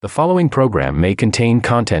The following program may contain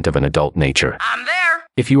content of an adult nature. I'm there.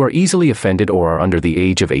 If you are easily offended or are under the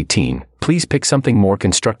age of 18, please pick something more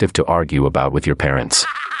constructive to argue about with your parents.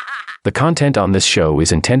 The content on this show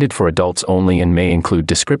is intended for adults only and may include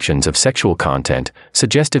descriptions of sexual content,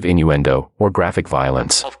 suggestive innuendo, or graphic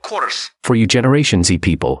violence. Of course. For you Generation Z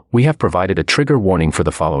people, we have provided a trigger warning for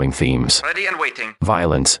the following themes: Ready and waiting.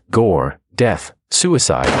 violence, gore, death,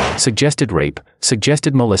 suicide, suggested rape,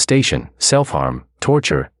 suggested molestation, self-harm,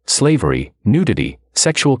 torture, slavery, nudity,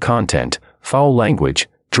 sexual content, foul language,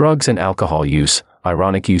 drugs and alcohol use,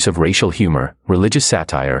 ironic use of racial humor, religious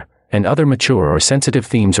satire, and other mature or sensitive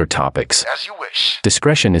themes or topics. As you wish.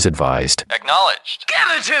 Discretion is advised. Acknowledged.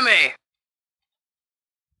 Give it to me.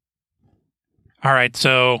 All right,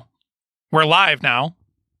 so we're live now.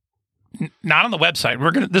 Not on the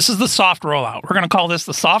website. This is the soft rollout. We're gonna call this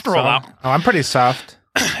the soft rollout. Oh, I'm pretty soft.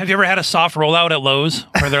 Have you ever had a soft rollout at Lowe's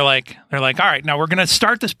where they're like, all right, now we're gonna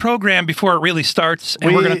start this program before it really starts,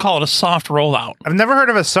 and we're gonna call it a soft rollout. I've never heard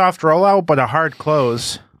of a soft rollout, but a hard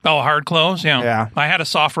close. Oh, hard close? Yeah. I had a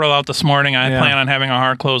soft rollout this morning. I plan on having a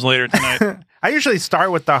hard close later tonight. I usually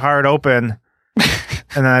start with the hard open, and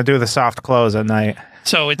then I do the soft close at night.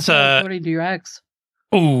 So it's according to your ex.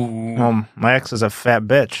 Ooh. My ex is a fat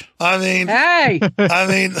bitch. Hey!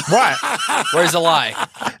 What? Where's the lie?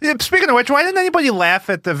 Yeah, speaking of which, why didn't anybody laugh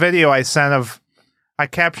at the video I sent I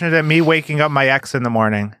captioned it, me waking up my ex in the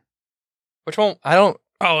morning. Which one? I don't.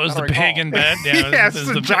 Oh, it was the pig in bed. Yeah, yeah, it's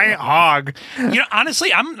the giant hog. You know,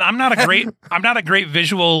 honestly, I'm not a great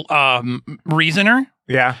visual reasoner.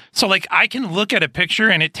 Yeah. So like I can look at a picture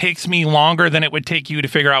and it takes me longer than it would take you to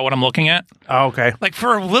figure out what I'm looking at. Oh, okay. Like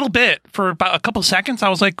for a little bit, for about a couple seconds, I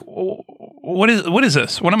was like, what is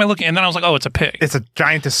this? What am I looking at? And then I was like, oh, it's a pig. It's a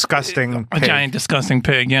giant disgusting pig. A giant disgusting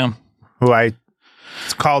pig, yeah.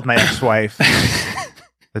 It's called my ex-wife.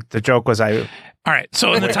 the joke was all right.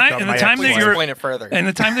 So in the time that you're explain it further. In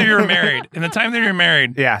the time that you're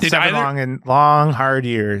married, yeah, 7 long hard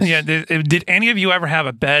years. Yeah. Did any of you ever have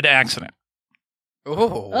a bed accident?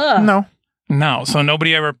 Oh. No. So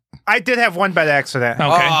nobody ever. I did have one bed accident.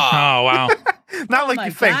 Okay. Oh wow. Not like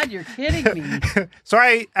you think. Oh my God, you're kidding me. So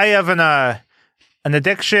I have an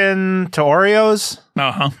addiction to Oreos.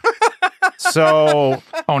 Uh-huh. So.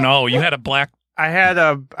 Oh no, you had a black.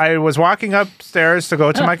 I was walking upstairs to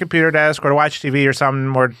go to my computer desk or to watch TV or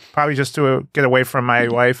something, or probably just to get away from my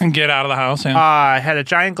wife. And get out of the house, yeah. I had a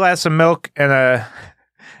giant glass of milk and a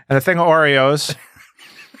thing of Oreos.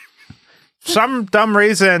 Some dumb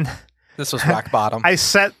reason. This was rock bottom. I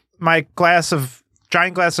set my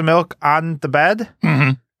giant glass of milk on the bed.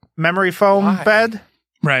 Mm-hmm. Memory foam bed.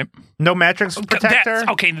 Right. No mattress protector.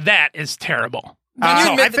 That is terrible. Can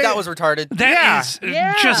you admit that was retarded? That is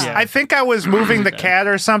just... I think I was moving the cat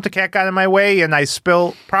or something. The cat got in my way, and I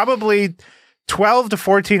spilled probably 12 to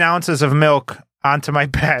 14 ounces of milk onto my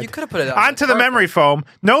bed. You could have put it onto the memory foam.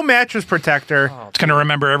 No mattress protector. It's going to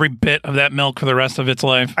remember every bit of that milk for the rest of its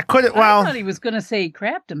life. I couldn't... I thought he was going to say he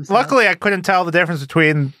crapped himself. Luckily, I couldn't tell the difference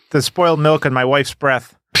between the spoiled milk and my wife's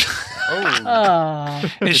breath.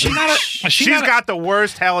 She's got the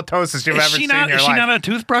worst halitosis you've ever seen in your life. Is she not a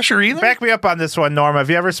toothbrusher either? Back me up on this one, Norma. Have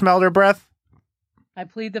you ever smelled her breath? I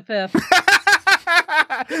plead the fifth.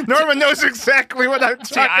 Norma knows exactly what I'm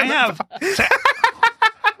talking about.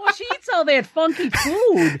 Well, she eats all that funky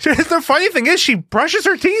food. The funny thing is, she brushes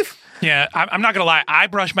her teeth. Yeah, I'm not going to lie. I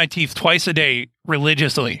brush my teeth twice a day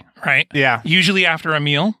religiously, right? Yeah. Usually after a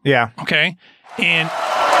meal. Yeah. Okay. And...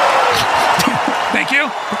 Thank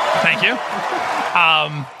you.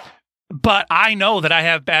 But I know that I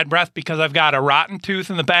have bad breath because I've got a rotten tooth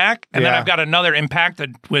in the back, and then I've got another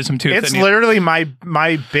impacted wisdom tooth. It's literally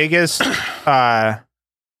my biggest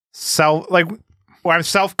I'm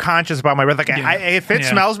self-conscious about my breath. Like if it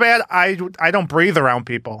smells bad, I don't breathe around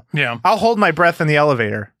people. Yeah, I'll hold my breath in the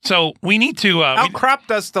elevator. So we need to. I'll crop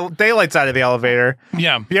dust the daylights out of the elevator.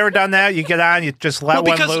 Yeah, have you ever done that? You get on, you just let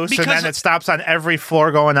one loose, and then it stops on every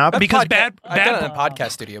floor going up. Because I've done it in a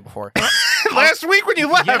podcast studio before. Last week when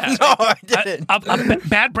you left. Yeah. No, I didn't. A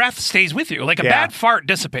bad breath stays with you. Like a bad fart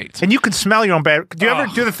dissipates. And you can smell your own bad. Do you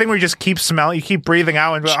ever do the thing where you just keep smelling? You keep breathing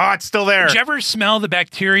out and it's still there. Did you ever smell the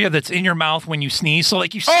bacteria that's in your mouth when you sneeze? So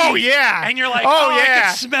like you sneeze. Oh, yeah. And you're like, I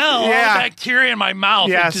can smell all the bacteria in my mouth.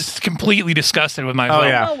 Yes. I'm just completely disgusted with myself. Oh,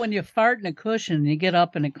 yeah. When you fart in a cushion, you get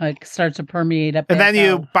up and it like starts to permeate up. And then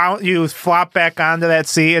you flop back onto that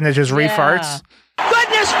seat and it just refarts.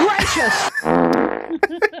 Goodness gracious!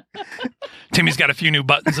 Timmy's got a few new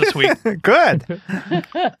buttons this week. Good.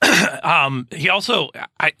 He also,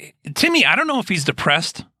 Timmy, I don't know if he's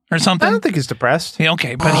depressed or something? I don't think he's depressed. Yeah,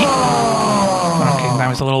 okay, but he. Okay, that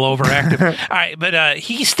was a little overactive. All right, but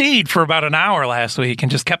he stayed for about an hour last week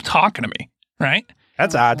and just kept talking to me. Right.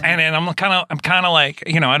 That's odd. And then I'm kind of like,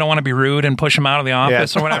 I don't want to be rude and push him out of the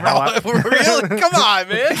office or whatever. Really? Come on,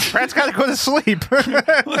 man. Brad's got to go to sleep. Where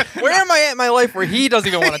am I at in my life where he doesn't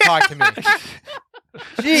even want to talk to me?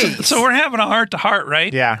 Jeez. So we're having a heart-to-heart,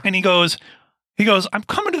 right? Yeah. And he goes, I'm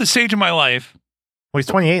coming to the stage of my life. Well, he's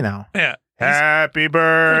 28 now. Yeah. Happy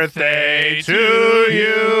birthday to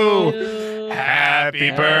you. Happy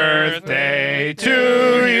birthday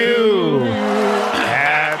to you.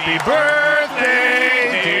 Happy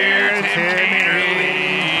birthday, dear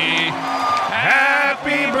Timmy.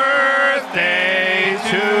 Happy birthday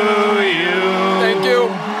to you. Thank you.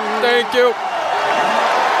 Thank you.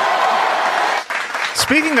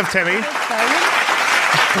 Speaking of Timmy.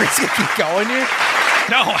 We're just gonna keep going here.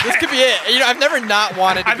 No, this could be it. I've never not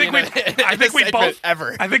wanted to I think we both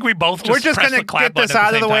ever. I think we both. We're just gonna get this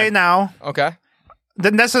out of the way now. Okay.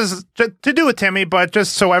 Then this is to do with Timmy, but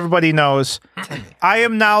just so everybody knows, I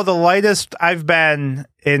am now the lightest I've been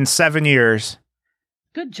in 7 years.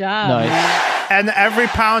 Good job. Nice. And every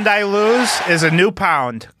pound I lose is a new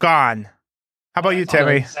pound gone. How about you,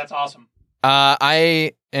 Timmy? That's awesome.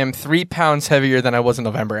 I am 3 pounds heavier than I was in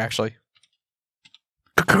November, actually.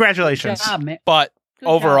 Congratulations. Good job, man. But Good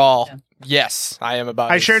overall, job. yes, I am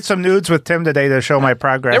about. I shared some nudes with Tim today to show my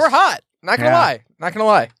progress. They were hot. Not gonna lie. Not gonna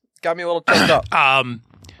lie. Got me a little choked up.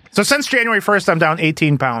 So since January 1st, I'm down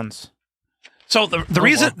 18 pounds. So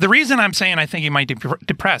the reason I'm saying I think he might be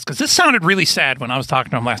depressed, because this sounded really sad when I was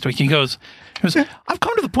talking to him last week. He goes, I've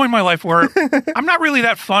come to the point in my life where I'm not really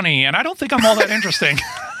that funny, and I don't think I'm all that interesting.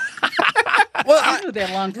 Well, I knew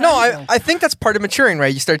that a long time ago. I think that's part of maturing,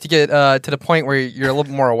 right? You start to get to the point where you're a little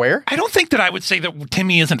bit more aware. I don't think that I would say that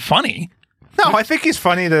Timmy isn't funny. No, I think he's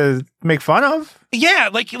funny to make fun of. Yeah,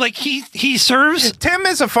 like he serves. Tim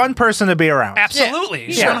is a fun person to be around.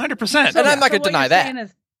 Absolutely, Yeah. 100%. And I'm not going to deny that.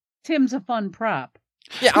 Is Tim's a fun prop.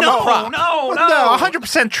 Yeah, I'm a prop. No,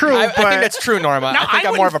 100% true. I but think that's true, Norma. No, I think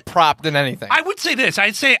I'm more of a prop than anything. I would say this.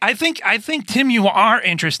 I think Tim, you are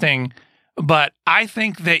interesting, but I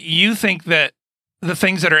think that you think that the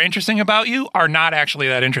things that are interesting about you are not actually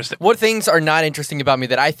that interesting. What things are not interesting about me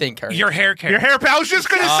that I think are Your hair care. your hair. I was just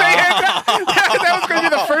going to say haircut. That was going to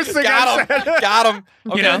be the first thing I said. Got him.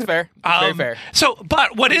 Okay, know? that's fair. That's very fair. So,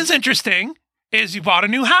 but what is interesting is you bought a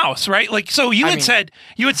new house, right? Like, so you had said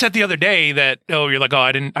the other day that you're like,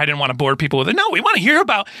 I didn't want to bore people with it. No, we want to hear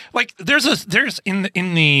about, like, there's in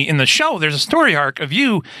the show there's a story arc of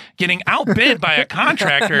you getting outbid by a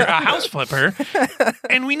contractor, a house flipper,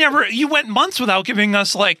 and you went months without giving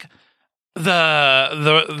us like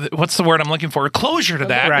the what's the word I'm looking for? Closure to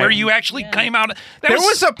that, Right. where you actually came out. There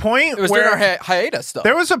was a point It was where during our hiatus, though.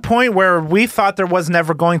 there was a point where we thought there was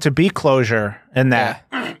never going to be closure in that.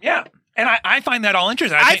 Yeah. And I find that all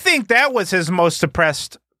interesting. I think that was his most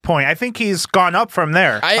depressed point. I think he's gone up from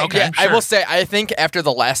there. Okay, I sure. will say, I think after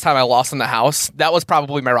the last time I lost in the house, that was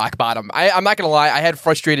probably my rock bottom. I'm not going to lie, I had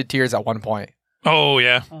frustrated tears at one point. Oh,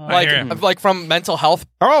 yeah. I hear you. Like from mental health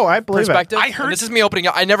Oh, I believe perspective. I heard- and this is me opening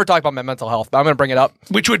up. I never talk about my mental health, but I'm going to bring it up.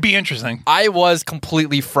 Which would be interesting. I was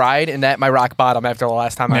completely fried and at my rock bottom after the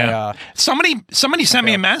last time Yeah. Somebody sent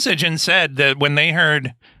me a message and said that when they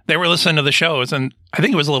heard they were listening to the shows, and I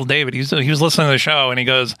think it was little David. He was listening to the show, and he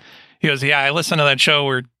goes, yeah, I listened to that show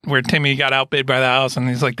where Timmy got outbid by the house, and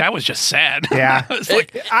he's like, that was just sad. Yeah. It's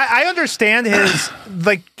like, I understand his,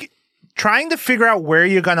 like, trying to figure out where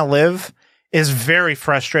you're going to live is very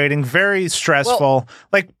frustrating, very stressful.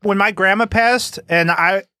 Like, when my grandma passed, and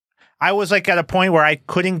I was, like, at a point where I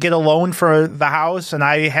couldn't get a loan for the house, and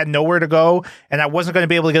I had nowhere to go, and I wasn't going to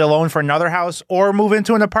be able to get a loan for another house or move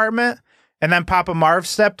into an apartment, and then Papa Marv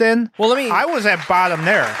stepped in. Well, I was at bottom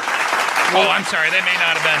there. I'm sorry, that may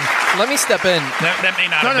not have been. Let me step in. That may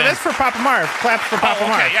not have No, been. that's for Papa Marv. Claps for Papa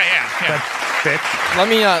Marv. Okay, yeah. That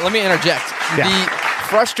bitch. Let me interject. Yeah. The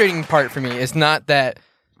frustrating part for me is not that,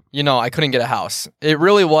 I couldn't get a house. It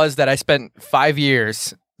really was that I spent 5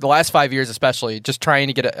 years, the last 5 years especially, just trying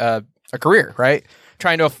to get a career, right?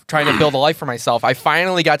 Trying to build a life for myself. I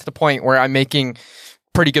finally got to the point where I'm making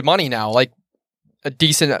pretty good money now, like a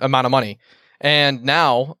decent amount of money. And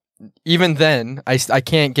now, even then, I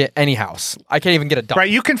can't get any house. I can't even get a dump.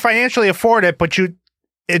 Right, you can financially afford it, but it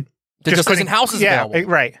There just couldn't- isn't houses yeah,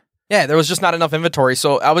 available. right. Yeah, there was just not enough inventory.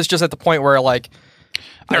 So I was just at the point where, like,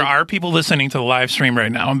 There are people listening to the live stream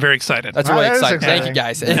right now. I'm very excited. that's Wow, really that is exciting. Thank you,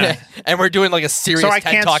 exciting. guys. And we're doing like a serious So I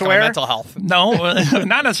TED can't talk swear? on mental health. No,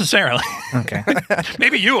 not necessarily. Okay.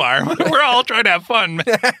 Maybe you are. We're all trying to have fun.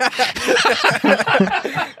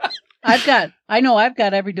 I've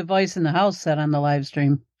got every device in the house set on the live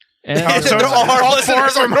stream. And So all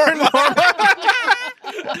listeners are Norma.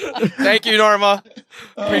 Thank you, Norma.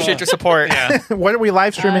 Appreciate your support. Yeah. What are we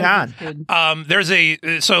live streaming on? There's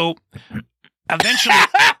so eventually.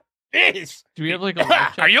 do we have like a live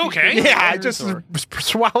chat Are you okay? Yeah, I just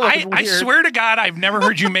swallowed. I weird. swear to God, I've never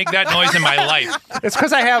heard you make that noise in my life. It's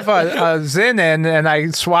because I have a Zin in and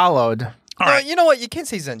I swallowed. All right. You know what? You can't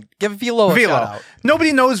say Zen. Give Velo a shout out.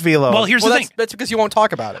 Nobody knows Velo. Well, here's the thing. That's because you won't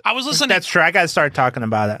talk about it. I was listening. That's true. I got to start talking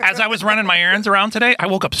about it. As I was running my errands around today, I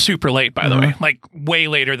woke up super late, by the way. Like, way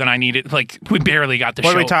later than I needed. Like, we barely got the show.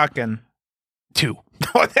 What are we talking? 2.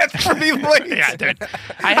 Oh, that's pretty late. Yeah, dude.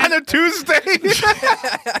 On a Tuesday?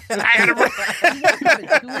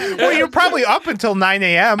 Well, you're probably up until 9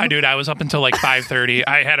 a.m. I was up until like 5:30.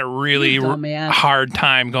 I had a really hard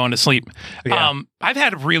time going to sleep. Yeah. I've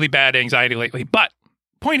had really bad anxiety lately, but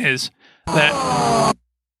point is that...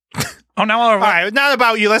 Oh, now All right, not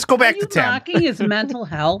about you. Let's go back to Are you Tim. mocking his mental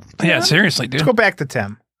health? Yeah, Tim? seriously, dude. Let's go back to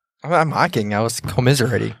Tim. I'm not mocking. I was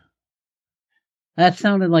commiserating. That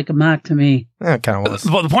sounded like a mock to me. Yeah, it kind of was.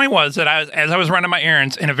 Well, the point was that as I was running my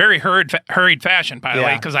errands in a very hurried fashion, by the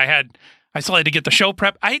way, because I still had to get the show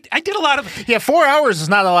prep. I did a lot of... Yeah, 4 hours is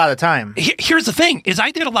not a lot of time. Here's the thing, is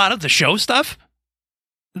I did a lot of the show stuff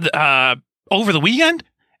over the weekend.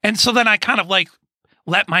 And so then I kind of like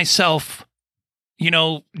let myself,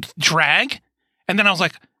 drag. And then I was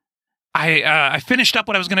like, I finished up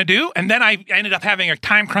what I was going to do, and then I ended up having a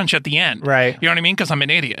time crunch at the end. Right. You know what I mean? Because I'm an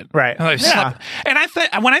idiot. Right. And I slept.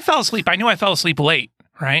 And when I fell asleep, I knew I fell asleep late,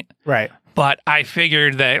 right? Right. But I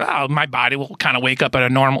figured that my body will kind of wake up at a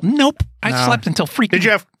normal. Nope. I slept until freaking.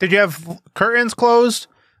 Did you have curtains closed?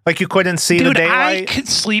 Like you couldn't see the Dude, daylight? I could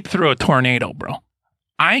sleep through a tornado, bro.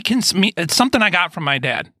 It's something I got from my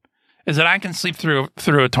dad, is that I can sleep through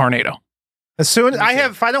a tornado. As soon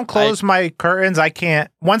if I don't close my curtains, I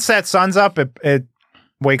can't. Once that sun's up, it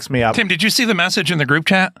wakes me up. Tim, did you see the message in the group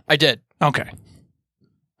chat? I did. Okay.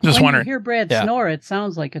 Just when wondering. you hear Brad snore, it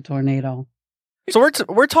sounds like a tornado. So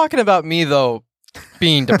we're talking about me though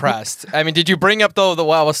being depressed. I mean, did you bring up though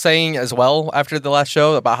what I was saying as well after the last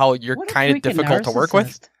show about how you're kind of difficult to work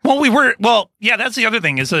with? Well, yeah, that's the other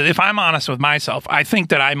thing is that if I'm honest with myself, I think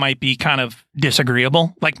that I might be kind of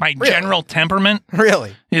disagreeable. Like my general temperament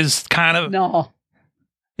is kind of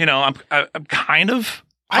I'm kind of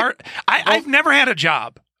hard. I've never had a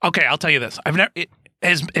job. Okay, I'll tell you this. I've never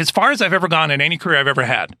as far as I've ever gone in any career I've ever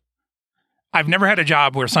had. I've never had a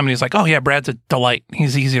job where somebody's like, "Oh yeah, Brad's a delight.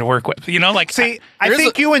 He's easy to work with." See, I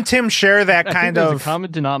think you and Tim share that kind of a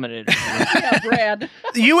common denominator. Yeah, Brad.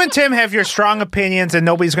 You and Tim have your strong opinions, and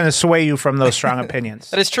nobody's going to sway you from those strong opinions.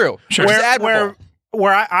 That is true. Sure.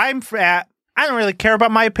 Where I'm at, I don't really care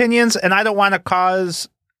about my opinions, and I don't want to cause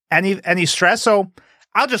any stress, so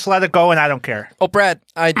I'll just let it go, and I don't care. Oh, Brad,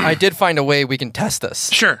 I did find a way we can test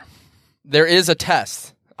this. Sure. There is a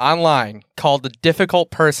test online called the difficult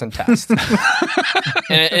person test. and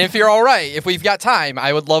if you're all right, if we've got time,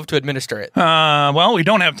 I would love to administer it. Well, we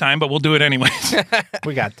don't have time, but we'll do it anyways.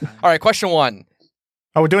 We got time. All right, question 1.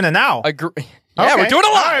 Oh, we're doing it now? Yeah, Okay. we're doing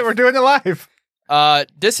it live. All right, we're doing it live.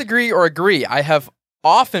 Disagree or agree? I have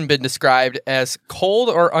often been described as cold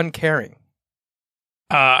or uncaring.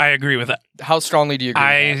 I agree with that. How strongly do you agree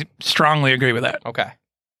with I strongly agree with that. that? Okay.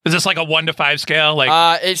 Is this like a 1 to 5 scale?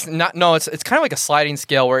 It's not. No, it's kind of like a sliding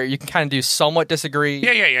scale where you can kind of do somewhat disagree.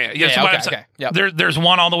 Yeah. That's Yeah, what okay, I'm saying. okay, yep. There's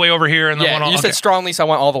one all the way over here, and then one all. You said strongly, so I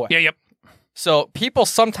went all the way. Yeah, yep. So people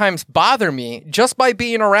sometimes bother me just by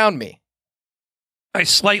being around me. I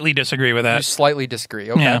slightly disagree with that. You slightly disagree.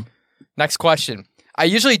 Okay. Yeah. Next question. I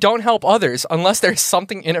usually don't help others unless there's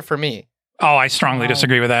something in it for me. Oh, I strongly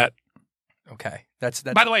disagree with that. Okay. That's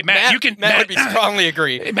By the way, Matt, you can. Matt would be strongly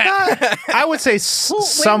agree. Matt, I would say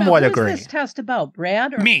somewhat agree. What is this test about,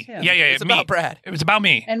 Brad or me. Tim? Yeah. It's me. about Brad. It was about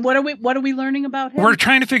me. And what are we learning about him? We're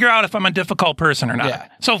trying to figure out if I'm a difficult person or not. Yeah.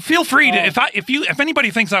 So feel free to if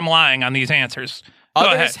anybody thinks I'm lying on these answers, go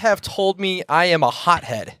Others ahead. have told me I am a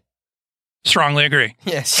hothead. Strongly agree.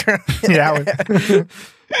 Yes. Sure. Yeah.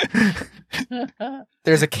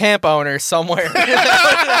 There's a camp owner somewhere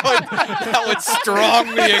that would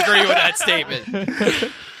strongly agree with that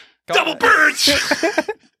statement. Double birds.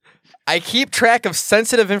 I keep track of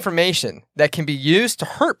sensitive information that can be used to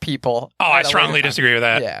hurt people. Oh, I strongly disagree with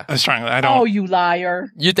that. Yeah. I don't. Oh, you liar!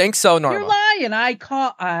 You think so, Norma? You're lying. I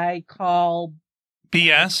call.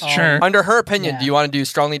 BS. Oh. Sure. Under her opinion, Yeah. do you want to do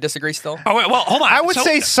strongly disagree still? Oh, wait, well, hold on. I would So,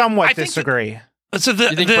 say somewhat I think disagree. So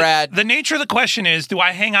You think Brad- the nature of the question is, do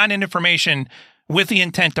I hang on to information with the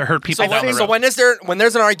intent to hurt people So, down the road? when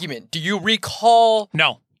there's an argument, do you recall?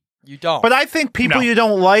 No. You don't. But I think people No. you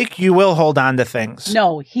don't like, you will hold on to things.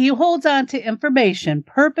 No, he holds on to information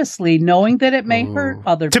purposely, knowing that it may hurt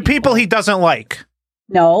other To people he doesn't like.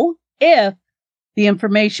 No, if the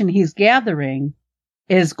information he's gathering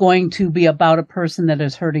is going to be about a person that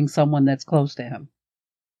is hurting someone that's close to him.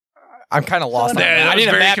 I'm kind of lost. So on Yeah, that. that I was need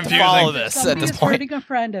a very map to confusing. follow this Somebody at this is point. hurting a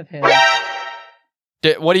friend of his.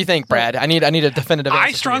 What do you think, Brad? I need a definitive answer.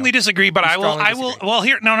 I strongly from you. disagree, but You I will. strongly disagree. Well,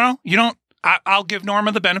 here, no, you don't. I'll give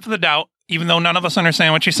Norma the benefit of the doubt, even though none of us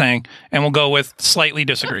understand what she's saying, and we'll go with slightly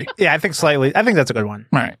disagree. Yeah, I think slightly. I think that's a good one.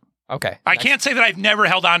 All right. Okay. I can't say that I've never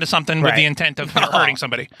held on to something with Right. the intent of hurting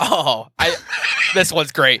somebody. Oh, this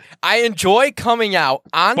one's great. I enjoy coming out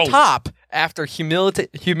on Whoa. top after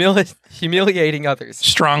humiliating others.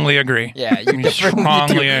 Strongly agree. Yeah, you definitely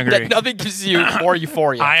Strongly do. agree. That nothing gives you more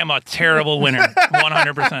euphoria. I am a terrible winner,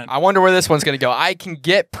 100%. I wonder where this one's going to go. I can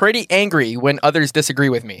get pretty angry when others disagree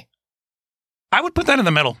with me. I would put that in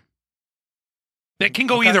the middle. It can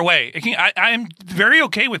go either way. I'm very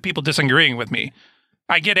okay with people disagreeing with me.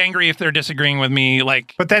 I get angry if they're disagreeing with me.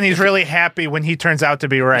 Like, But then he's really happy when he turns out to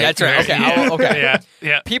be right. That's right. Okay. Yeah. Okay.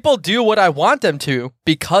 yeah. People do what I want them to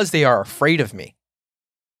because they are afraid of me.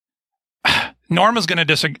 Norma's going to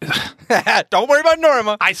disagree. Don't worry about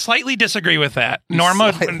Norma. I slightly disagree with that.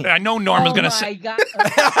 Norma, Slightly. I know Norma's going to Oh say. my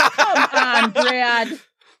God. Come on, Brad.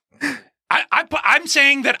 I'm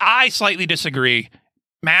saying that I slightly disagree.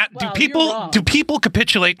 Matt, Well, do you're wrong. people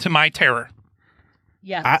capitulate to my terror?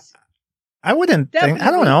 Yes. I wouldn't think. I don't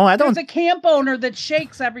Definitely. know. I don't. There's a camp owner that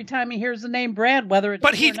shakes every time he hears the name Brad, whether it's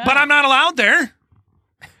But true or not. but I'm not allowed there.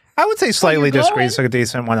 I would say slightly you're disagree going? is a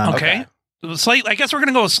decent one. On Okay. I guess we're going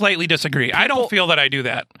to go with slightly disagree. I don't People- feel that I do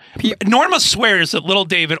that. Pe- Norma swears that little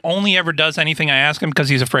David only ever does anything I ask him because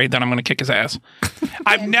he's afraid that I'm going to kick his ass.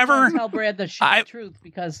 I've And never don't tell Brad the I- truth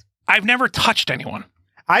because I've never touched anyone.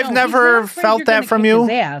 I've No, he's never not afraid felt you're that gonna from kick you. his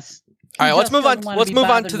ass. All right, He let's just move on- doesn't wanna let's be move on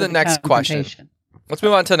bothered to the with next question. confrontation. Let's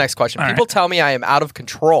move on to the next question. All People right. tell me I am out of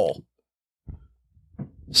control.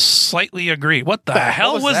 Slightly agree. What the The hell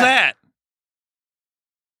hell was was that?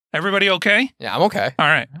 Everybody okay? Yeah, I'm okay. All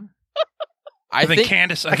right. I think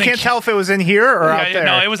Candace. I can't tell if it was in here or Yeah, out there.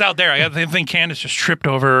 No, it was out there. I think Candace just tripped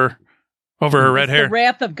over her red It's hair. the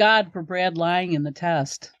wrath of God for Brad lying in the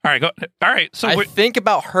test. All right, go. All right. So I we're- think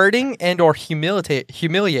about hurting and or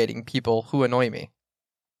humiliating people who annoy me.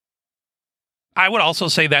 I would also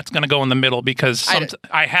say that's going to go in the middle because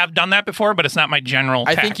I have done that before, but it's not my general.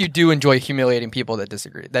 I tact. think you do enjoy humiliating people that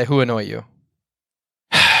disagree, that who annoy you.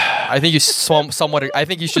 I think you somewhat. I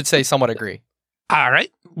think you should say somewhat agree. All right,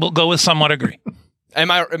 we'll go with somewhat agree.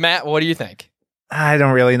 Matt? What do you think? I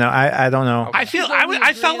don't really know. I don't know. I feel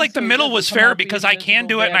I felt like the middle was fair because I can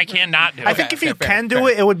do it and I cannot do it. I think if you fair, can do fair.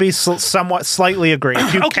 it, it would be somewhat slightly agree.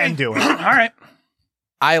 If you Okay. can do it. All right,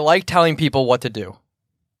 I like telling people what to do.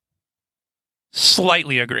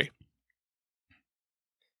 slightly agree.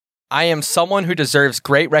 I am someone who deserves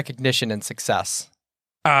great recognition and success.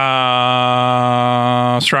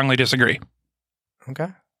 Strongly disagree. Okay.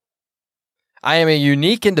 I am a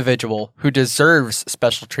unique individual who deserves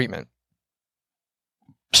special treatment.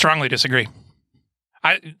 Strongly disagree.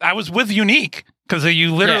 I was with unique because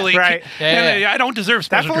you literally right. Yeah. I don't deserve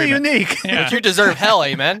special Definitely treatment. unique. Yeah. But you deserve hell,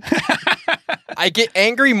 amen. I get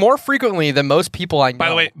angry more frequently than most people I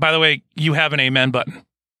know. By the way, you have an amen button.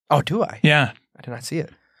 Oh, do I? Yeah, I did not see it.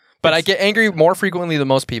 But I get angry more frequently than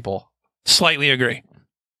most people. slightly agree.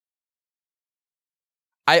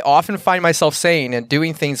 I often find myself saying and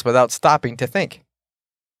doing things without stopping to think.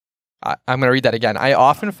 I'm going to read that again. I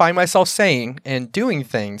often find myself saying and doing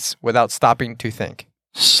things without stopping to think.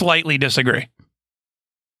 Slightly disagree.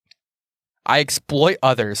 I exploit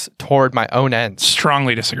others toward my own ends.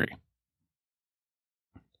 Strongly disagree.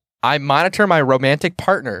 I monitor my romantic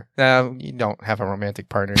partner. You don't have a romantic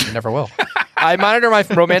partner. You never will. I monitor my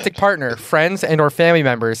romantic partner, friends, and or family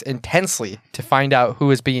members intensely to find out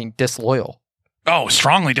who is being disloyal. Oh,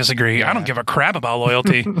 strongly disagree. I don't give a crap about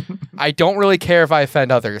loyalty. I don't really care if I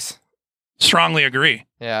offend others. Strongly agree.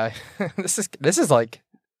 Yeah, this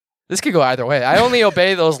could go either way. I only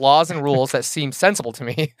obey those laws and rules that seem sensible to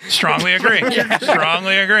me. Strongly agree.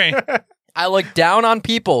 Strongly agree. I look down on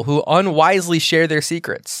people who unwisely share their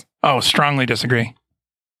secrets. Oh, strongly disagree.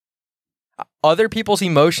 Other people's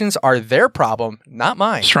emotions are their problem, not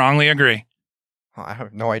mine. Strongly agree. Oh, I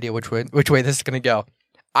have no idea which way this is going to go.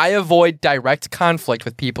 I avoid direct conflict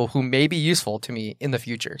with people who may be useful to me in the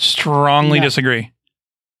future. Strongly No. disagree.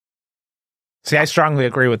 See, I strongly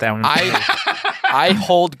agree with that one. I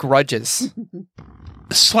hold grudges.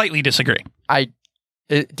 Slightly disagree.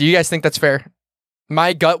 Do you guys think that's fair?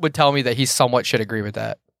 My gut would tell me that he somewhat should agree with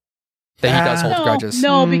that. that he does hold grudges.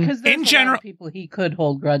 No, because there's In a general- lot of people he could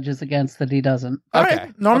hold grudges against that he doesn't. All Okay.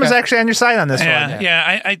 right. Norma's Okay. actually on your side on this Yeah, one.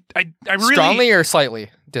 yeah. I really Strongly or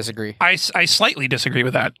slightly disagree? I slightly disagree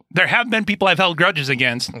with that. There have been people I've held grudges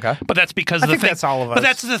against, Okay. but that's because I of the think thing. that's all of us. But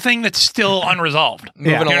that's the thing that's still unresolved.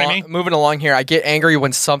 Moving You know what I along, mean? moving along here, I get angry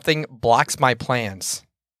when something blocks my plans.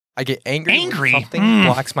 I get angry Angry? when something Mm.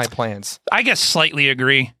 blocks my plans. I guess slightly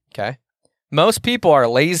agree. Okay. Most people are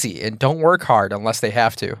lazy and don't work hard unless they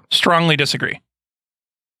have to. Strongly disagree.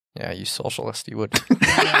 Yeah, you socialist, you would.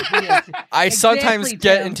 Yeah, he is. I sometimes Exactly,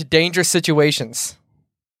 get Tim. into dangerous situations.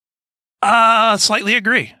 Slightly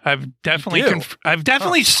agree. I've definitely You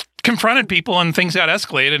do? confronted people and things got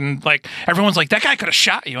escalated and like everyone's like that guy could have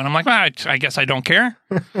shot you and I'm like well, I guess I don't care.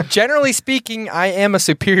 Generally speaking, I am a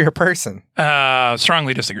superior person.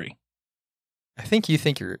 Strongly disagree. I think you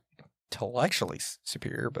think you're intellectually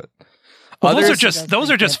superior, but Well, those are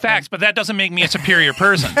others- just facts, but that doesn't make me a superior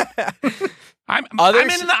person. I'm in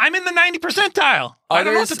the 90 percentile. I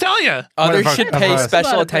don't know what to Others- tell you. others Motherfucker. should pay Of us.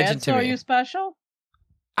 special Not a attention bad, to so Are me. you special?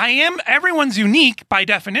 I am. Everyone's unique by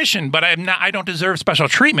definition, but I'm not. I don't deserve special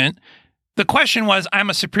treatment. The question was, I'm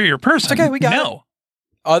a superior person. It's okay, we got no.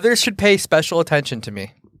 Others should pay special attention to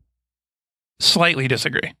me. Slightly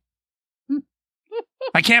disagree.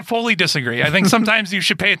 I can't fully disagree. I think sometimes you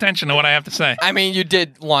should pay attention to what I have to say. I mean, you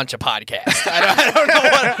did launch a podcast.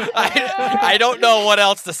 I don't know what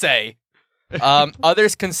else to say.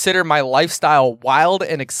 Others consider my lifestyle wild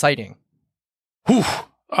and exciting. Whew.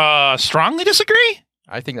 Strongly disagree.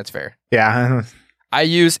 I think that's fair. Yeah. I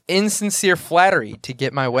use insincere flattery to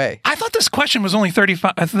get my way. I thought this question was only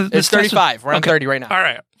 35. It's 35. We're on 30 right now. All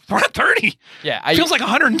right. We're at 30. Yeah, Feels like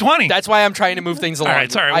 120. that's why I'm trying to move things along. All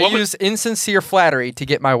right, sorry. I What was- use insincere flattery to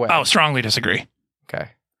get my way. Oh, strongly disagree. Okay.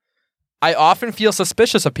 I often feel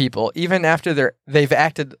suspicious of people even after they've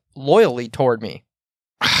acted loyally toward me.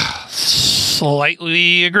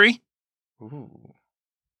 Slightly agree. Ooh.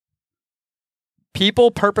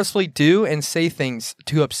 People purposefully do and say things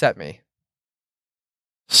to upset me.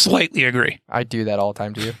 Slightly agree. I do that all the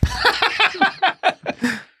time to you.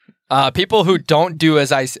 People who don't do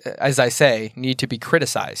as I say need to be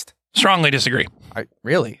criticized. Strongly disagree.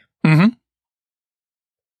 Really? Mm-hmm.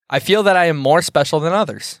 I feel that I am more special than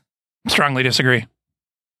others. Strongly disagree.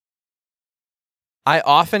 I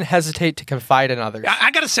often hesitate to confide in others.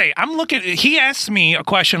 I gotta say, he asked me a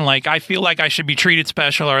question like, I feel like I should be treated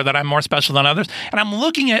special or that I'm more special than others. And I'm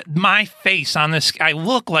looking at my face on this. I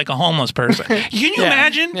look like a homeless person. Can you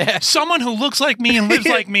imagine someone who looks like me and lives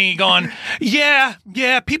like me going, yeah,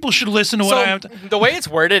 people should listen to what I have to. The way it's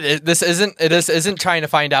worded, this isn't trying to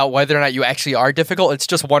find out whether or not you actually are difficult. It's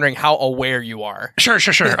just wondering how aware you are. Sure.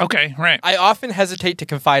 Okay, right. I often hesitate to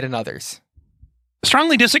confide in others.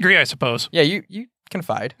 Strongly disagree, I suppose. Yeah, you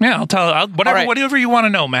confide. Yeah, I'll tell whatever you want to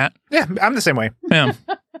know, Matt. Yeah, I'm the same way. Yeah.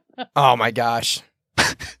 Oh my gosh.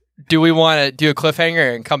 Do we want to do a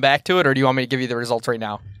cliffhanger and come back to it, or do you want me to give you the results right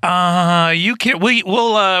now? You can.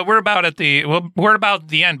 We're about at the. We're about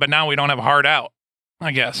the end, but now we don't have a hard out.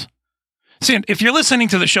 I guess. See, if you're listening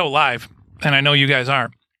to the show live, and I know you guys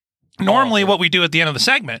are, normally what we do at the end of the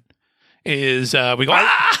segment is we go.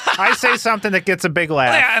 I say something that gets a big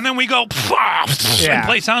laugh. Yeah, and then we go and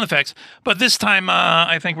play sound effects. But this time,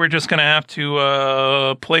 I think we're just gonna have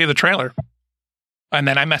to play the trailer. And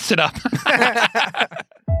then I messed it up.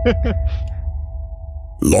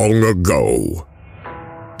 Long ago,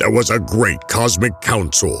 there was a great cosmic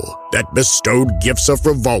council that bestowed gifts of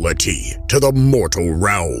frivolity to the mortal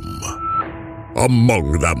realm.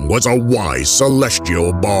 Among them was a wise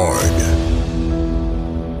celestial bard.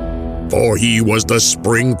 For he was the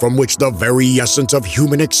spring from which the very essence of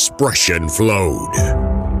human expression flowed.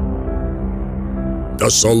 The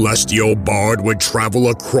celestial bard would travel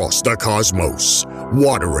across the cosmos,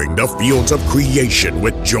 watering the fields of creation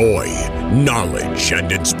with joy, knowledge,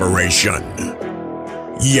 and inspiration.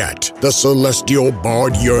 Yet, the celestial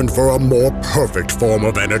bard yearned for a more perfect form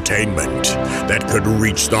of entertainment that could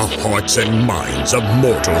reach the hearts and minds of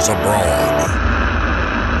mortals abroad.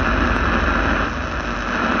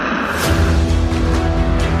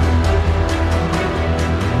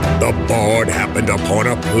 The bard happened upon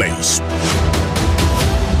a place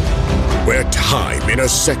where time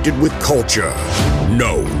intersected with culture,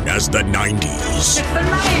 known as the 90s. It's the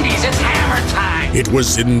 90s, it's hammer time! It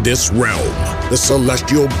was in this realm the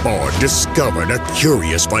celestial bard discovered a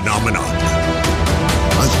curious phenomenon.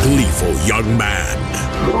 A gleeful young man.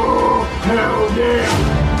 Oh, hell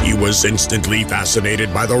yeah! He was instantly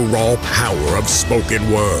fascinated by the raw power of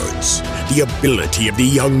spoken words, the ability of the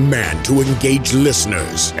young man to engage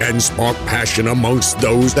listeners and spark passion amongst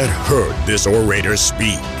those that heard this orator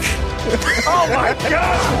speak. Oh my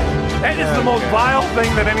God! That is the most vile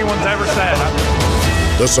thing that anyone's ever said.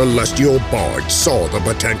 The Celestial Bard saw the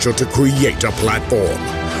potential to create a platform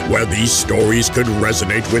where these stories could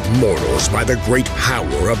resonate with mortals by the great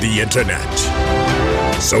power of the internet.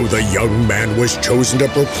 So the young man was chosen to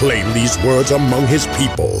proclaim these words among his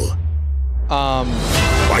people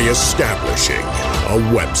by establishing a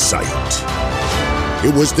website.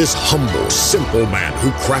 It was this humble, simple man who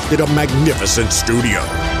crafted a magnificent studio,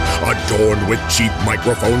 adorned with cheap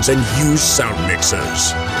microphones and used sound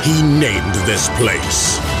mixers. He named this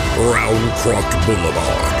place Browncroft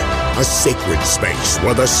Boulevard, a sacred space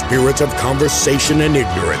where the spirits of conversation and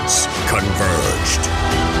ignorance converged.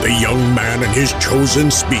 The young man and his chosen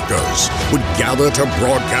speakers would gather to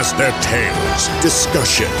broadcast their tales,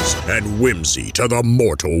 discussions, and whimsy to the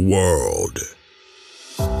mortal world.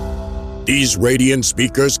 These radiant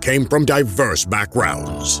speakers came from diverse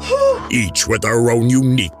backgrounds, each with their own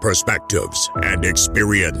unique perspectives and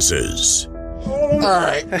experiences. All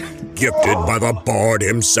right. Gifted by the Bard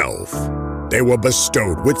himself, they were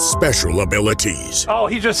bestowed with special abilities. Oh,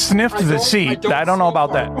 he just sniffed the seat. I don't know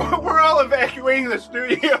about that. We're all evacuating the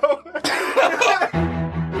studio.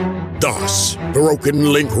 Thus,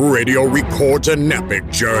 Broken Link Radio records an epic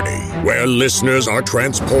journey where listeners are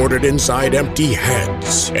transported inside empty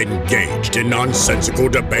heads, engaged in nonsensical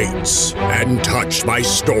debates, and touched by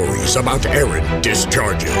stories about errant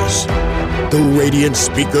discharges. The radiant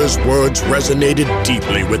speakers' words resonated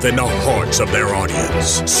deeply within the hearts of their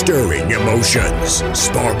audience, stirring emotions,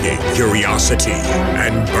 sparking curiosity,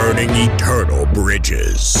 and burning eternal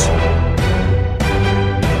bridges.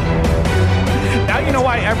 Now you know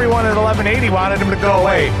why everyone at 1180 wanted him to go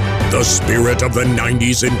away. The spirit of the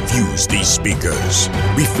 90s infused these speakers,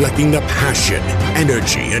 reflecting the passion,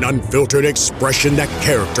 energy, and unfiltered expression that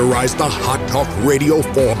characterized the hot talk radio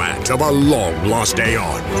format of a long-lost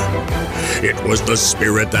aeon. It was the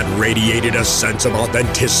spirit that radiated a sense of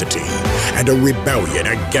authenticity and a rebellion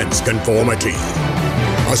against conformity.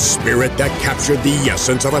 A spirit that captured the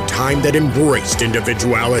essence of a time that embraced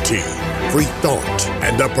individuality, free thought,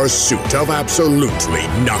 and the pursuit of absolutely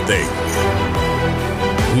nothing.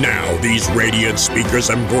 Now, these radiant speakers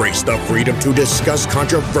embrace the freedom to discuss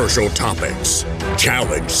controversial topics,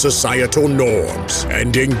 challenge societal norms,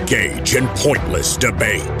 and engage in pointless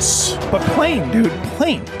debates. But plain, dude,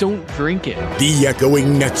 plain. Don't drink it. The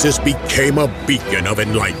echoing nexus became a beacon of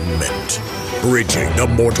enlightenment, bridging the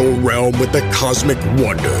mortal realm with the cosmic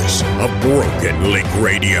wonders of Broken Link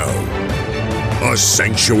Radio. A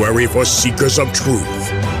sanctuary for seekers of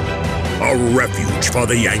truth. A refuge for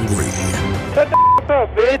the angry.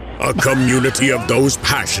 A community of those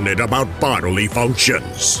passionate about bodily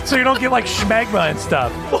functions. So you don't get like schmegma and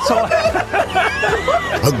stuff. So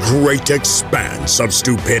A great expanse of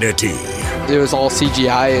stupidity. It was all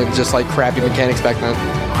CGI and just like crappy mechanics back then.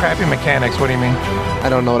 crappy mechanics, what do you mean? I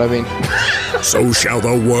don't know what I mean. So shall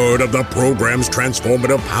the word of the program's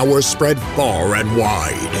transformative power spread far and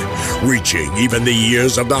wide, reaching even the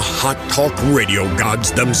ears of the hot talk radio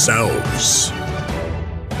gods themselves.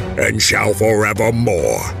 And shall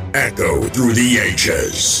forevermore echo through the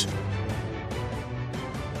ages.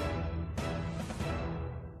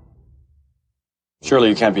 Surely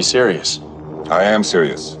you can't be serious. I am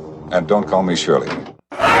serious. And don't call me Shirley.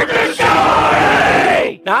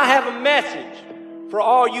 Now I have a message for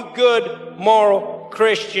all you good, moral,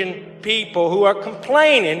 Christian people who are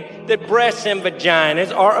complaining that breasts and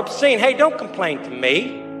vaginas are obscene. Hey, don't complain to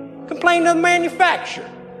me. Complain to the manufacturer,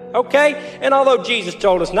 okay? And although Jesus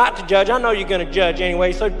told us not to judge, I know you're going to judge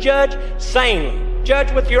anyway, so judge sanely.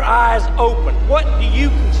 Judge with your eyes open. What do you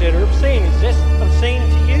consider obscene? Is this obscene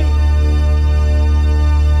to you?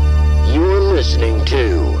 You're listening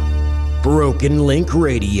to Broken Link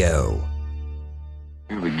Radio.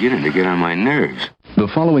 You're beginning to get on my nerves. The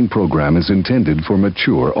following program is intended for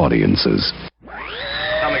mature audiences.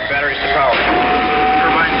 Atomic batteries to power.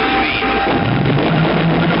 Turbines to speed.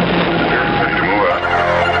 Ready to move out.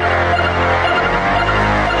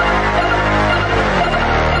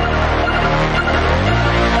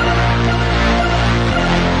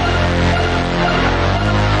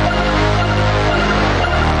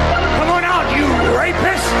 Come on out, you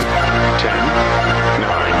rapist! 10,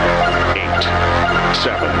 9, 8,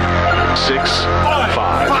 7, 6, 5,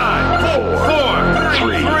 4,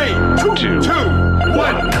 3, 2,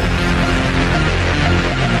 1.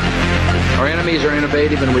 Our enemies are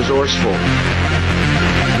innovative and resourceful,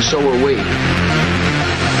 and so are we.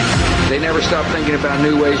 They never stop thinking about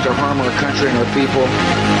new ways to harm our country and our people,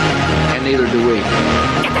 and neither do we.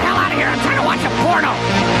 Get the hell out of here! I'm trying to watch a porno!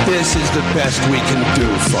 This is the best we can do,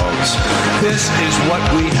 folks. This is what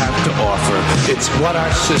we have to offer. It's what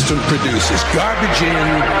our system produces. Garbage in,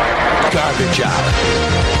 garbage out.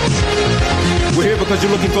 We're here because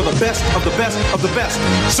you're looking for the best of the best of the best.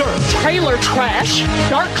 Sir. Trailer trash,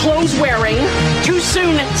 dark clothes wearing, too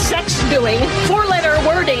soon sex doing, 4-letter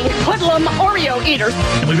wording, hoodlum Oreo eaters.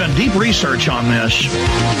 And we've done deep research on this.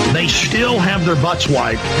 They still have their butts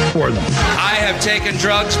wiped for them. I have taken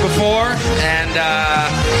drugs before, and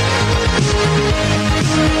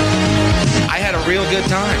I had a real good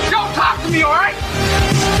time. Don't talk to me, all right?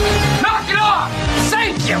 Knock it off!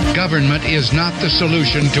 Thank you! Government is not the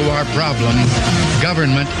solution to our problem.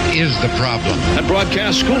 Government is the problem. That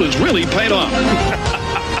broadcast school has really paid off.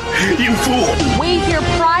 You fool! We hear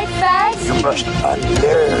pride fags. You must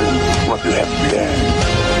unlearn what you have learned.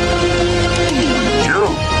 Do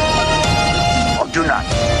or do not.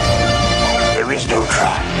 There is no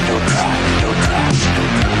try, no try, no try, no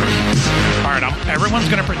try. All right, everyone's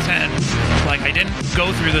going to pretend like I didn't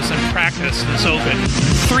go through this and practice this open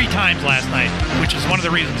 3 times last night, which is one of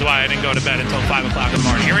the reasons why I didn't go to bed until 5 o'clock in the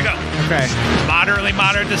morning. Here we go. Okay. Moderately,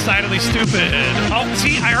 moderate, decidedly stupid. Oh,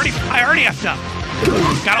 see, I already effed up.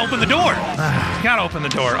 Gotta open the door. Gotta open the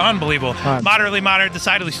door. Unbelievable. Moderately, moderate,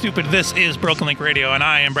 decidedly stupid. This is Broken Link Radio, and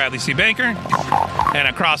I am Bradley C. Baker. And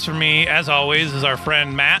across from me, as always, is our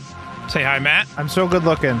friend Matt. Say hi, Matt. I'm so good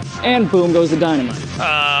looking. And boom goes the dynamite.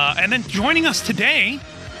 And then joining us today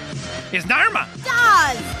is Norma.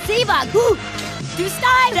 Say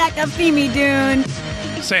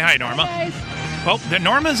hi, Norma. Well,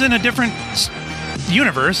 Norma's in a different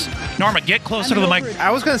universe. Norma, get closer to the mic. I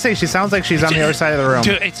was going to say, she sounds like she's on the other side of the room.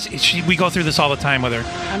 We go through this all the time with her.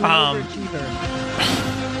 I'm an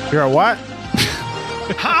overachiever. You're a what?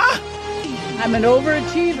 Huh? I'm an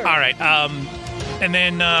overachiever. All right. And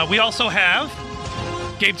then we also have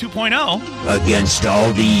Gabe 2.0. Against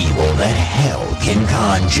all the evil that hell can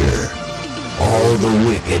conjure. All the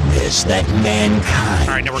wickedness that mankind.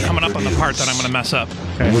 All right, now we're coming up on the part that I'm going to mess up.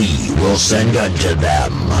 Okay. We will send unto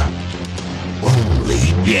them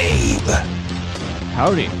only Gabe.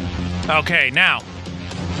 Howdy. Okay, now,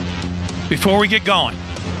 before we get going,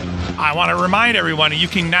 I want to remind everyone you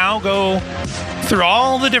can now go through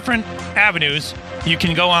all the different avenues. You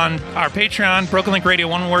can go on our Patreon,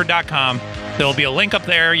 BrokenLinkRadio1word.com. There'll be a link up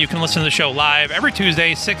there. You can listen to the show live every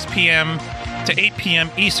Tuesday, 6 p.m. to 8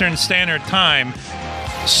 p.m. Eastern Standard Time,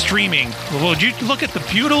 streaming. Would you look at the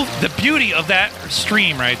beauty of that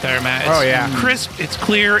stream right there, Matt? It's crisp, it's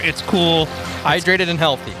clear, it's cool. Hydrated and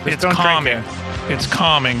healthy. It's calming. It's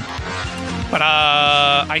calming. But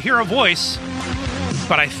I hear a voice,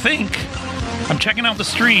 but I think I'm checking out the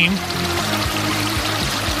stream.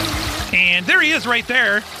 And there he is right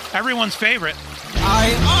there, everyone's favorite.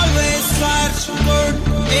 I always search good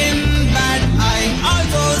in bad. I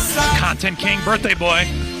also search Content King, birthday boy.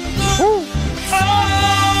 Oh,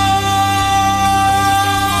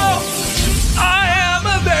 I am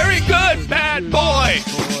a very good bad boy.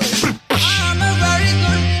 I'm a very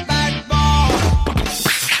good bad boy.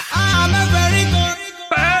 I'm a very good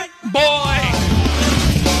bad boy.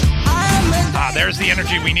 There's the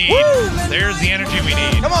energy we need. Woo! There's the energy we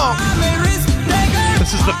need. Come on.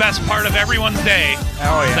 This is the best part of everyone's day.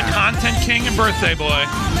 Oh, yeah. The Content King and birthday boy.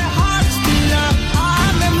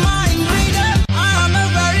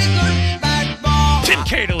 Tim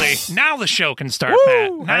Caterly. Now the show can start,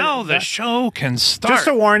 Matt. Now the show can start. Just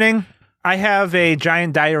a warning. I have a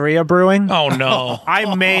giant diarrhea brewing. Oh, no.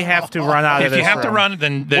 I may have to run out of this If you have to room. run,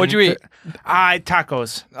 then... What'd you eat?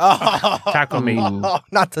 Tacos. Taco meat.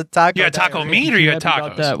 Not the taco. You had taco meat or you had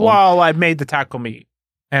tacos? Well, I made the taco meat.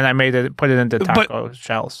 And I put it into taco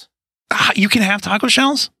shells. You can have taco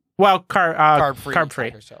shells? Well,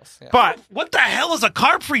 carb-free. Shells, yeah. But what the hell is a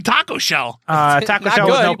carb-free taco shell? Taco shell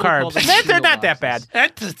with no carbs. They're not that bad.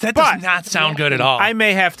 That does not sound good at all. I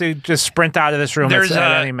may have to just sprint out of this room at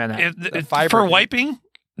any minute. For wiping,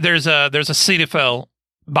 there's a Cetaphil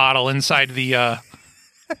bottle inside the.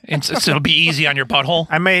 So it'll be easy on your butthole.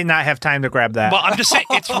 I may not have time to grab that. Well, I'm just saying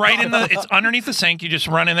it's it's underneath the sink. You just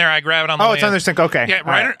run in there. I grab it on the way. Oh, it's under the sink. Okay. Yeah,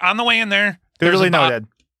 right on the way in there. Duly noted.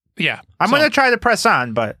 Yeah. I'm going to try to press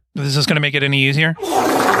on, but is this going to make it any easier?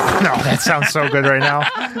 No, that sounds so good right now.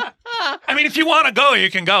 I mean, if you want to go, you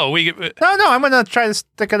can go. No, I'm going to try to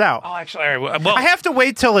stick it out. Oh, actually, all right. Well, I have to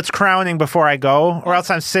wait till it's crowning before I go, or else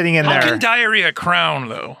I'm sitting in there. How can diarrhea crown,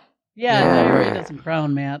 though? Yeah, diarrhea doesn't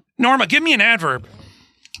crown, Matt. Norma, give me an adverb.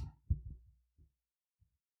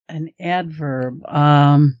 An adverb.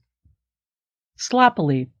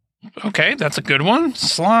 Sloppily. Okay, that's a good one.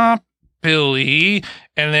 Sloppily. Billy.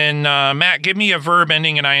 And then, Matt, give me a verb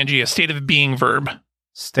ending in ing, a state of being verb.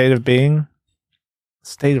 State of being?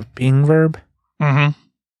 State of being verb? Mm-hmm.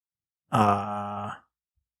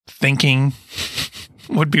 Thinking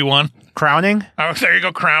would be one. Crowning? Oh, there you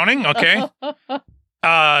go. Crowning. Okay.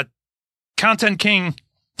 Content King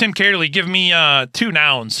Tim Caterly, give me 2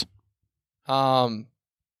 nouns.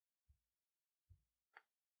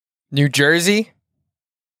 New Jersey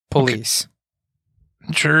police.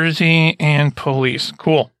 Okay. Jersey and police.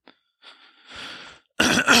 Cool.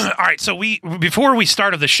 All right. So before we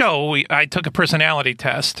started the show, I took a personality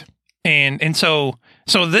test, and so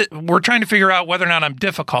we're trying to figure out whether or not I'm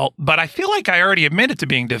difficult. But I feel like I already admitted to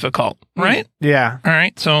being difficult, right? Yeah. All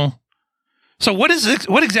right. So what is this?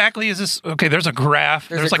 What exactly is this? Okay, there's a graph.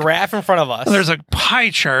 There's a graph in front of us. There's a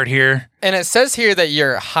pie chart here. And it says here that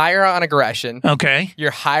you're higher on aggression. Okay.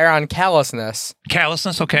 You're higher on callousness.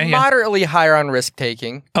 Callousness, okay. Moderately higher on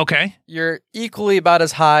risk-taking. Okay. You're equally about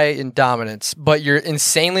as high in dominance, but you're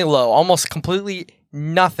insanely low, almost completely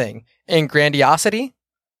nothing in grandiosity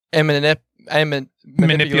and manipulation.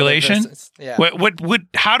 Yeah. What?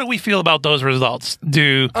 How do we feel about those results?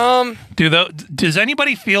 Does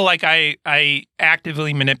anybody feel like I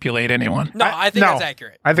actively manipulate anyone? No, I think that's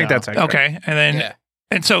accurate. I think that's accurate. Okay, and then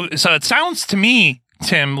and so it sounds to me,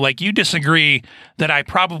 Tim, like you disagree that I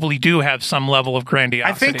probably do have some level of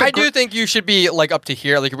grandiosity. I do think you should be like up to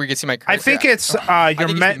here, like we can see my cursor. I think it's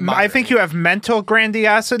I think you have mental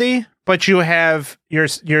grandiosity, but you have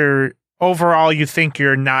your overall, you think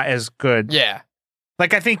you're not as good. Yeah.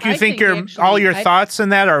 Like, I think you think all your thoughts in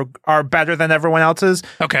that are better than everyone else's.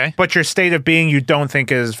 Okay. But your state of being you don't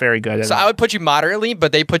think is very good. So I would put you moderately,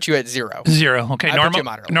 but they put you at 0. 0. Okay.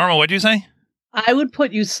 Norma, what'd you say? I would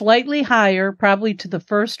put you slightly higher, probably to the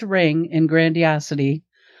first ring in grandiosity.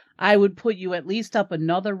 I would put you at least up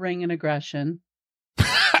another ring in aggression.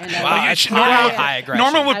 High aggression.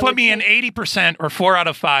 Norma would put me in 80% or 4 out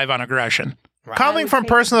of 5 on aggression. Right. Coming from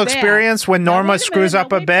personal experience, when Norma screws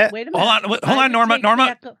up a bit. Hold on,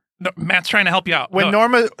 Norma. Matt's trying to help you out. When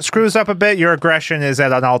Norma screws up a bit, your aggression is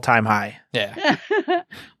at an all-time high. Yeah.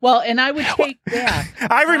 Well, and I would take back.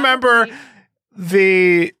 I remember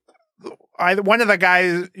one of the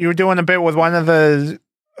guys, you were doing a bit with one of the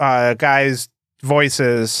guys'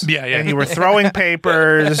 voices. Yeah. And you were throwing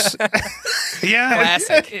papers. Yeah.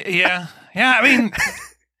 Classic. Yeah. I mean...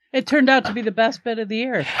 It turned out to be the best bit of the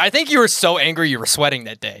year. I think you were so angry you were sweating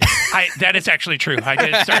that day. That is actually true. I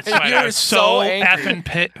did start sweating. I was so effing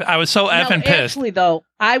pissed. I was so effing pissed. Actually, though,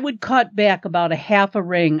 I would cut back about a half a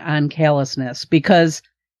ring on callousness because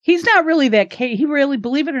he's not really that. He really,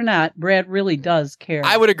 believe it or not, Brad really does care.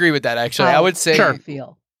 I would agree with that. Actually, I would say. Sure.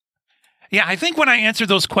 Feel. Yeah, I think when I answered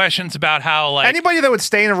those questions about how anybody that would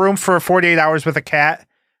stay in a room for 48 hours with a cat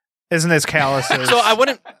isn't as callous as... So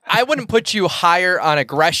I wouldn't put you higher on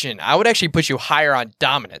aggression. I would actually put you higher on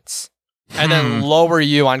dominance and then lower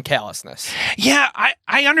you on callousness. Yeah,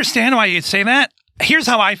 I understand why you'd say that. Here's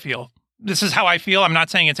how I feel. This is how I feel. I'm not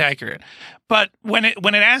saying it's accurate. But when it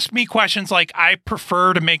asked me questions like I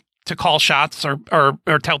prefer to call shots or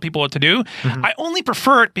tell people what to do, I only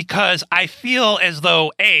prefer it because I feel as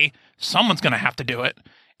though, someone's going to have to do it,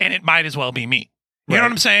 and it might as well be me. You know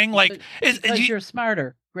what I'm saying? Like, because you're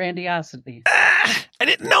smarter. Grandiosity.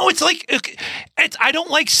 It's like I don't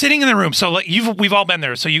like sitting in the room. So like we've all been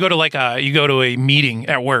there. So you go to a meeting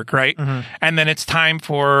at work, right? And then it's time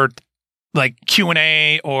for like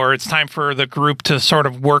Q&A, or it's time for the group to sort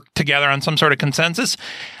of work together on some sort of consensus.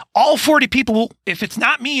 All 40 people, if it's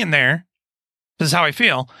not me in there, this is how I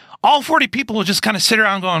feel. All 40 people will just kind of sit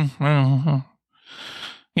around going,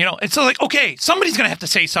 it's like, okay, somebody's going to have to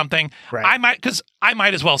say something. Right. I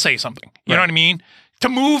might as well say something. You know what I mean? To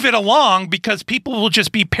move it along, because people will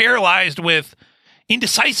just be paralyzed with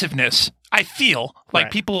indecisiveness. I feel like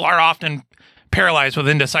people are often paralyzed with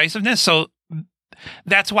indecisiveness. So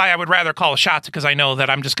that's why I would rather call shots, because I know that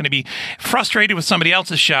I'm just going to be frustrated with somebody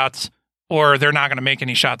else's shots, or they're not going to make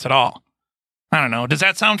any shots at all. I don't know. Does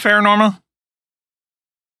that sound fair, Norma?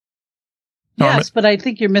 Yes, but I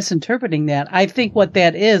think you're misinterpreting that. I think what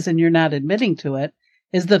that is, and you're not admitting to it,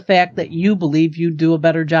 is the fact that you believe you do a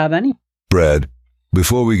better job anyway. Brad,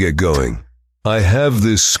 before we get going, I have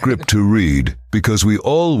this script to read because we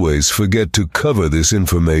always forget to cover this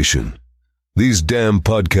information. These damn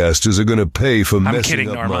podcasters are going to pay for messing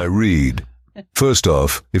up my read. First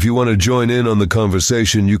off, if you want to join in on the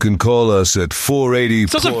conversation, you can call us at 480.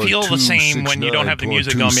 It doesn't feel the same when you don't have the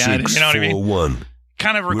music going behind it. You know what I mean?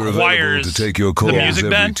 Kind of requires We're available to take your calls the music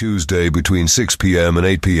every Tuesday between 6 p.m. and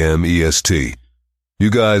 8 p.m. EST. You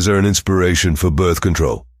guys are an inspiration for birth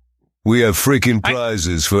control. We have freaking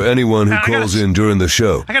prizes for anyone who calls in during the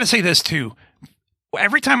show. I got to say this too.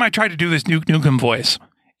 Every time I try to do this Nuke Nukem voice,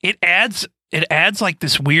 it adds like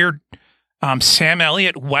this weird Sam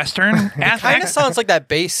Elliott Western. It kind of sounds like that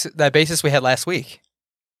bassist we had last week.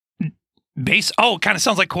 Bass? Oh, it kind of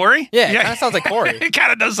sounds like Corey? Yeah, it kind of sounds like Corey. It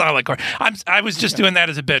kind of does sound like Corey. I was just doing that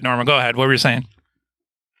as a bit, Norma. Go ahead. What were you saying?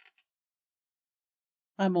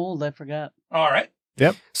 I'm old. I forgot. All right.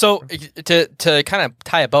 Yep. So to kind of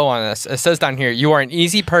tie a bow on this, it says down here, you are an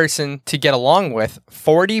easy person to get along with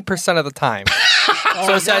 40% of the time.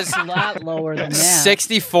 So it says a lot lower than that.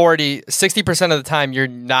 60% of the time, you're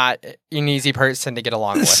not an easy person to get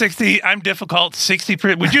along with. 60, I'm difficult.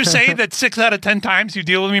 60%. Would you say that 6 out of 10 times you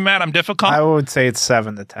deal with me, Matt, I'm difficult? I would say it's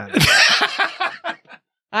 7 to 10.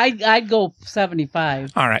 I'd go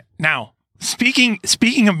 75. All right. Now, speaking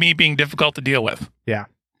of me being difficult to deal with. Yeah.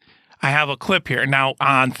 I have a clip here. Now,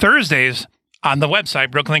 on Thursdays, on the website,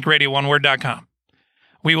 BrokenLinkRadio1word.com,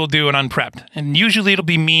 we will do an Unprepped. And usually it'll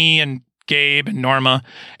be me and Gabe and Norma.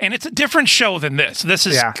 And it's a different show than this. This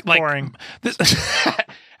is like boring.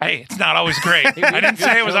 Hey, it's not always great. I didn't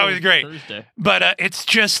say it was always great. But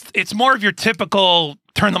it's more of your typical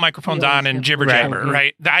turn the microphones on and jibber jabber,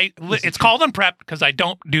 right? It's called Unprepped because I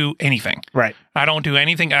don't do anything. Right. I don't do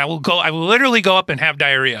anything. I will literally go up and have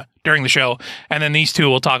diarrhea during the show, and then these two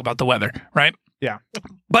will talk about the weather, right? Yeah.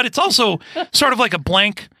 But it's also sort of like a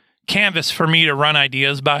blank canvas for me to run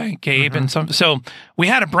ideas by, Gabe, and so we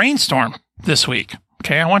had a brainstorm this week.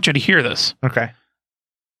 Okay, I want you to hear this. Okay.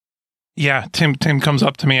 Yeah, Tim comes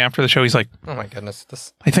up to me after the show. He's like, "Oh my goodness,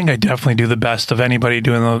 this! I think I definitely do the best of anybody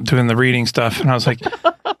doing the reading stuff." And I was like,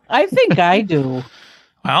 I think I do.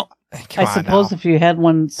 Well, I suppose if you had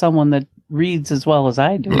someone that reads as well as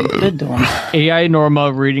I do, you could do them. AI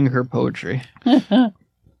Norma reading her poetry. That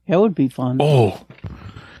would be fun. Oh,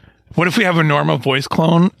 what if we have a Norma voice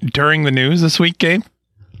clone during the news this week, Gabe?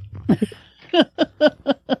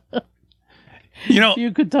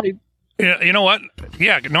 You could type. You know what?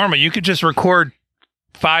 Yeah, Norma, you could just record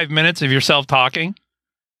 5 minutes of yourself talking.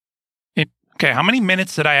 Okay, how many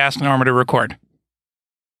minutes did I ask Norma to record?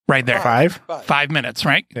 Right there. 5? 5 minutes,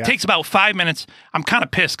 right? Yeah. It takes about 5 minutes. I'm kind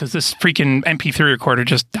of pissed because this freaking MP3 recorder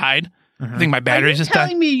just died. I think my battery just died.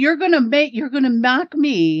 Telling me you're gonna mock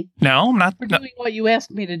me? No, I'm not. For doing what you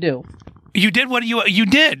asked me to do. You did what you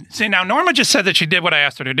did. See, now Norma just said that she did what I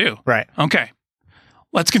asked her to do. Right. Okay.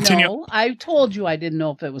 Let's continue. No, I told you I didn't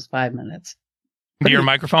know if it was 5 minutes. Your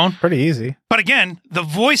microphone? Pretty easy. But again, the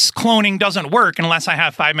voice cloning doesn't work unless I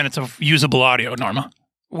have 5 minutes of usable audio, Norma.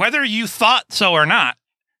 Whether you thought so or not,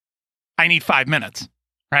 I need 5 minutes,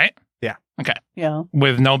 right? Yeah. Okay. Yeah.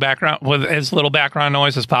 With no background, with as little background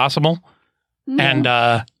noise as possible. And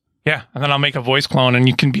and then I'll make a voice clone and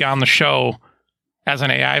you can be on the show as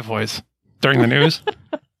an AI voice during the news.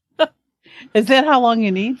 Is that how long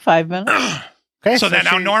you need? 5 minutes? Okay, so then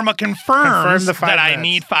now Norma confirms the 5 that I minutes.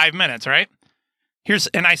 need 5 minutes, right?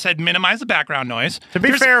 And I said minimize the background noise. To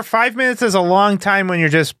be fair, 5 minutes is a long time when you're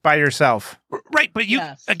just by yourself. Right, but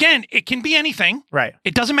again, it can be anything. Right.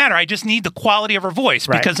 It doesn't matter. I just need the quality of her voice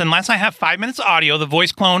because unless I have 5 minutes audio, the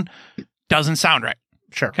voice clone doesn't sound right.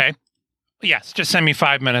 Sure. Okay. Yes, just send me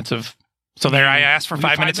 5 minutes of. So there, I asked for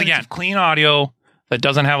 5 minutes again. Clean audio that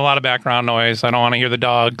doesn't have a lot of background noise. I don't want to hear the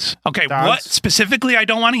dogs. Okay, what specifically I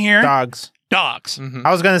don't want to hear? Dogs. Dogs.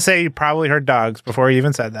 I was going to say you probably heard dogs before you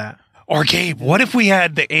even said that. Or Gabe, what if we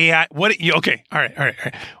had the AI? Okay, all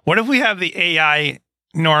right. What if we have the AI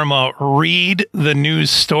Norma read the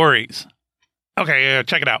news stories? Okay,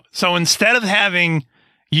 check it out. So instead of having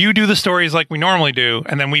you do the stories like we normally do,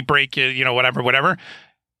 and then we break it, whatever,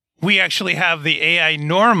 we actually have the AI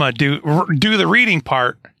Norma do the reading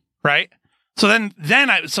part, right? So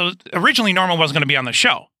so originally Norma wasn't going to be on the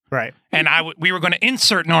show. Right. And we were going to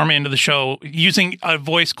insert Norma into the show using a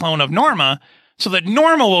voice clone of Norma so that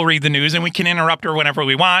Norma will read the news and we can interrupt her whenever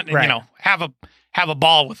we want and, have a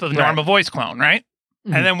ball with the Norma voice clone, right?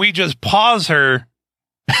 Mm-hmm. And then we just pause her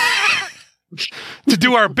to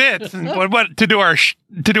do our bits and to do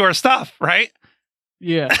our stuff, right?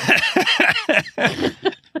 Yeah.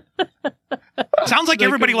 Sounds like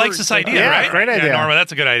everybody likes this idea, right? Great idea. Yeah, Norma,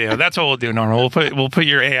 that's a good idea. That's what we'll do, Norma. We'll put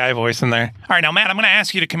your AI voice in there. All right, now Matt, I'm going to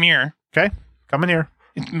ask you to come here. Okay, come in here.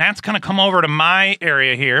 Matt's going to come over to my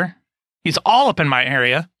area here. He's all up in my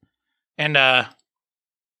area, and I'm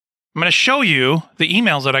going to show you the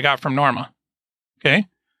emails that I got from Norma. Okay,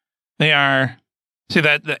 they are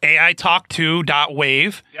that the AI Talk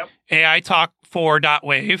 2.wave, AI Talk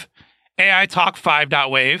 4.wave, AI Talk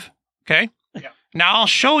 5.wave. Okay, now I'll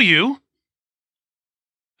show you.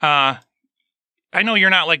 I know you're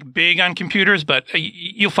not like big on computers, but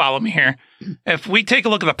you'll follow me here. If we take a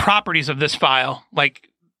look at the properties of this file, like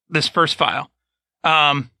this first file,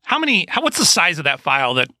 what's the size of that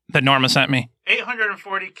file that Norma sent me?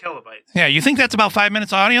 840 kilobytes. Yeah, you think that's about 5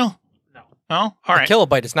 minutes audio? No. All right. A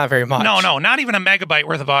kilobyte is not very much. No, not even a megabyte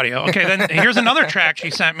worth of audio. Okay, then here's another track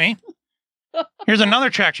she sent me. That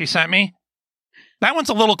one's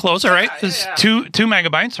a little closer, right? It's 2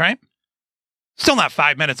 megabytes, right? Still not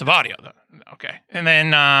 5 minutes of audio, though. Okay. And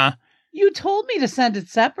then... you told me to send it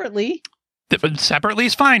separately. Separately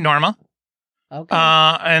is fine, Norma. Okay.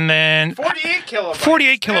 And then... 48 kilobytes.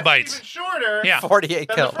 48 kilobytes. That's even shorter. Yeah. 48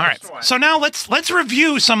 kilobytes. All right. So now let's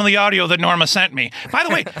review some of the audio that Norma sent me. By the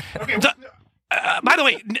way...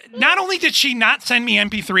 not only did she not send me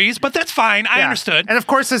MP3s, but that's fine. I understood. And of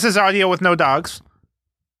course, this is audio with no dogs.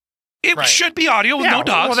 It should be audio with no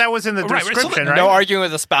dogs. Well, that was in the description, right? No arguing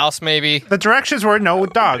with a spouse, maybe. The directions were no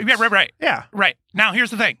dogs. Yeah, right. Yeah. Right. Now, here's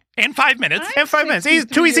the thing. In 5 minutes. In 5 minutes.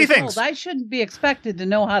 Two easy things. I shouldn't be expected to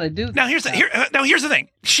know how to do that. Now, here's the thing.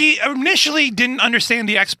 She initially didn't understand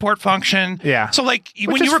the export function. Yeah. So, like,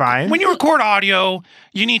 when you record audio,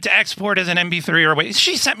 you need to export as an MP3 or WAV.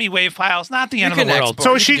 She sent me WAV files, not the end of the world.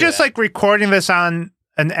 So is she just like recording this on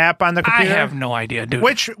an app on the computer? I have no idea, dude.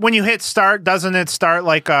 Which, when you hit start, doesn't it start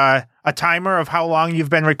like a timer of how long you've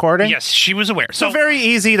been recording? Yes, she was aware. So very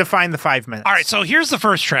easy to find the 5 minutes. All right, so here's the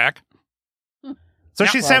first track. So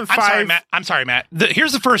she sent 5. I'm sorry, Matt.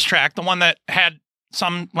 Here's the first track, the one that had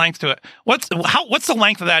some length to it. What's the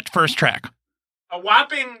length of that first track? A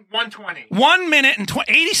whopping 120. 1 minute and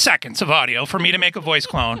 80 seconds of audio for me to make a voice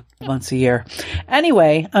clone. Once a year.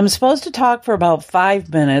 Anyway, I'm supposed to talk for about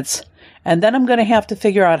 5 minutes, and then I'm going to have to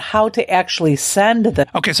figure out how to actually send the...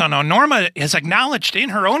 Okay, so now Norma has acknowledged in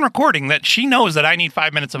her own recording that she knows that I need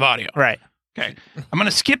 5 minutes of audio. Right. Okay. I'm going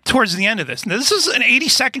to skip towards the end of this. Now, this is an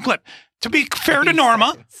 80-second clip. To be fair to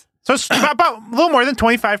Norma... So it's about a little more than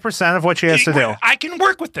 25% of what she has to do. I can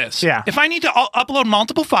work with this. Yeah. If I need to upload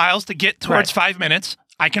multiple files to get towards 5 minutes,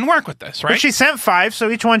 I can work with this, right? But she sent 5,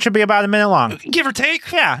 so each one should be about a minute long. Give or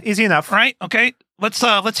take. Yeah, easy enough. Right? Okay.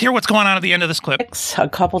 Let's hear what's going on at the end of this clip. A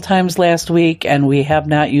couple times last week, and we have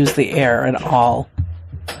not used the air at all.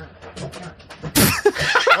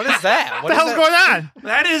 What is that? What the hell's going on?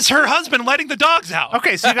 That is her husband letting the dogs out.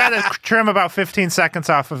 Okay, so you got to trim about 15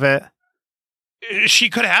 seconds off of it. She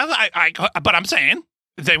could have, but I'm saying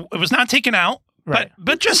it was not taken out. Right.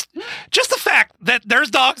 But just the fact that there's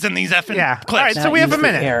dogs in these effing clips. All right, so we have a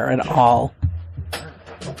minute. Air at all.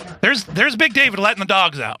 There's Big David letting the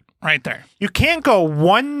dogs out right there. You can't go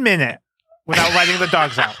 1 minute without letting the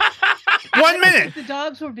dogs out. 1 minute. The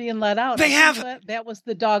dogs were being let out. That was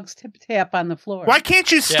the dogs tip tap on the floor. Why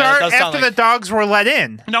can't you start after the dogs were let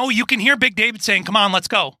in? No, you can hear Big David saying, "Come on, let's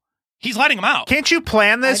go." He's letting them out. Can't you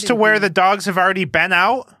plan this to where the dogs have already been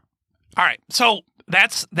out? All right, so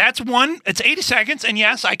that's one. It's 80 seconds, and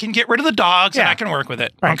yes, I can get rid of the dogs, and I can work with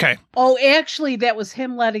it. Right. Okay. Oh, actually, that was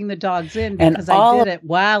him letting the dogs in because I did it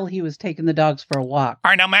while he was taking the dogs for a walk. All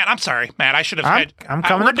right, now, Matt, I'm sorry. Matt, I should have... I'm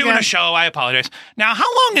coming We're up doing again. a show. I apologize. Now, how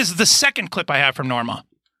long is the second clip I have from Norma?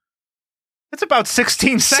 It's about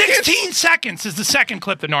 16 seconds. 16 seconds is the second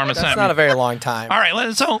clip that Norma sent me. That's not a very long time. All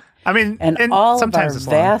right, so... I mean, and all of our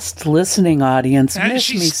vast listening audience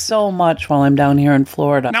miss me so much while I'm down here in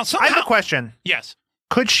Florida. Now, I have a question. Yes.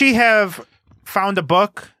 Could she have found a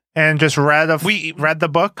book and just read the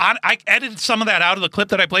book? I edited some of that out of the clip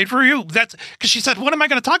that I played for you. That's because she said, "What am I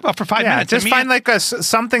going to talk about for 5 minutes?" Just find like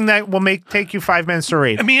something that will take you 5 minutes to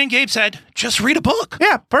read. And me and Gabe said, "Just read a book."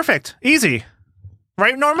 Yeah, perfect, easy.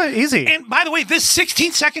 Right, Norma? Easy. And by the way, this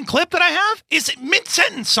 16-second clip that I have is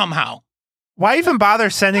mid-sentence somehow. Why even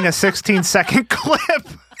bother sending a 16-second clip?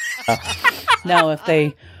 Now, if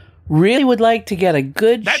they really would like to get a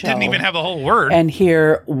good that show didn't even have the whole word and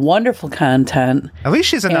hear wonderful content, at least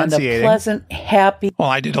she's enunciating. And a pleasant, happy. Well,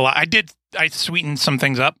 I did a lot. I sweetened some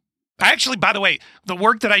things up. I actually, by the way, the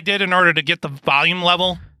work that I did in order to get the volume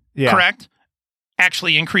level correct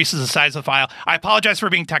actually increases the size of the file. I apologize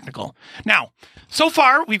for being technical. Now, so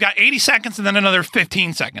far, we've got 80 seconds and then another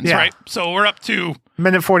 15 seconds, right? So we're up to...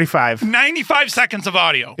 minute 45. 95 seconds of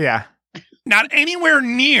audio. Yeah. Not anywhere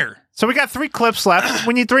near. So we got 3 clips left.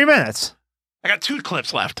 We need 3 minutes. I got 2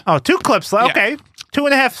 clips left. Oh, 2 clips left. Yeah. Okay.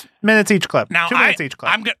 2.5 minutes each clip. Now, 2 minutes each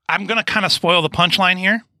clip. I'm going to kind of spoil the punchline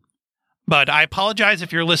here, but I apologize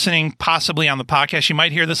if you're listening possibly on the podcast. You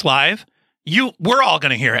might hear this live. We're all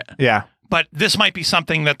going to hear it. Yeah. But this might be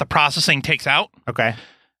something that the processing takes out. Okay.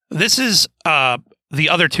 This is the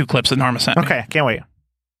other 2 clips that Norma sent me. Okay, can't wait.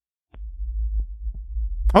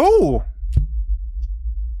 Oh!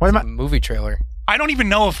 What am I? Movie trailer. I don't even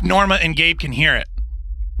know if Norma and Gabe can hear it.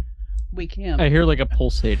 week him. I hear like a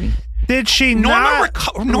pulsating. Did she Norma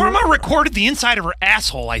recorded the inside of her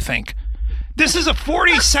asshole, I think. This is a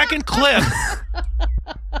 40-second clip.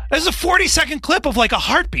 This is a 40-second clip of like a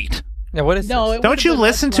heartbeat. Yeah, what is this? Don't you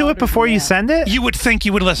listen to it before you send it? You would think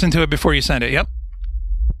you would listen to it before you send it. Yep.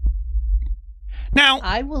 Now,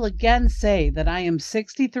 I will again say that I am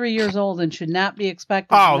 63 years old and should not be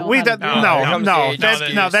expected to know Oh, we how to don't. do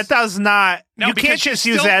it. That does not. No, you because can't just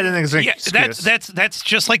still- use that as an yeah, excuse. That's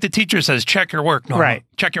just like the teacher says, check your work, Norma. Right.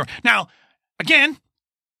 Check your Now, again,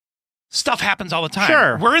 stuff happens all the time.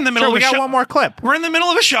 Sure. We're in the middle Sure, of a we got show. one more clip. We're in the middle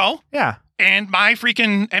of a show. Yeah. And my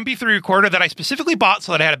freaking MP3 recorder that I specifically bought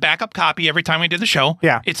so that I had a backup copy every time we did the show.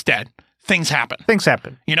 Yeah. It's dead. Things happen. Things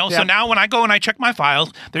happen. You know, so Yeah. now when I go and I check my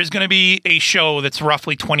files, there's going to be a show that's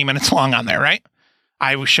roughly 20 minutes long on there, right?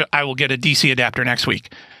 I will get a DC adapter next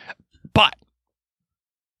week. But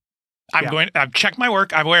I've checked my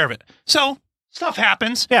work. I'm aware of it. So stuff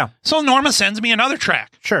happens. Yeah. So Norma sends me another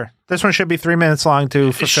track. Sure. This one should be 3 minutes long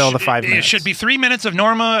to fulfill the 5 minutes. It should be 3 minutes of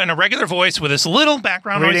Norma in a regular voice with as little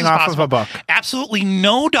background Reading noise as off possible. of a book. Absolutely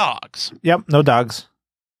no dogs. Yep. No dogs.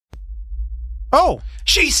 Oh.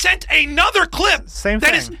 She sent another clip. Same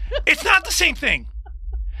thing. It's not the same thing.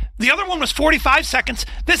 The other one was 45 seconds.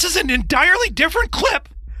 This is an entirely different clip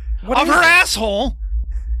of her asshole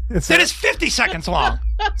that is 50 seconds long.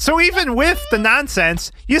 So even with the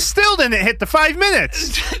nonsense, you still didn't hit the 5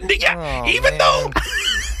 minutes. Yeah, even though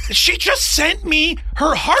she just sent me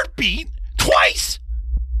her heartbeat twice.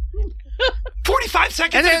 45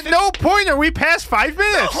 seconds. And at no point are we past 5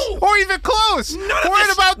 minutes. No. Or even close. We're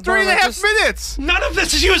at about 3.5 minutes. None of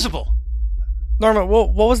this is usable. Norma,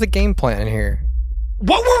 what was the game plan here?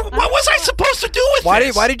 What was I supposed to do with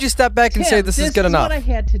this? Why did you step back and say this is good enough? What I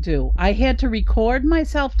had to do. I had to record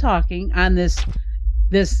myself talking on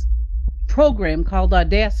this program called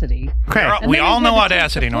Audacity. Okay. And We then I all had know to take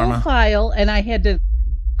Audacity, the full Norma. file, and I had to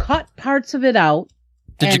cut parts of it out.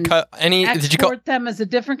 Did you and cut any? Did you cut? export them as a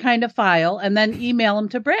different kind of file, and then email them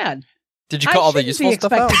to Brad. Did you cut all the I useful shouldn't be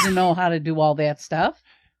stuff out? expected to know how to do all that stuff.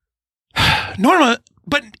 Norma,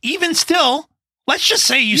 but even still, let's just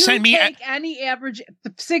say you send me. Take any average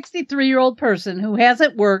 63-year-old person who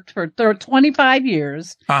hasn't worked for 25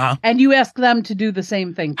 years, and you ask them to do the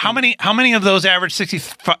same thing. How many of those average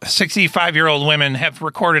 65-year-old women have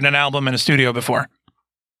recorded an album in a studio before?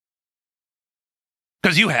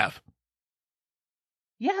 Because you have.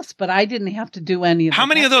 Yes, but I didn't have to do any of How the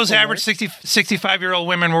many of those technical average work. 65-year-old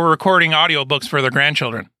women were recording audiobooks for their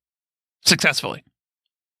grandchildren successfully?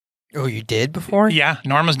 Oh, you did before? Yeah,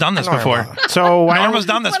 Norma's done this before. So why Norma's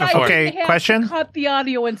done this But before. I didn't have to cut the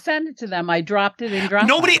audio and send it to them. I dropped it in Dropbox.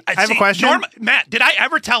 Nobody. I have a question. Norma, Matt, did I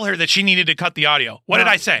ever tell her that she needed to cut the audio? What did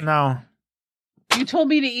I say? No. You told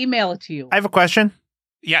me to email it to you. I have a question.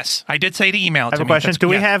 Yes, I did say to email it I have to a me. question. Do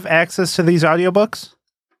we have access to these audiobooks?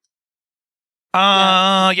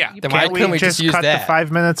 Yeah. Then why Can't couldn't we just use cut that? the 5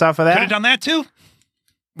 minutes off of Could that? have done that too.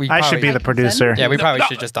 I should be the producer. Yeah, we probably No,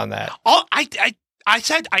 should have just done that. I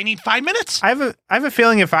said I need 5 minutes. I have a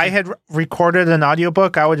feeling if I had recorded an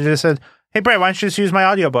audiobook, I would have just said, "Hey, Brad, why don't you just use my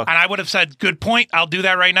audiobook?" And I would have said, "Good point. I'll do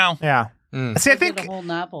that right now." Yeah. See, I think the whole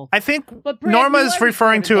novel. I think But Brad, Norma you is already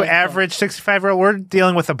referring to recorded those average 65-year-old. We're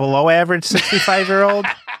dealing with a below average 65-year-old.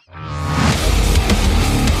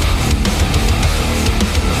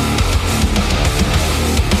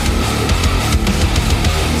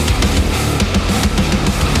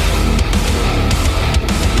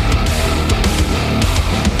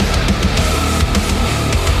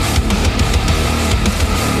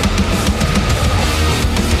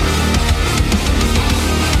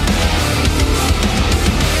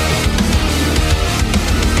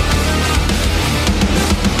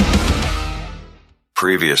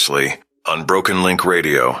 Previously on Broken Link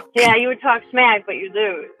Radio. Yeah, you would talk smack, but you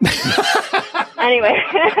lose. Anyway,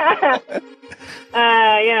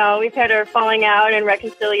 we've had our falling out and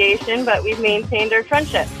reconciliation, but we've maintained our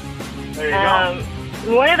friendship. There you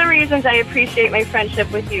go. One of the reasons I appreciate my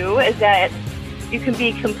friendship with you is that you can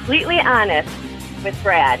be completely honest with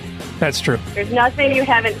Brad. That's true. There's nothing you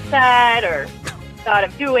haven't said or thought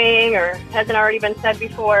of doing or hasn't already been said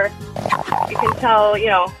before. You can tell,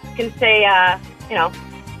 you can say,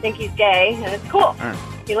 think he's gay, and it's cool.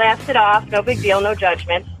 He laughs it off, no big deal, no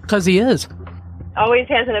judgment. Because he is. Always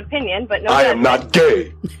has an opinion, but no I judgment. am not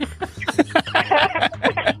gay.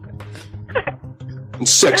 And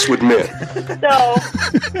sex with men. So,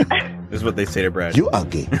 This is what they say to Brad. You are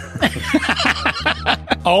gay.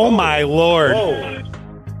 Oh my Lord!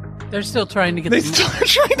 They're still trying to get. They're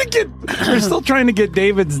still trying to get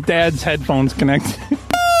David's dad's headphones connected.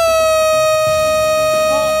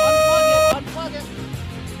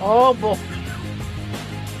 Oh boy!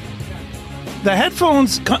 The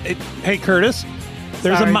headphones. Hey, Curtis.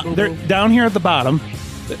 There's Sorry, there down here at the bottom.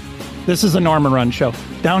 This is a Norma Run show.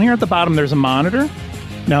 Down here at the bottom, there's a monitor.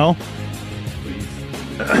 No.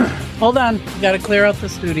 Hold on. Got to clear out the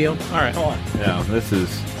studio. All right. Hold on. No, this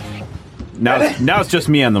is now it's just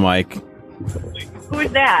me on the mic. Who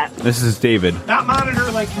is that? This is David. Not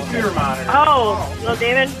monitor like computer monitor. Oh, little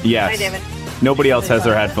David? Yes. Hi, David. Nobody else has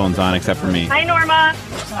their headphones on except for me. Hi, Norma.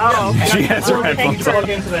 Oh, okay. She has her Well, thank you headphones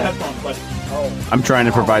for- into the headphones, buddy. I'm trying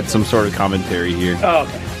to provide some sort of commentary here. Oh,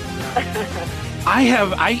 okay.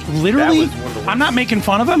 I literally, I'm not making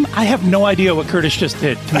fun of him. I have no idea what Curtis just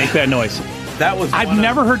did to make that noise. I've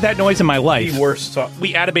never heard that noise in my life. The worst.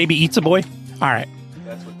 We Add a Baby Eats a Boy. All right.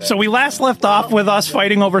 So we last left off with us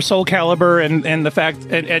fighting over Soul Calibur and the fact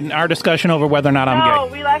and our discussion over whether or not I'm No,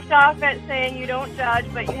 gay. we left off at saying you don't judge,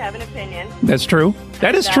 but you have an opinion. That's true.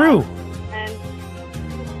 That is true.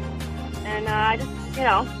 And I just,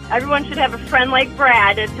 everyone should have a friend like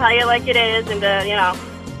Brad to tell you like it is and to,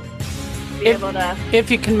 be able to. If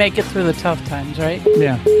you can make it through the tough times, right?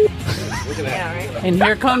 Yeah. Yeah, right. And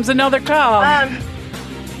here comes another call. At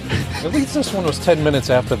least this one was 10 minutes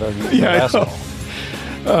after the last one.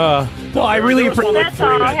 Well, I really appreciate That's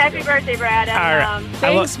all. Happy birthday, Brad. And, All right.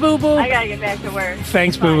 Thanks, Boo Boo. I gotta get back to work.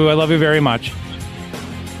 Thanks, Boo Boo. I love you very much.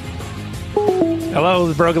 Hello,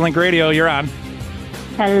 this is Broken Link Radio. You're on.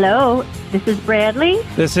 Hello, this is Bradley.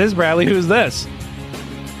 This is Bradley. Who's this?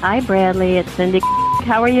 Hi, Bradley. It's Cindy.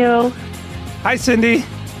 How are you? Hi, Cindy.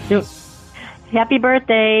 Happy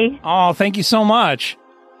birthday. Oh, thank you so much.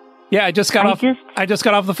 Yeah, I just got off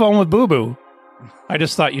the phone with Boo Boo. I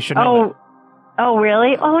just thought you should know that. Oh,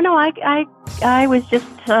 really? Oh no, I was just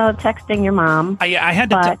texting your mom. I had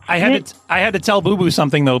to tell Boo Boo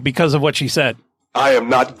something though because of what she said. I am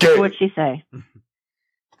not gay. What'd she say?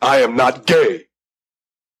 I am not gay.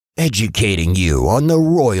 Educating you on the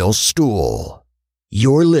royal stool.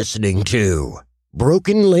 You're listening to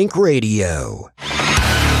Broken Link Radio.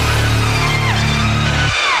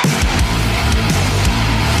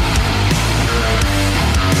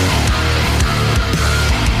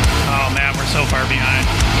 Oh man, we're so far behind.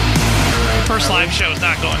 First live show is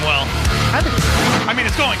not going well. I mean,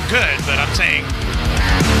 it's going good, but I'm saying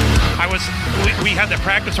we had that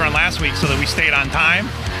practice run last week so that we stayed on time.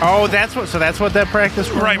 Oh, that's what that practice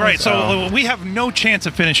run Right. was? So we have no chance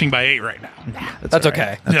of finishing by 8 right now. That's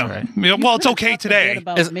okay. Yeah. Well, it's okay today.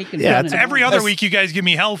 Every other week you guys give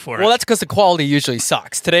me hell for it. Well, that's because the quality usually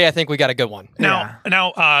sucks. Today, I think we got a good one. Now,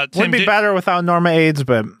 Tim, would be better without Norma AIDS,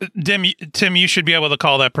 but Tim, you should be able to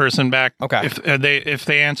call that person back. Okay. If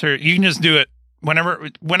they answer, you can just do it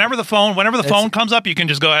whenever the phone comes up. You can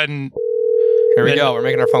just go ahead and. Here we go. We're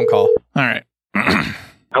making our phone call. All right.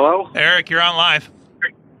 Hello? Eric, you're on live.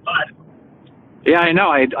 Yeah, I know.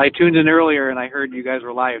 I tuned in earlier and I heard you guys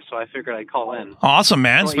were live, so I figured I'd call in. Awesome,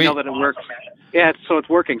 man. You know that it works. Yeah, so it's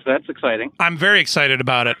working, so that's exciting. I'm very excited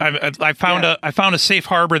about it. I found a safe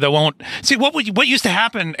harbor that won't see what used to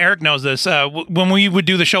happen. Eric knows this. When we would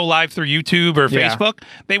do the show live through YouTube or Facebook,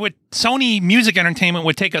 Sony Music Entertainment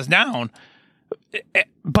would take us down,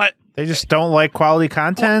 but they just don't like quality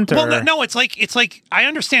content. Well, no, it's like I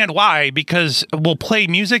understand why, because we'll play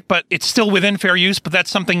music, but it's still within fair use. But that's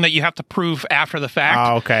something that you have to prove after the fact.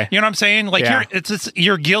 Oh, okay. You know what I'm saying? Like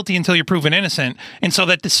you're guilty until you're proven innocent, and so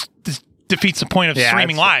that this defeats the point of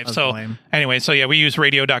streaming live. So anyway, we use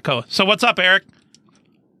radio.co. So what's up, Eric?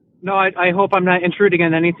 No, I hope I'm not intruding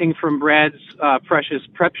on anything from Brad's precious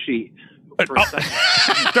prep sheet.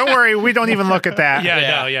 Don't worry, we don't even look at that.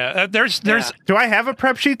 Yeah. There's. Do I have a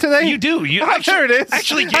prep sheet today? You do. There it is.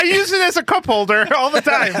 Actually, I use it as a cup holder all the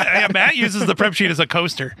time. Yeah, Matt uses the prep sheet as a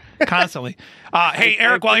coaster constantly. Hey,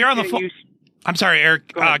 Eric, while you're on the phone, I'm sorry,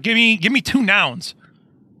 Eric. Give me 2 nouns.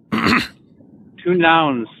 2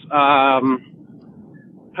 nouns. Oh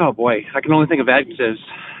boy, I can only think of adjectives.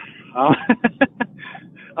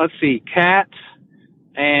 Let's see, cat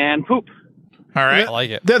and poop. All right. I like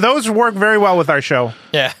it. Those work very well with our show.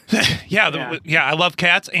 Yeah. Yeah, I love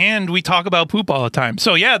cats, and we talk about poop all the time.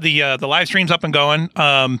 So yeah, the live stream's up and going.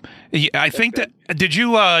 I think that did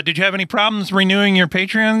you have any problems renewing your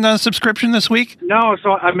Patreon subscription this week? No,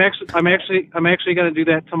 so I'm actually going to do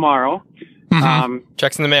that tomorrow. Mm-hmm.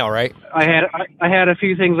 Checks in the mail, right? I had a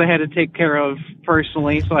few things I had to take care of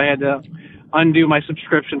personally, so I had to undo my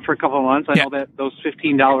subscription for a couple of months. I know that those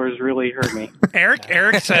 $15 really hurt me.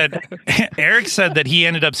 Eric said that he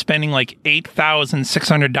ended up spending like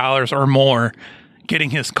 $8,600 or more getting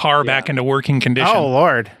his car back into working condition. Oh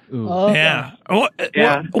Lord! Yeah.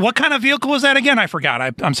 What kind of vehicle was that again? I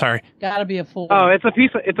forgot. I'm sorry. Gotta be a full. Oh, it's a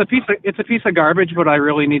piece of garbage, but I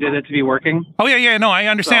really needed it to be working. Oh yeah. No, I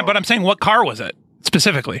understand, but I'm saying, what car was it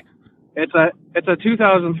specifically? It's a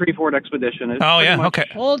 2003 Ford Expedition. It's Oh pretty yeah, much- okay.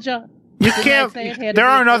 Told you. You can't. There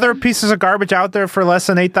aren't other pieces of garbage out there for less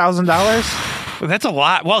than $8,000. That's a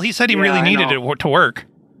lot. Well, he said he Yeah, really I needed know. it to work.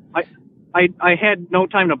 I had no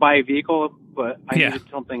time to buy a vehicle, but I Yeah. needed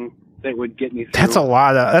something that would get me through. That's a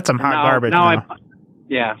lot of. That's some hot Now- garbage. now now.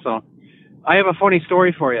 Yeah, so I have a funny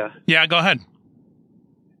story for you. Yeah, go ahead.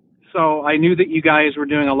 So I knew that you guys were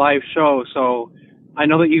doing a live show, so I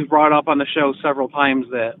know that you've brought up on the show several times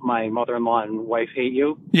that my mother-in-law and wife hate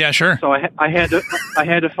you. Yeah, sure. So I had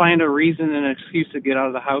to find a reason and an excuse to get out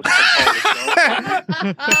of the house. To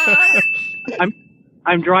call the show.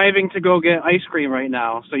 I'm driving to go get ice cream right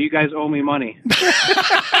now, so you guys owe me money.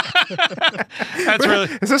 That's really.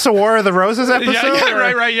 Is this a War of the Roses episode? Yeah,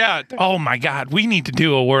 or- right, yeah. Oh my God, we need to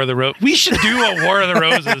do a War of the Roses. We should do a War of the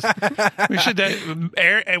Roses.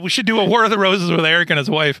 We should do a War of the Roses with Eric and his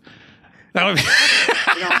wife. That would be.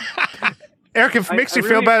 Eric, if it makes you I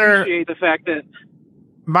feel really better, appreciate the fact that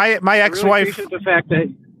my ex-wife. appreciate the fact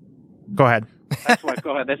that Go ahead. ex-wife.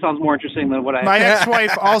 Go ahead. That sounds more interesting than what I. My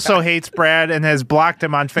ex-wife also hates Brad and has blocked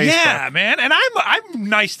him on Facebook. Yeah, man, and I'm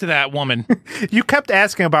nice to that woman. You kept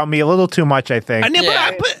asking about me a little too much, I think. I know,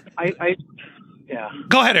 Yeah. but I yeah.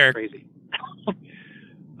 go ahead, Eric. Crazy.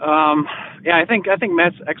 Yeah, I think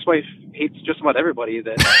Matt's ex-wife hates just about everybody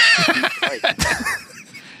that.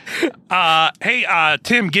 Hey,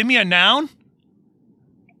 Tim, give me a noun.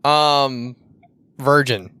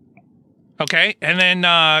 Virgin. Okay, and then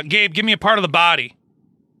Gabe, give me a part of the body.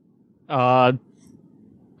 Toenails.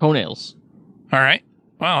 All right.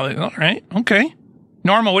 Well, all right. Okay.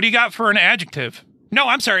 Norma, what do you got for an adjective? No,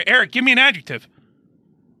 I'm sorry, Eric. Give me an adjective.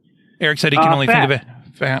 Eric said he can only fat. think of it.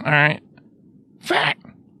 Fat. All right. Fat.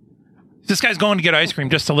 This guy's going to get ice cream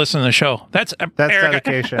just to listen to the show. That's Eric,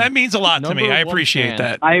 dedication. That means a lot to me. Number I one appreciate fan.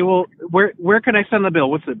 that. I will. Where can I send the bill?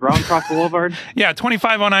 What's it? Browncroft Boulevard. Yeah,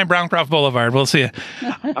 2509 Browncroft Boulevard. We'll see you.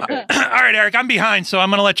 Okay. All right, Eric, I'm behind, so I'm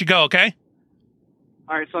going to let you go, okay?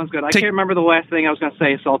 All right, sounds good. I can't remember the last thing I was going to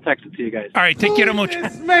say, so I'll text it to you guys. All right, take care of much.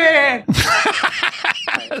 Man.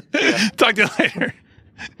 Talk to you later.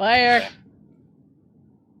 Bye, Eric.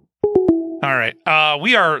 All right.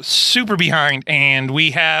 We are super behind, and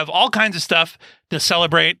we have all kinds of stuff to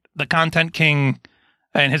celebrate the Content King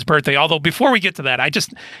and his birthday. Although before we get to that,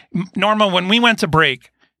 Norma, when we went to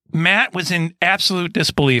break, Matt was in absolute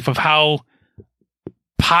disbelief of how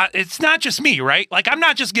it's not just me, right? Like, I'm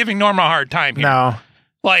not just giving Norma a hard time here. No.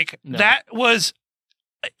 Like, that was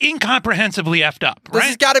incomprehensibly effed up, This right?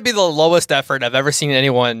 has got to be the lowest effort I've ever seen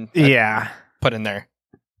anyone put in there.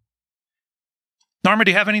 Norma,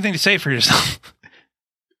 do you have anything to say for yourself?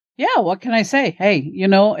 Yeah, what can I say? Hey,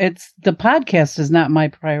 it's the podcast is not my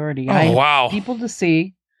priority. Oh, I have wow. people to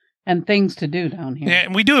see and things to do down here. Yeah,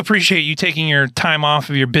 and we do appreciate you taking your time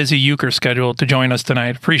off of your busy euchre schedule to join us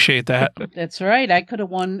tonight. Appreciate that. That's right. I could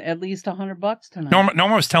have won at least $100 tonight.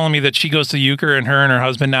 Norma was telling me that she goes to euchre, and her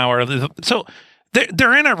husband now are so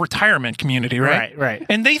they're in a retirement community, right? Right.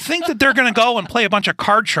 And they think that they're going to go and play a bunch of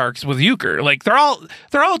card sharks with euchre. Like they're all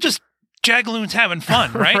just jagaloons having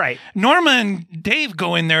fun, right? Right. Norma and Dave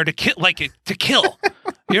go in there to kill.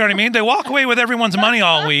 You know what I mean? They walk away with everyone's money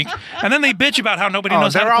all week, and then they bitch about how nobody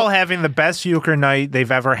knows how to they're all having the best euchre night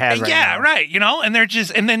they've ever had. Right yeah, now. right. And they're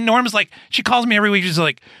just, and then Norma's like, she calls me every week. She's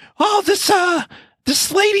like, "Oh,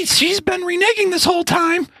 this lady, she's been reneging this whole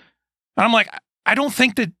time." And I'm like, I don't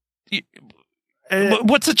think that.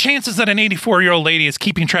 What's the chances that an 84-year-old lady is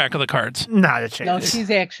keeping track of the cards? Not a chance. No,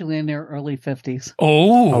 she's actually in her early 50s.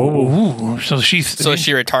 Oh, so she's So is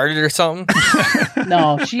she retarded or something?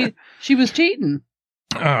 No, she was cheating.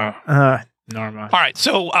 Norma. All right,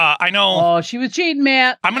 so I know. Oh, she was cheating,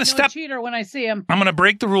 Matt. I'm going to step. Cheater when I see him. I'm going to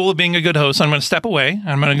break the rule of being a good host. I'm going to step away.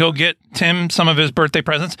 I'm going to go get Tim some of his birthday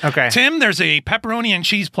presents. Okay. Tim, there's a pepperoni and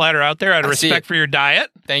cheese platter out there out of respect for your diet.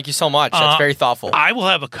 Thank you so much. That's very thoughtful. I will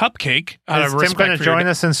have a cupcake out Is of respect Tim going for to your join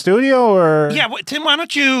us in studio or? Yeah, Tim, why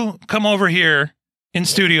don't you come over here in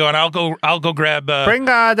studio and I'll go grab. Bring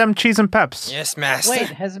them cheese and peps. Yes, master. Wait,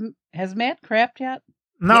 has Matt crapped yet?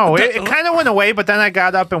 No, it kind of went away, but then I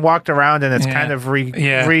got up and walked around, and it's kind of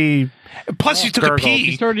Plus, you took a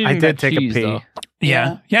pee. I did take a pee.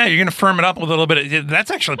 Yeah, you're gonna firm it up with a little bit.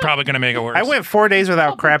 That's actually probably gonna make it worse. I went 4 days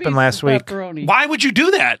without crapping last week. Why would you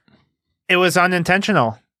do that? It was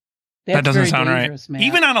unintentional. That doesn't sound right. Matt.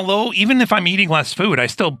 Even on a low, even if I'm eating less food, I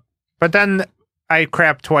still. But then I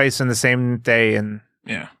crapped twice in the same day, and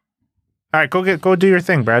yeah. All right, go do your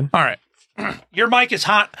thing, Brad. All right. Your mic is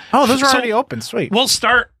hot. Oh, those are already open. Sweet. We'll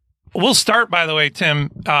start, by the way, Tim.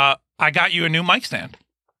 I got you a new mic stand.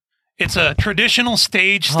 It's a traditional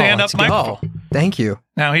stage stand-up microphone. Thank you.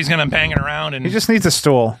 Now he's gonna bang it around, and He just needs a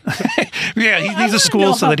stool. yeah, he needs a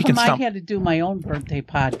school so that he can I stump. had to do my own birthday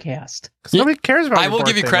podcast. Nobody cares about. I your will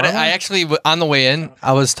give you birthday, credit. Norma. I actually, on the way in,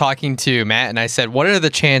 I was talking to Matt, and I said, "What are the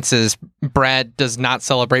chances Brad does not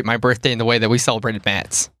celebrate my birthday in the way that we celebrated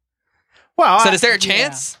Matt's?" Well, So is there a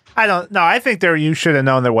chance? I don't know. I think you should have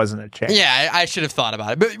known there wasn't a chance. Yeah, I should have thought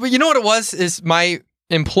about it. But you know what it was? Is my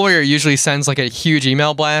employer usually sends like a huge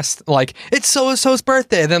email blast, like it's so-and-so's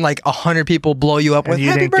birthday, and then like 100 people blow you up And with you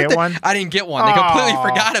happy didn't get birthday. one? I didn't get one. They completely Oh.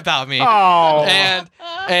 forgot about me. Oh.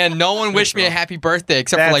 And no one wished me a happy birthday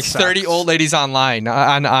except That for like 30 sucks. old ladies online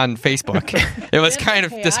on Facebook. It was kind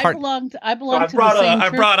of Okay, disheartening. I belonged to brought the same a- I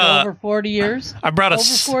church brought for a- over 40 years. I brought a over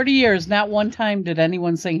s- 40 years. Not one time did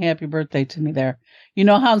anyone sing happy birthday to me there. You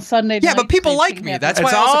know how on Sunday Yeah, nights but people they like sing me. happy That's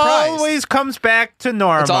It's why I was surprised. always comes back to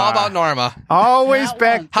Norma. It's all about Norma. Always Not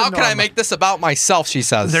back. once. To How can I Norma. make this about myself? She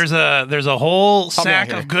says. There's a whole Help me out sack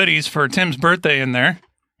here. of goodies for Tim's birthday in there.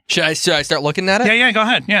 Should I start looking at it? Yeah, go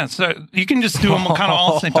ahead. Yeah, so you can just do them kind of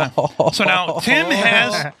all at the same time. So now Tim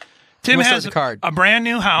has What's has the card? a brand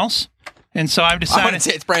new house, and so I've I decided. wouldn't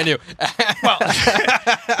say it's brand new.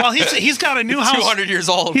 Well, he's got a new house. 200 years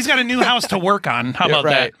old. He's got a new house to work on. How Yeah, about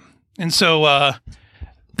right. that? And so,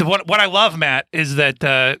 what I love, Matt, is that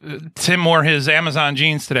Tim wore his Amazon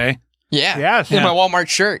jeans today. Yeah. Yes. In my Walmart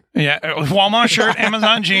shirt. Yeah, Walmart shirt,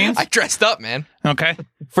 Amazon jeans. I dressed up, man. Okay,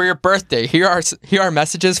 For your birthday, here are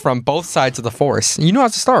messages from both sides of the Force. You know I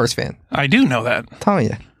was a Star Wars fan. I do know that. I'm telling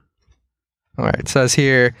you. All right, it says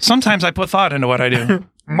here, Sometimes I put thought into what I do.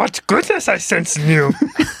 much goodness I sense in you,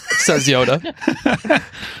 says Yoda.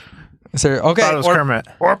 Is there, okay, Thought it was Kermit.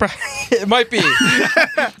 or it might be.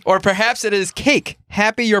 Or perhaps it is cake.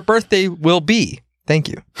 Happy your birthday will be. Thank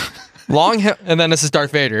you. And then this is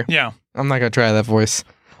Darth Vader. Yeah. I'm not going to try that voice.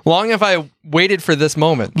 Long have I waited for this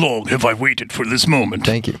moment. Long have I waited for this moment.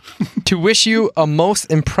 Thank you. To wish you a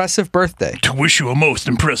most impressive birthday. To wish you a most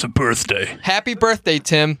impressive birthday. Happy birthday,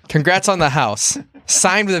 Tim. Congrats on the house.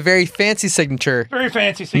 Signed with a very fancy signature. Very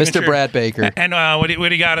fancy signature. Mr. Brad Baker. And what do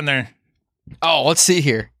you got in there? Oh, let's see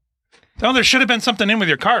here. Oh, there should have been something in with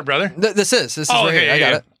your card, brother. This is Oh, right okay, here. I yeah,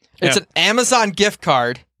 got yeah. it. It's Yeah. an Amazon gift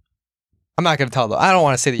card. I'm not going to tell them. I don't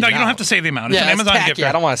want to say the No, amount. you don't have to say the amount. It's Yeah, an that's Amazon tacky. gift card.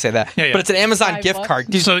 I don't want to say that. Yeah, yeah. But it's an Amazon $5 gift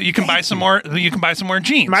card. So you can buy some more. You can buy some more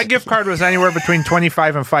jeans. My gift card was anywhere between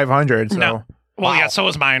 25 and 500. So No. Well, yeah, so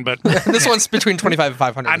was mine, but This one's between 25 and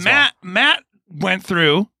 500 as well. Matt went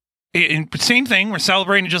through. Same thing. We're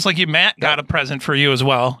celebrating just like you. Matt got a present for you as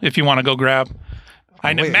well. If you want to go grab.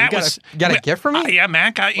 I know Wait, Matt you got a gift for me? Yeah,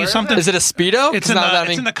 Matt got you something. Is it a Speedo? It's 'Cause in now that the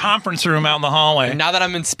it's in the conference room out in the hallway. Now that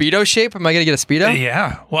I'm in Speedo shape, am I going to get a Speedo?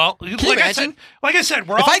 Yeah. Well, you like imagine? I said, If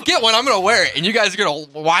I get one, I'm going to wear it, and you guys are going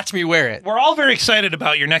to watch me wear it. we're all very excited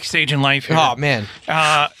about your next stage in life here. Oh, man.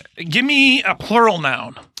 Give me a plural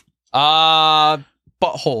noun.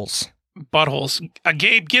 Buttholes. Buttholes.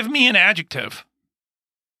 Gabe, give me an adjective.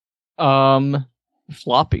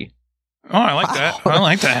 Floppy. Oh, I like that. I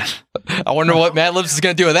like that. I wonder what Mad Libs is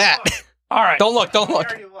going to do with that. All right. Don't look.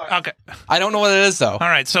 Okay. I don't know what it is, though. All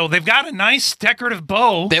right. So they've got a nice decorative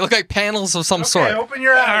bow. They look like panels of some sort. open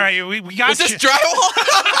your eyes. All right. We got Is this you. drywall?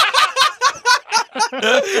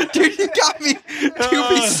 Dude, you got me 2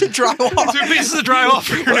 pieces of drywall. 2 pieces of drywall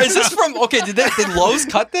for your Is this from, okay, did Lowe's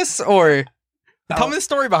cut this, or tell me the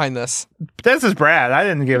story behind this? This is Brad. I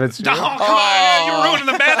didn't give it to you. Oh, come on. You're ruining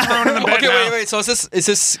the bed. Ruining the bed Okay, now. wait, so is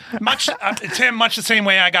this Much, Tim, much the same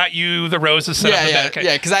way I got you the roses set up the bed. Okay.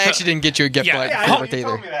 yeah, because I actually didn't get you a gift Yeah, for yeah, your you birthday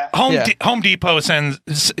either. Home Depot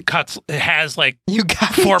cuts has like You got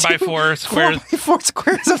 4x4 squares. 4x4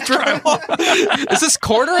 squares of drywall. Is this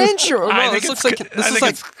quarter inch or no? I think This looks like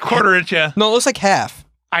it's quarter inch. Yeah. No, it looks like half.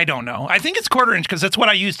 I don't know. I think it's quarter inch because that's what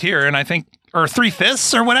I used here, and I think or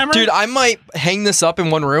 3/5 or whatever. Dude, I might hang this up in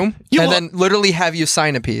one room then literally have you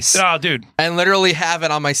sign a piece. Oh, dude. And literally have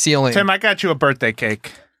it on my ceiling. Tim, I got you a birthday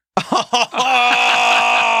cake.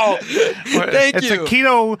 Oh, thank It's you. a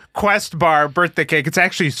Keto Quest bar birthday cake. It's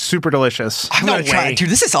actually super delicious. I'm gonna try it. Dude,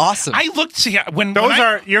 this is awesome. I looked. See, when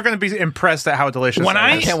You're going to be impressed at how delicious. when they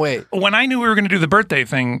I are. can't wait. When I knew we were going to do the birthday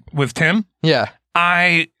thing with Tim, Yeah.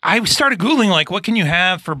 I started Googling like, what can you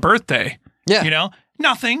have for birthday? Yeah. You know,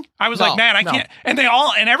 nothing. I was No, like, man, I no. can't. And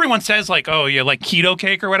everyone says like, oh, you like keto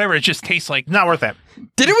cake or whatever. It just tastes like. Not worth it.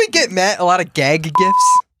 Didn't we get Matt a lot of gag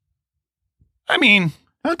gifts? I mean,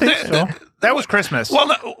 I don't think so. That was Christmas. well,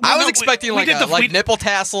 no, I was no, expecting we like did the like fleet- nipple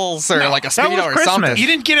tassels or No, like a that was Speedo or Christmas. something. You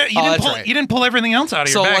didn't get it. You Oh, didn't that's pull. right. You didn't pull everything else out of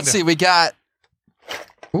So your bag. let's see. We got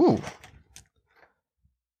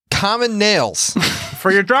common nails.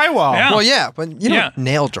 For your drywall. Yeah. Well, yeah, but you don't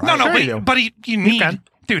nail dry. No, Sure you do. but you need. can.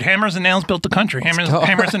 Dude, hammers and nails built the country.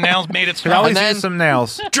 Hammers and nails made it Could strong. always use some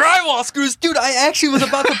nails. Drywall screws. Dude, I actually was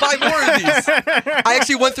about to buy more of these. I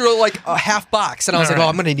actually went through like a half box, and I was like, oh,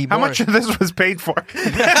 I'm going to need more. How much of this was paid for?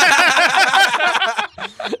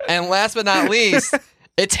 And last but not least,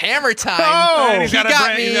 it's hammer time. Oh, he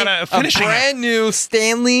got you me got a finishing brand new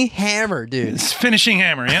Stanley hammer, dude. It's finishing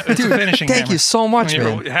hammer. Yeah, it's Dude, a finishing thank hammer. you so much,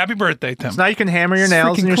 man. Happy birthday, Tim. So now you can hammer your It's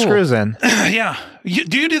nails and freaking your cool. screws in. Yeah.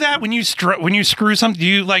 Do you do that when you screw something? Do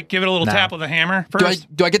you like give it a little No. tap with a hammer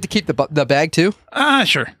first? Do I get to keep the bag too?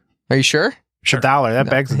 Sure. Are you sure? Sure. $1. That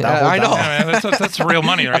bag's $1. Yeah, I know. Yeah, that's real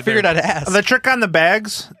money right I figured there. I'd ask. The trick on the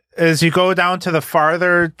bags is you go down to the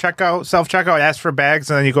farther self-checkout, ask for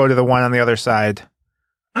bags, and then you go to the one on the other side.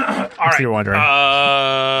 All if right. you're wondering.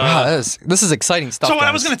 Wow, this is exciting stuff. So what I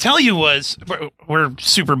guys. was going to tell you was we're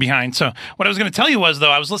super behind. So what I was going to tell you was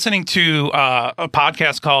though I was listening to a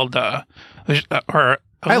podcast called I love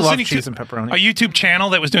listening cheese to and pepperoni. a YouTube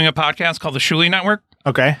channel that was doing a podcast called the Shuli Network.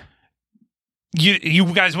 Okay.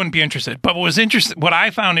 You guys wouldn't be interested, but what I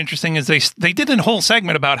found interesting is they did a whole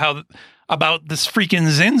segment about this freaking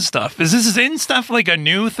Zen stuff. Is this Zen stuff like a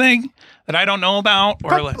new thing that I don't know about,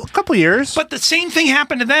 or A couple years? But the same thing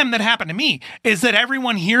happened to them that happened to me. Is that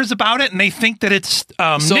everyone hears about it and they think that it's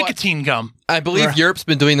nicotine gum? I believe Europe's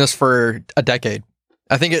been doing this for a decade.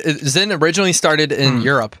 I think Zen originally started in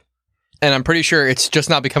Europe, and I'm pretty sure it's just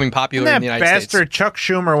not becoming popular in the United bastard States. Chuck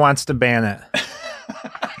Schumer wants to ban it.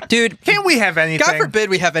 Dude, can't we have anything? God forbid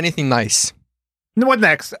we have anything nice. What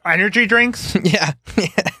next? Energy drinks? Yeah.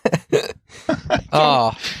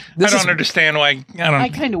 Oh, I don't understand why. I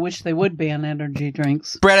kind of wish they would ban energy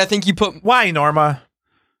drinks. Brad, I think you put. Why, Norma?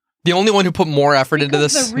 The only one who put more effort into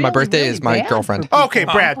Because this, they're my really, birthday, really is my bad girlfriend. for people. Okay,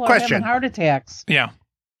 Brad, People are question. having heart attacks. Yeah.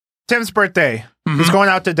 Tim's birthday. Mm-hmm. He's going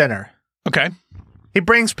out to dinner. Okay. He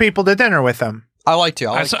brings people to dinner with him. I like to.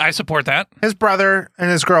 I support that. His brother and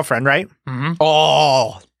his girlfriend, right? Mm-hmm.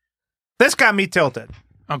 Oh. This got me tilted.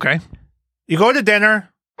 Okay. You go to dinner.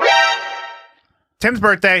 Tim's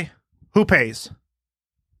birthday. Who pays?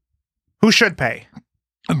 Who should pay?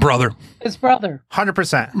 Brother. His brother.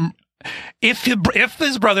 100%. If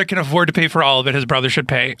his brother can afford to pay for all of it, his brother should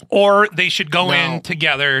pay, or they should go in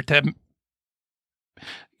together to.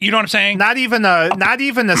 You know what I'm saying? Not even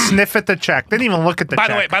a sniff at the check. Didn't even look at the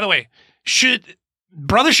check. By the way,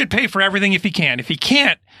 brother should pay for everything if he can. If he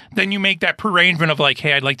can't, then you make that prearrangement of like,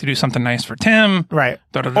 hey, I'd like to do something nice for Tim. Right.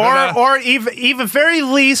 Da-da-da-da-da. Or even very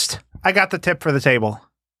least, I got the tip for the table.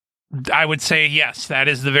 I would say yes. That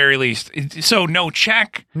is the very least. So no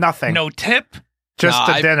check, nothing, no tip, just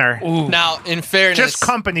the dinner. Ooh. Now, in fairness, just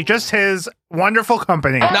company, just his wonderful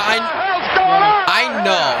company. Now, I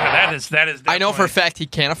know. That is. I know for a fact he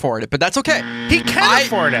can't afford it, but that's okay. He can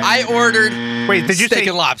afford it. I ordered. Wait, did you steak say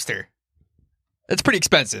and lobster? It's pretty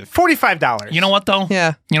expensive. $45. You know what though?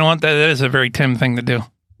 Yeah. You know what? That is a very Tim thing to do.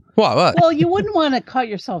 What? Well, you wouldn't want to cut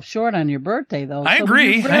yourself short on your birthday, though. I So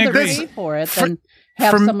agree. You'd rather I agree. pay for it than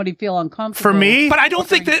have somebody feel uncomfortable. For me, but I don't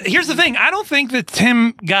think that. Here's the thing. I don't think that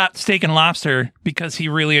Tim got steak and lobster because he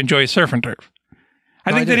really enjoys surf and turf.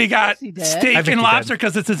 I think that he got steak and lobster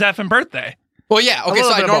because it's his effing birthday. Well, yeah. Okay,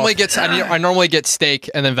 so I I normally get steak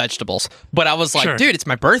and then vegetables, but I was like, Sure. dude, it's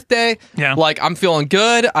my birthday. Yeah. Like I'm feeling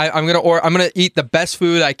good. I'm gonna eat the best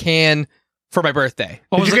food I can for my birthday.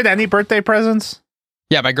 Did you get any birthday presents?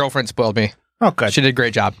 Yeah, my girlfriend spoiled me. Oh, good. She did a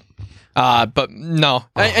great job. But no,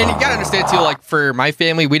 and you gotta understand too. Like for my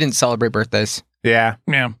family, we didn't celebrate birthdays. Yeah.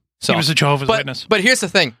 Yeah. So He was a Jehovah's Witness. But here's the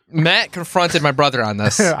thing: Matt confronted my brother on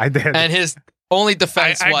this. I did, and his only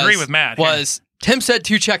defense I agree with Matt here. was Tim said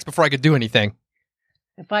 2 checks before I could do anything.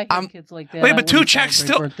 If I had kids like that, Wait, I but 2 wouldn't checks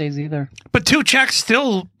celebrate still- birthdays either. But 2 checks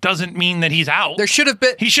still doesn't mean that he's out. There should have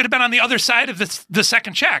been. He should have been on the other side of the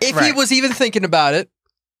second check. If he was even thinking about it,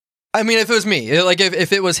 I mean, if it was me, like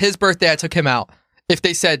if it was his birthday, I took him out. If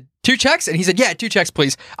they said 2 checks and he said, yeah, 2 checks,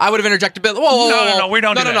 please, I would have interjected. Whoa, No, we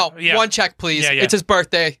don't do that. No, Yeah. 1 check, please. Yeah, yeah. It's his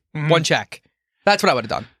birthday. 1 check. That's what I would have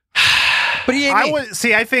done. But he ain't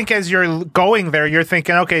me. I think as you're going there, you're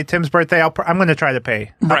thinking, okay, Tim's birthday. I'm going to try to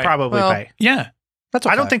pay. I'll Right. probably Well, pay. Yeah. That's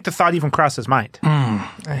okay. I don't think the thought even crossed his mind.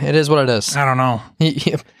 It is what it is. I don't know. He's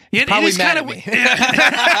It probably is mad kind at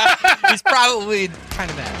of. me. He's probably kind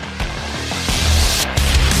of mad.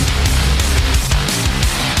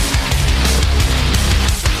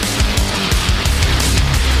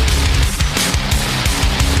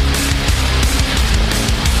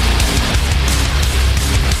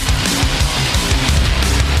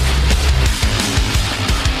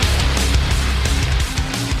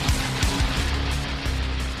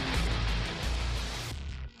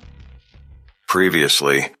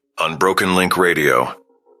 Previously on Broken Link Radio.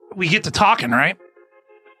 We get to talking, right?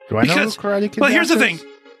 Do I know Because, who Karate Kid well, here's the Jack thing. is?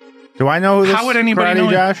 Do I know who this How would anybody Karate know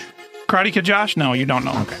it? Josh? Karate Kid Josh? No, you don't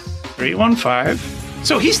know. Okay. 315.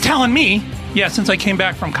 So he's telling me, yeah, since I came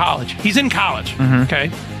back from college. He's in college, okay?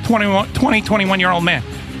 21-year-old man.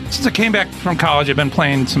 Since I came back from college, I've been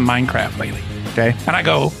playing some Minecraft lately. Okay. And I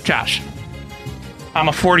go, Josh, I'm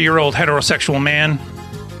a 40-year-old heterosexual man.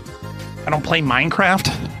 I don't play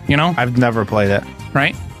Minecraft, you know? I've never played it.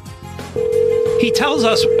 Right? He tells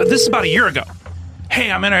us, this is about a year ago, hey,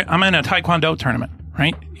 I'm in a Taekwondo tournament,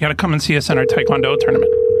 right? You got to come and see us in our Taekwondo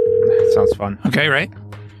tournament. Sounds fun. Okay, right?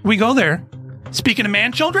 We go there. Speaking of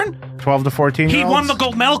man children, 12 to 14 he year olds? won the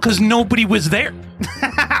gold medal because nobody was there.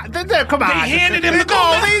 Come on. They handed him the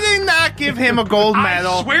gold medal. They did not give him a gold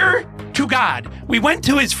medal. I swear to God, we went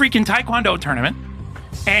to his freaking Taekwondo tournament,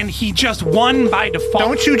 and he just won by default.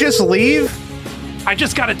 Don't you just leave? I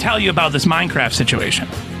just got to tell you about this Minecraft situation,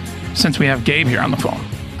 since we have Gabe here on the phone.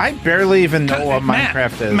 I barely even know what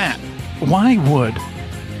Minecraft is. Matt, why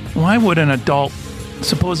would an adult,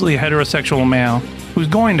 supposedly a heterosexual male, who's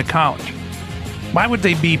going to college, why would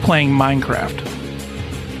they be playing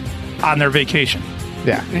Minecraft on their vacation?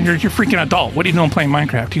 Yeah. And you're freaking adult. What are you doing playing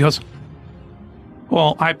Minecraft? He goes,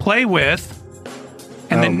 well, I play with,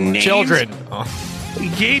 and then children.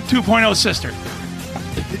 Gabe 2.0 sister.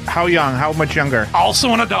 How young? How much younger? Also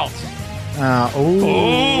an adult.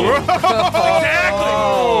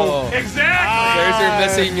 Exactly. There's your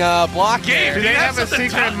missing block. Gabe, there. do they have a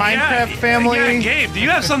secret Minecraft family? Yeah, Gabe, do you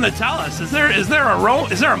have something to tell us? Is there a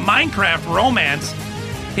Minecraft romance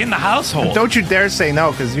in the household? Don't you dare say no,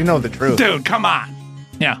 because you know the truth. Dude, come on.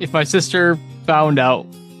 Yeah. If my sister found out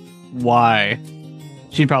why,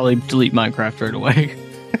 she'd probably delete Minecraft right away.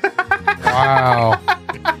 Wow.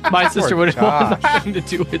 My sister would have wanted nothing to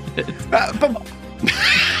do with it.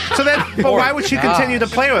 But why would she continue to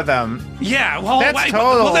play with them? Yeah, well, that's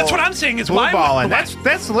total. Well, that's what I'm saying is why.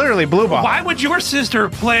 That's literally blue ball. Why would your sister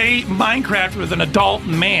play Minecraft with an adult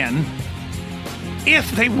man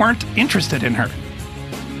if they weren't interested in her?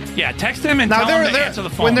 Yeah, text them and tell them to answer the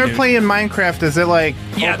phone. When they're dude. playing Minecraft, is it like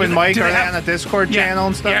open mic? do Are they they have- on a Discord channel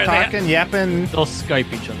and stuff, talking, yapping? They'll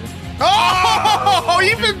Skype each other. Oh,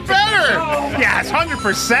 even better! Yes,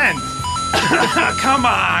 100%. Come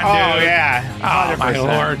on, dude. Oh yeah. Oh my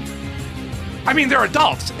 100%. lord. I mean, they're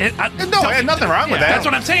adults. There's nothing wrong with that. That's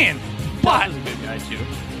what I'm saying. But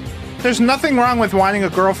there's nothing wrong with wanting a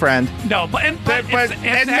girlfriend. no, but But if that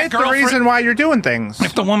admit the girlfriend- reason why you're doing things.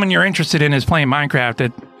 If the woman you're interested in is playing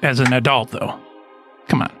Minecraft as an adult, though,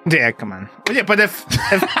 come on. Yeah, come on. Well, yeah, but if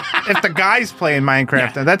the guy's playing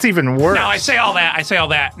Minecraft, then that's even worse. No, I say all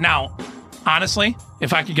that. Now, honestly,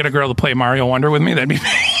 if I could get a girl to play Mario Wonder with me, that'd be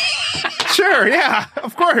Sure, yeah,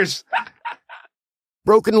 of course.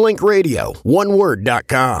 Broken Link Radio,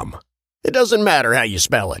 oneword.com. It doesn't matter how you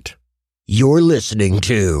spell it. You're listening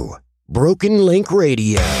to Broken Link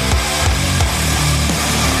Radio.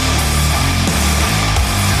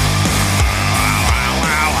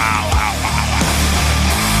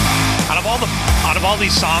 Out of all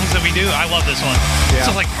these songs that we do, I love this one. Yeah. It's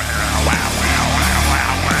just like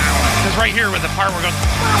because right here with the part where it goes.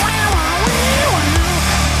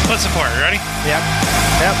 Listen for it. Ready? Yep.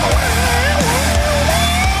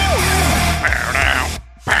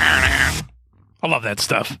 I love that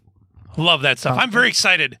stuff. I'm very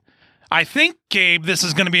excited. I think, Gabe, this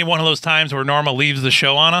is going to be one of those times where Norma leaves the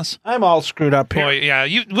show on us. I'm all screwed up here. Boy, yeah.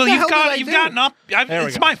 You've gotten up.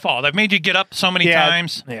 It's my fault. I've made you get up so many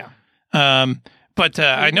times. Yeah. But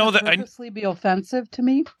I know that purposely be offensive to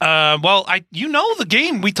me. Well, you know the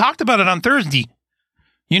game. We talked about it on Thursday.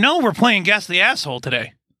 You know we're playing Guess the Asshole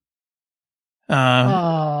today.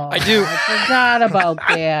 I do.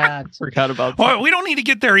 I forgot about that. Well, we don't need to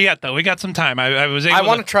get there yet, though. We got some time. I was able. I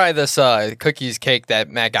want to try this cookies cake that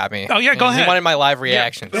Matt got me. Oh yeah, go ahead. He wanted my live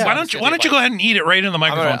reaction. Yeah. Why don't you go ahead and eat it right in the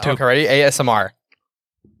microphone too? Okay, ready? ASMR.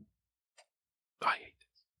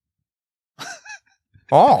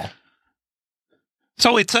 Oh.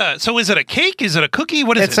 So is it a cake? Is it a cookie?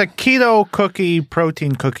 What is it? It's a keto cookie,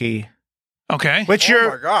 protein cookie. Okay. Which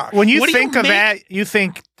my gosh. when you What do think you of make? that, you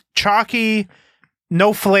think chalky,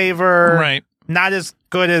 no flavor, Right. not as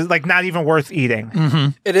good as, like, not even worth eating. Mm-hmm.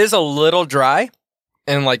 It is a little dry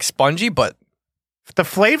and like spongy, but the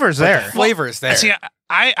flavor's there. The flavor's there. See,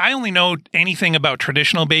 I only know anything about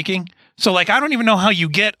traditional baking, so like I don't even know how you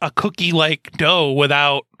get a cookie like dough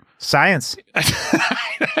without science.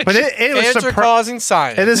 But it was Cancer causing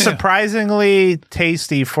science. It is surprisingly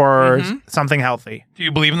tasty for something healthy. Do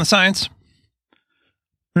you believe in the science?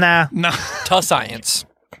 Nah. No. Tough science.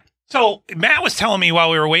 So Matt was telling me while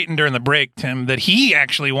we were waiting during the break, Tim, that he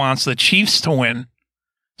actually wants the Chiefs to win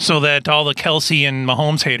so that all the Kelsey and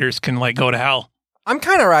Mahomes haters can like go to hell. I'm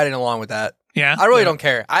kind of riding along with that. Yeah. I really don't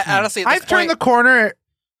care. I honestly, at this I've turned the point- corner.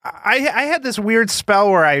 I had this weird spell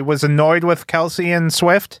where I was annoyed with Kelsey and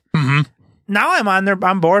Swift. Mm-hmm. Now I'm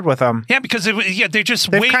on board with them. Yeah, because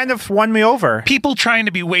they've kind of won me over. People trying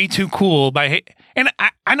to be way too cool and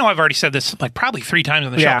I know I've already said this like probably 3 times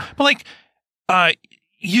on the show, but like,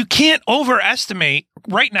 you can't overestimate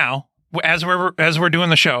right now as we're doing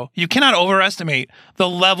the show. You cannot overestimate the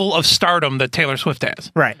level of stardom that Taylor Swift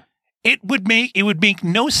has. Right. It would make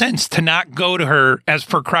no sense to not go to her as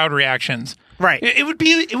for crowd reactions. Right. It would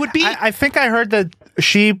be. I think I heard that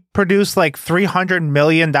she produced like $300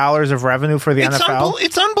 million of revenue for the NFL.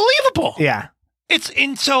 It's unbelievable. Yeah.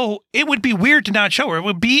 And so it would be weird to not show her. It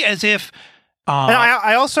would be as if. And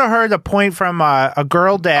I also heard a point from a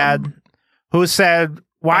girl dad who said,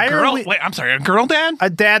 "Why are we?" Wait, I'm sorry, a girl dad?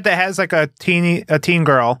 A dad that has like a teen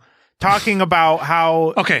girl talking about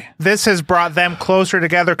how this has brought them closer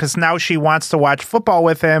together because now she wants to watch football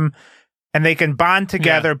with him. And they can bond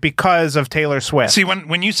together because of Taylor Swift. See,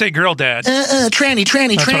 when you say girl dad, tranny.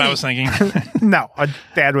 That's what I was thinking. No, a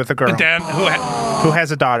dad with a girl. A dad who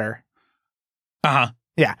has a daughter. Yeah.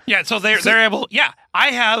 Yeah. So they're able. Yeah,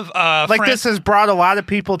 I have this has brought a lot of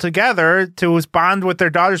people together to bond with their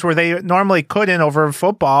daughters where they normally couldn't over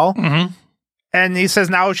football. Mm-hmm. And he says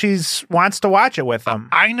now she wants to watch it with them.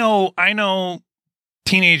 I know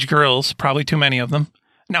teenage girls, probably too many of them.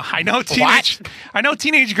 No, I know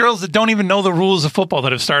teenage girls that don't even know the rules of football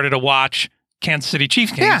that have started to watch Kansas City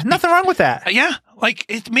Chiefs games. Yeah, nothing wrong with that. Yeah, like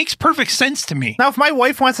it makes perfect sense to me. Now, if my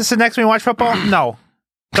wife wants to sit next to me and watch football, no.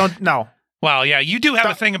 Well, yeah, you do have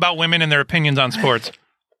a thing about women and their opinions on sports.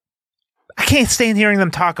 I can't stand hearing them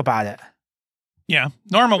talk about it. Yeah,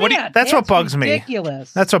 Norma, what do you? That's what bugs ridiculous.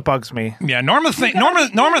 me. That's what bugs me. Yeah, Norma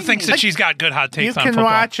thinks that she's got good hot takes on football. You can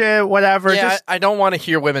watch it, whatever. Yeah, I don't want to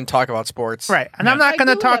hear women talk about sports. Right, and I'm not going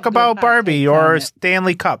to talk about Barbie or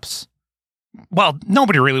Stanley Cups. Well,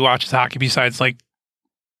 nobody really watches hockey besides like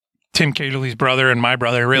Tim Caterley's brother and my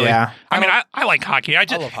brother. Really, yeah. I mean, I like hockey. I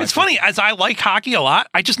love hockey. It's funny as I like hockey a lot.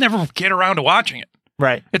 I just never get around to watching it.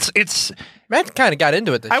 Right. It's. Matt kind of got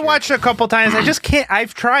into it this year. I watched it a couple times. I just can't.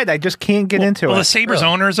 I've tried. I just can't get into it. Well, the Sabres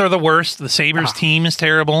owners are the worst. The Sabres team is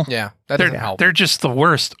terrible. Yeah, that doesn't help. They're just the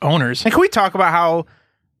worst owners. And can we talk about how?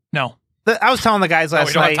 No. I was telling the guys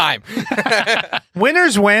last night. We don't have time.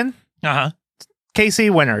 Winners win. Uh-huh.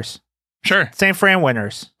 KC winners. Sure. St. Fran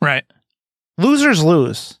winners. Right. Losers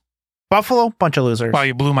lose. Buffalo, bunch of losers. Wow,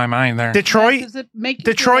 you blew my mind there. Detroit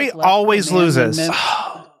always loses.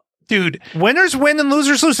 Dude, winners win and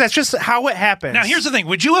losers lose. That's just how it happens. Now, here's the thing.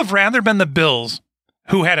 Would you have rather been the Bills,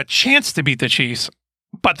 who had a chance to beat the Chiefs,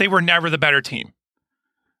 but they were never the better team?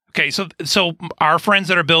 Okay, so our friends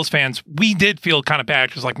that are Bills fans, we did feel kind of bad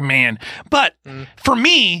because, like, man. But for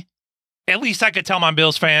me, at least I could tell my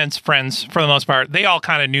Bills friends, for the most part, they all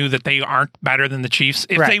kind of knew that they aren't better than the Chiefs.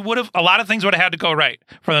 If they would have, a lot of things would have had to go right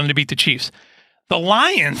for them to beat the Chiefs. The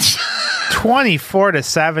Lions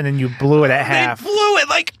 24-7, and you blew it at half. They blew it.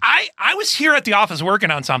 Like I was here at the office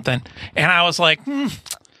working on something, and I was like,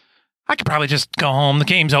 I could probably just go home. The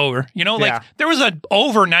game's over. You know, like there was a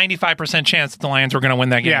over 95% chance that the Lions were going to win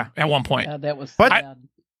that game at one point. Yeah, that was sad.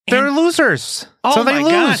 They're losers, so they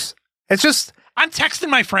lose. God. It's just. I'm texting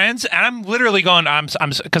my friends, and I'm literally going, I'm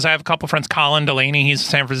because I have a couple friends, Colin Delaney, he's a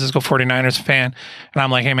San Francisco 49ers fan, and I'm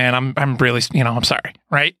like, hey man, I'm really, I'm sorry,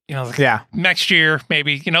 right? Like, next year,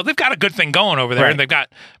 maybe, they've got a good thing going over there, and they've got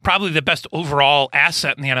probably the best overall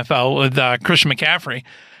asset in the NFL with Christian McCaffrey,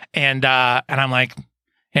 and I'm like,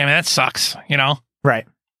 hey man, that sucks, Right.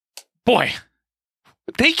 Boy.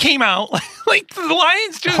 They came out like the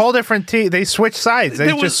Lions just... A whole different team. They switched sides.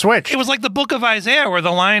 They just switched. It was like the book of Isaiah where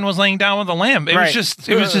the lion was laying down with the lamb. It was just,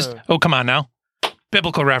 oh, come on now.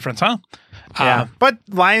 Biblical reference, huh? Yeah. But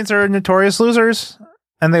Lions are notorious losers,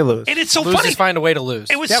 and they lose. And it's so Losers funny. Find a way to lose.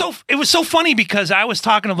 It was so funny because I was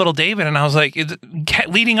talking to little David, and I was like,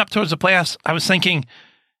 leading up towards the playoffs, I was thinking,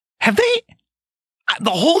 have they...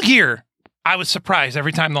 The whole year, I was surprised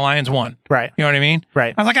every time the Lions won. Right. You know what I mean?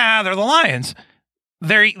 Right. I was like, they're the Lions.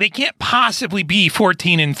 They can't possibly be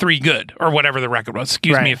 14-3 good or whatever the record was.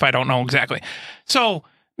 Excuse me if I don't know exactly. So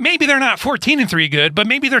maybe they're not 14-3 good, but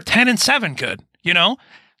maybe they're 10-7 good.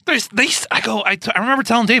 I remember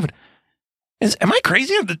telling David, am I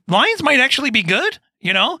crazy? The Lions might actually be good.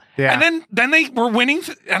 Yeah. And then they were winning,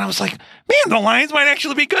 and I was like, man, the Lions might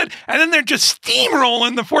actually be good. And then they're just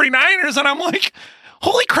steamrolling the 49ers, and I'm like,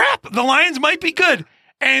 holy crap, the Lions might be good.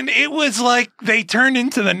 And it was like they turned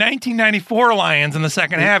into the 1994 Lions in the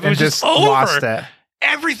second half. It was just over. Lost it.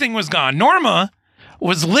 Everything was gone. Norma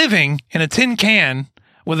was living in a tin can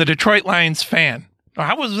with a Detroit Lions fan.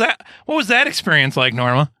 How was that? What was that experience like,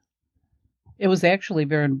 Norma? it was actually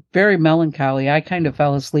very, very melancholy. I kind of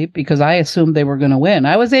fell asleep because I assumed they were going to win.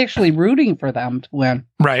 I was actually rooting for them to win.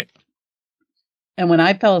 Right. And when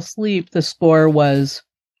I fell asleep, the score was,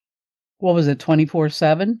 what was it,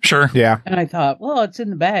 24-7? Sure. Yeah. And I thought, well, it's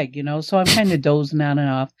in the bag, so I'm kind of dozing on and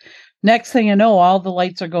off. Next thing I know, all the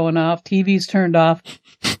lights are going off, TV's turned off.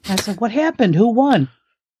 I said, what happened? Who won?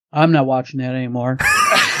 I'm not watching that anymore.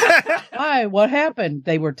 Why? What happened?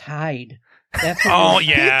 They were tied. That's what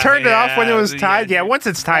He turned it off when it was tied. Yeah, once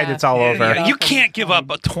it's tied, it's all over. Yeah, you can't give up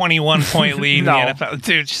a 21-point lead No. in the NFL.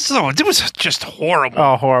 Dude, it was just horrible.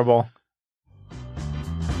 Oh, horrible.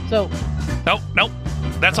 So, Nope.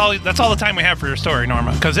 That's all the time we have for your story,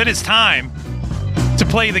 Norma, because it is time to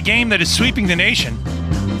play the game that is sweeping the nation.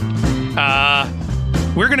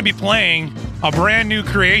 We're going to be playing a brand new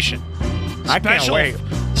creation. I can't wait.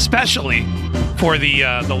 Especially for the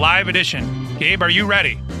live edition. Gabe, are you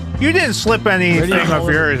ready? You didn't slip anything of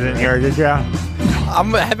yours in here, did you?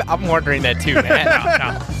 I'm wondering that too, man.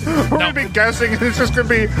 No. We're going to be guessing, and it's just going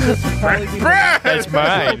to be Brad. That's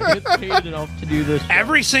mine. Get paid enough to do this.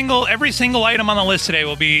 Every single item on the list today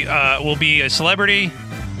will be a celebrity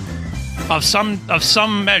of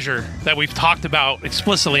some measure that we've talked about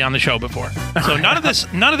explicitly on the show before. So none of this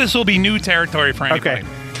will be new territory for anybody. Okay.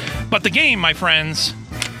 But the game, my friends,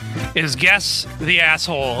 is Guess the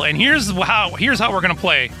Asshole. And here's how we're going to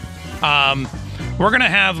play. We're going to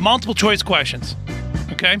have multiple choice questions.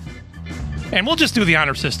 Okay? And we'll just do the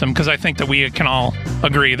honor system because I think that we can all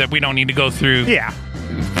agree that we don't need to go through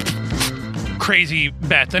crazy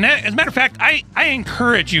bets. And as a matter of fact, I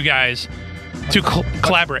encourage you guys to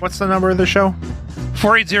collaborate. What's the number of the show?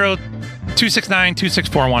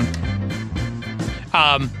 480-269-2641.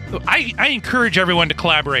 I encourage everyone to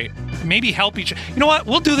collaborate. Maybe help each. You know what?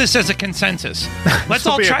 We'll do this as a consensus. Let's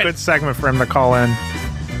all be try. a good segment for him to call in.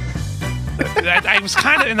 I was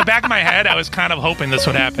kind of in the back of my head. I was kind of hoping this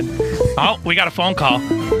would happen. Oh, we got a phone call.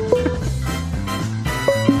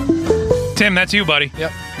 Tim, that's you, buddy.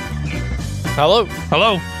 Yep. Hello.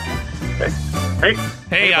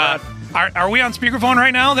 Hey. Are we on speakerphone right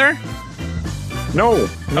now? There. No,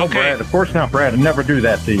 Okay. Brad. Of course not, Brad. I'd never do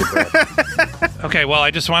that to you, Brad. Okay. Well, I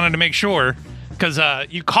just wanted to make sure. Because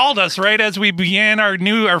you called us right as we began I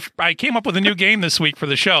came up with a new game this week for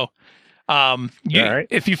the show.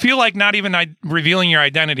 If you feel like not even revealing your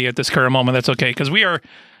identity at this current moment, that's okay. Because we're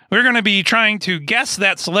going to be trying to guess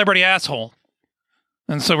that celebrity asshole.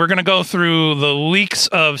 And so we're going to go through the leaks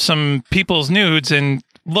of some people's nudes and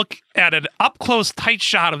look at an up-close, tight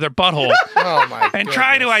shot of their butthole. Oh my! And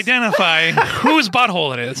try to identify whose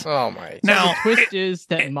butthole it is. Oh my! Now, the twist is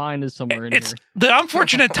that mine is somewhere in here. The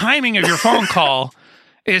unfortunate timing of your phone call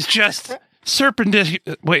is just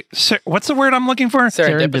serpendicular. Wait, what's the word I'm looking for?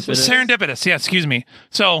 Serendipitous. Yeah, excuse me.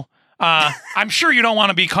 So I'm sure you don't want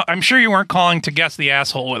to be. I'm sure you weren't calling to guess the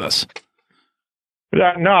asshole with us.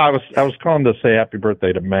 No, I was calling to say happy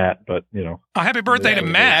birthday to Matt, but Oh, happy birthday to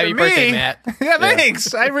Matt. Happy birthday, Matt. Yeah,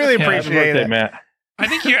 thanks. I really appreciate happy birthday, it. Matt. I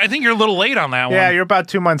think you're a little late on that one. Yeah, you're about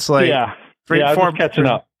 2 months late. Yeah, Three, I'm four, just catching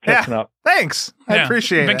up. Thanks. I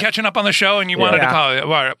appreciate You've been it. catching up on the show, and you wanted to call it. All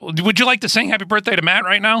right. Would you like to sing happy birthday to Matt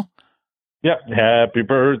right now? Yep. Happy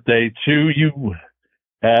birthday to you.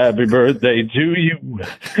 Happy birthday to you.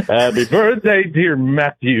 Happy birthday, dear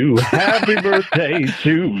Matthew. Happy birthday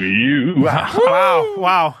to you.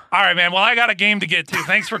 Wow. All right, man. Well, I got a game to get to.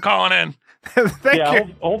 Thanks for calling in. Thank you.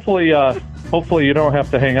 Hopefully you don't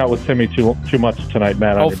have to hang out with Timmy too much tonight,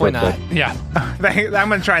 Matt. Hopefully on your birthday. Yeah. I'm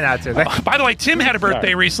going to try not to. By the way, Tim had a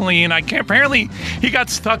birthday recently, and apparently he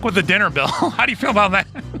got stuck with the dinner bill. How do you feel about that?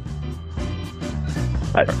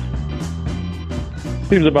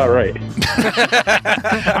 Seems about right. All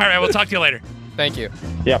right, we'll talk to you later. Thank you.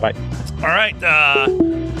 Yeah, bye. All right,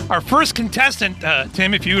 our first contestant,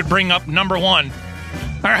 Tim, if you would bring up number one.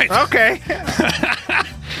 All right. Okay.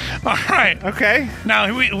 All right. Okay. Now,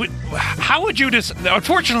 how would you just?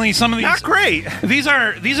 Unfortunately, some of these not great. These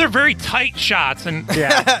are very tight shots, and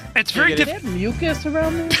it's very difficult. Mucus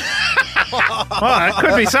around there. Well, that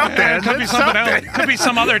could be something. It could be something else. It could be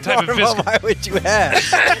some other type of physical. Why would you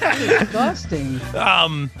ask? Disgusting.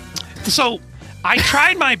 So I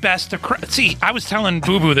tried my best to see. I was telling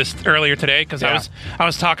Boo Boo this earlier today because I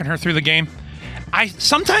was talking her through the game. I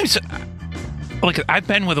sometimes. Look, I've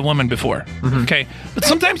been with a woman before, okay? But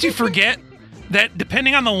sometimes you forget that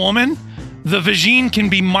depending on the woman, the vagine can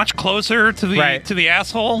be much closer to the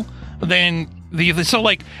asshole than the... So,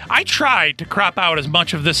 like, I tried to crop out as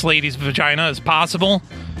much of this lady's vagina as possible.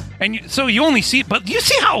 And so you only see... But you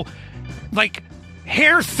see how, like,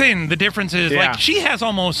 hair thin the difference is? Yeah. Like, she has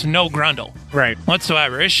almost no grundle. Right.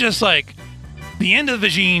 Whatsoever. It's just like the end of the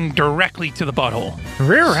vagine directly to the butthole.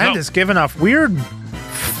 Rear end is giving off weird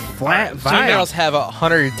flat vibes. Females have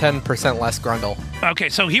 110% less grundle. Okay,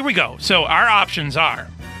 so here we go. So our options are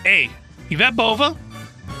A, Yvette Bova,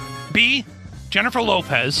 B, Jennifer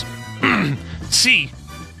Lopez, C,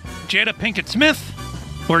 Jada Pinkett Smith,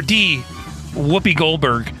 or D, Whoopi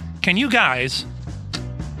Goldberg. Can you guys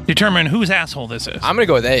determine whose asshole this is? I'm going to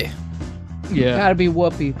go with A. Yeah. Gotta be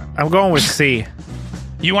Whoopi. I'm going with C.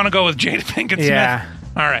 You want to go with Jada Pinkett Smith? Yeah.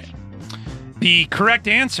 All right. The correct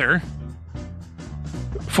answer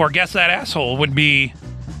for Guess That Asshole would be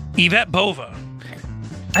Yvette Bova.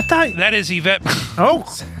 I thought that is Yvette. Oh,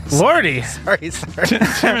 lordy! Sorry.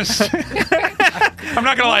 I'm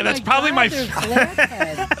not gonna lie. That's probably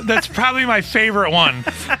that's probably my favorite one.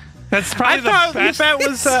 That's probably I thought the best.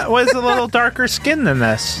 Yvette was a little darker skin than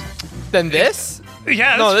this. Than this?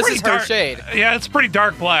 Yeah. No, it's this is pretty her dark. shade. Yeah, it's pretty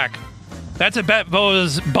dark black. That's Yvette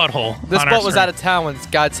Bova's butthole. This boat was out of town when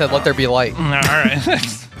God said, "Let there be light." All right.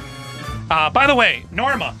 By the way,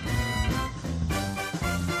 Norma.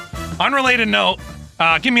 Unrelated note.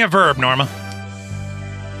 Give me a verb, Norma.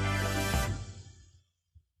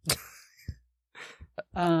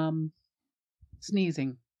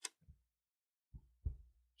 Sneezing.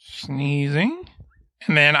 Sneezing.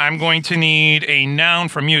 And then I'm going to need a noun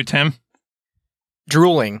from you, Tim.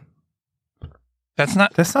 Drooling. That's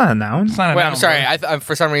not a noun. It's not a Wait, noun. I'm sorry.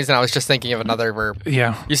 For some reason, I was just thinking of another verb.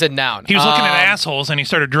 Yeah. You said noun. He was looking at assholes and he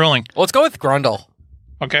started drooling. Well, let's go with grundle.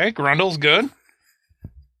 Okay, grundle's good.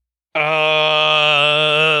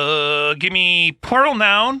 Give me plural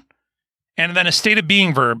noun and then a state of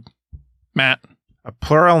being verb, Matt. A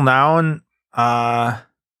plural noun.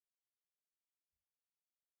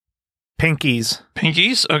 Pinkies.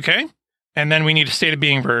 Pinkies, okay. And then we need a state of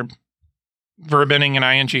being verb. Verb ending in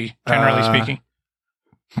ing, generally speaking.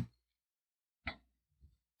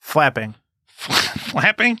 Flapping.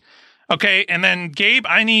 Flapping? Okay, and then Gabe,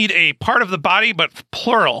 I need a part of the body, but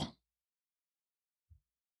plural.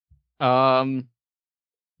 Anuses.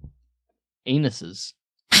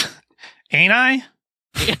 Ani?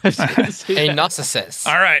 A narcissist.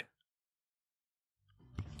 All right.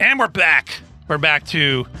 And we're back. We're back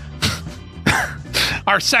to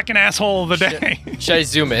our second asshole of the day. Should I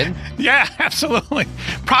zoom in? Yeah, absolutely.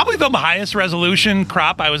 Probably the highest resolution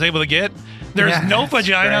crop I was able to get. There's no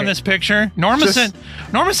vagina on this picture. Norma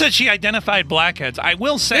said she identified blackheads. I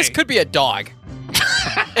will say This could be a dog.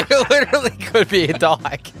 It literally could be a dog.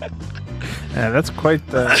 Yeah, that's quite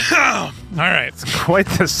the. All right, it's quite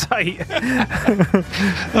the sight.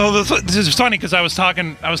 Oh, this is funny because I was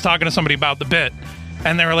talking to somebody about the bit,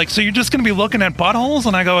 and they were like, "So you're just going to be looking at buttholes?"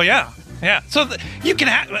 And I go, "Yeah." Yeah, so you can.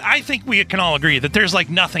 I think we can all agree that there's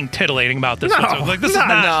like nothing titillating about this. Like this is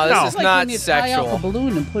not. No, this is like not when you tie off sexual. a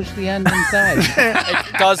balloon and push the end inside.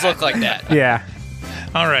 It does look like that. Yeah.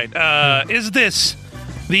 All right. Is this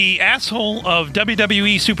the asshole of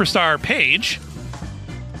WWE superstar Paige?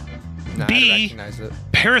 Nah, I B, recognize it.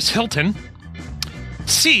 Paris Hilton.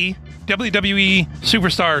 C, WWE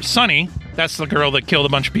superstar Sunny. That's the girl that killed a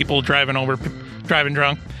bunch of people driving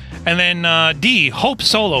drunk. And then D, Hope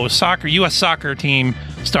Solo, U.S. soccer team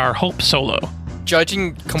star Hope Solo. Judging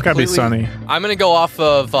It's gotta completely, be Sunny. I'm gonna go off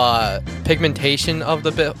of pigmentation of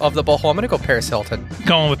the butthole. I'm gonna go Paris Hilton.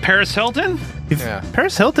 Going with Paris Hilton? Yeah.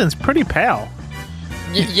 Paris Hilton's pretty pale.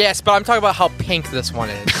 Yes, but I'm talking about how pink this one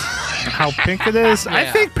is. How pink it is? I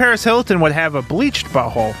Yeah. think Paris Hilton would have a bleached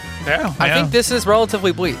butthole. Yeah. I think this is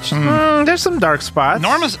relatively bleached. There's some dark spots.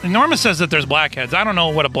 Norma says that there's blackheads. I don't know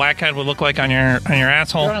what a blackhead would look like on your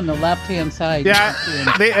asshole. They're on the left-hand side. Yeah,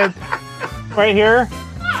 right here.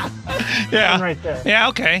 Yeah. And right there. Yeah,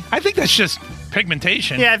 okay. I think that's just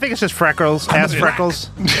pigmentation. Yeah, I think it's just freckles, ass freckles.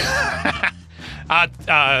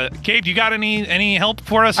 Gabe, you got any help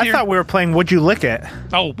for us I here? thought we were playing Would You Lick It?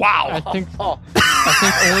 Oh, wow. I think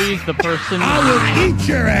only the person. I will eat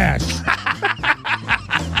your ass.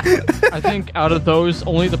 I think out of those,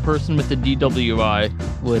 only the person with the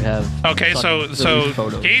DWI would have. Okay, so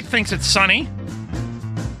photos. Gabe thinks it's Sunny.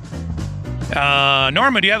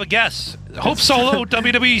 Norma, do you have a guess? Hope Solo,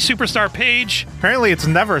 WWE superstar Paige. Apparently, it's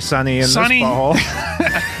never sunny in Sunny. this butthole.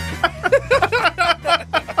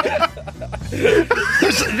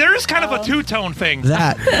 There's kind of a two-tone thing.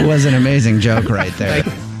 That was an amazing joke right there.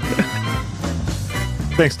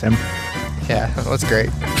 Thanks, Tim. Yeah, that's great.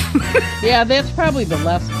 Yeah, that's probably the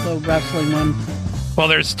wrestling one. Well,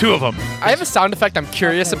 there's two of them. I have a sound effect I'm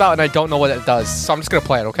curious about, and I don't know what it does, so I'm just gonna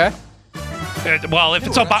play it. Okay? Well, if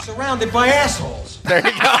it's surrounded by assholes. There you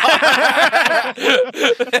go. I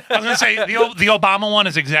was gonna say the Obama one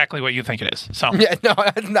is exactly what you think it is. So Yeah, no,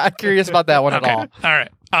 I'm not curious about that one at all. All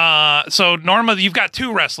right. So Norma, you've got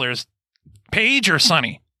two wrestlers. Paige or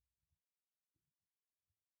Sunny?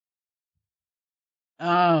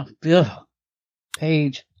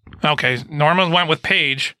 Paige. Okay, Norma went with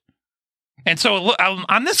Paige. And so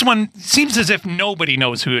on this one, it seems as if nobody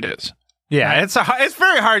knows who it is. Yeah, it's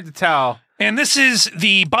very hard to tell. And this is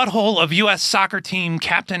the butthole of U.S. soccer team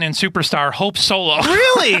captain and superstar Hope Solo.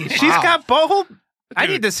 Really? She's got butthole? I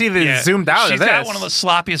need to see this zoomed out She's of this. got one of the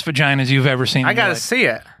sloppiest vaginas you've ever seen. I got to see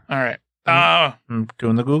it. All right. I'm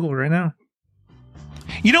doing the Google right now.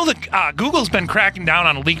 You know that Google's been cracking down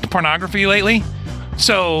on leaked pornography lately.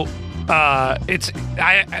 So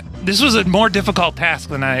this was a more difficult task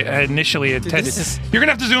than I initially intended. You're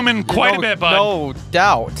gonna have to zoom in quite a bit, bud. No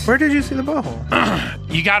doubt. Where did you see the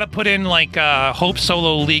butthole? You got to put in like Hope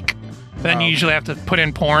Solo leak. Then you usually have to put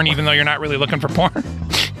in porn, even though you're not really looking for porn.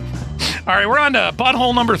 All right, we're on to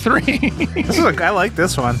butthole number 3. I like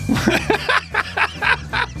this one.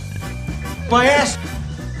 My ass.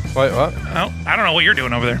 Wait, what? Oh, I don't know what you're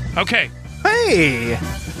doing over there. Okay. Hey,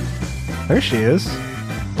 there she is.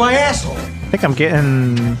 My asshole. I think I'm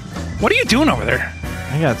getting. What are you doing over there?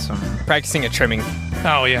 I got some practicing a trimming.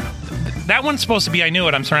 Oh yeah, that one's supposed to be. I knew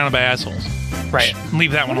it. I'm surrounded by assholes. Right.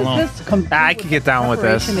 Leave that one alone. I can get down with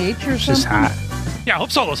this. H or She's hot. Yeah,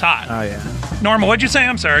 Hope Solo's hot. Oh yeah. Norma, what'd you say?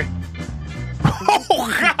 I'm sorry.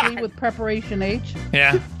 Oh God. With Preparation H.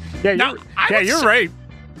 Yeah. You're right.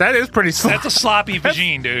 That is pretty sloppy. That's a sloppy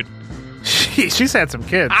vagine, dude. She's had some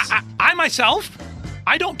kids. I myself,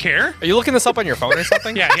 I don't care. Are you looking this up on your phone or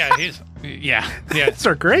something? Yeah. These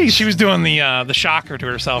are great. She was doing the shocker to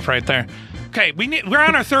herself right there. Okay, we're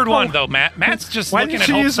on our third one though, Matt. Matt's just Why looking did at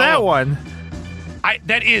you Hope use Solo. that one? I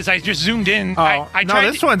just zoomed in. Oh,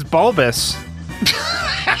 this one's bulbous.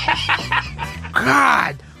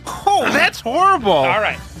 God. Oh, that's horrible. All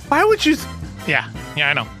right. Why would you? Yeah,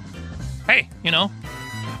 I know. Hey, All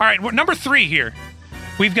right, we're number 3 here.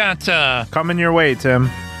 We've got coming your way, Tim.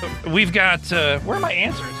 We've got where are my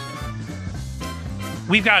answers?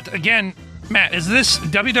 We've got again, Matt. Is this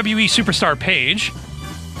WWE superstar Paige?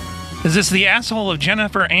 Is this the asshole of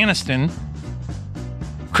Jennifer Aniston,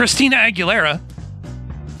 Christina Aguilera,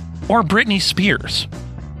 or Britney Spears?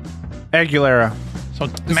 Aguilera. So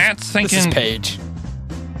Matt's thinking this is Paige.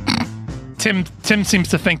 Tim seems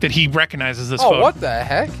to think that he recognizes this photo. Oh, what the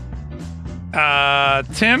heck?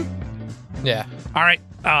 Tim? Yeah. All right.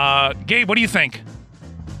 Gabe, what do you think?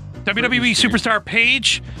 WWE superstar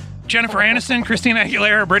Paige, Jennifer Aniston, Christina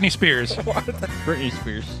Aguilera, or Britney Spears? Britney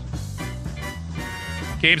Spears.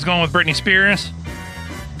 Gabe's going with Britney Spears.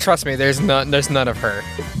 Trust me, there's none of her.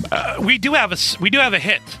 We do have a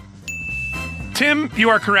hit. Tim, you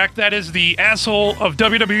are correct. That is the asshole of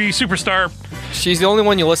WWE superstar. She's the only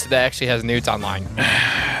one you listed that actually has nudes online.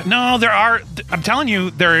 No, there are. I'm telling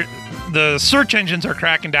you, the search engines are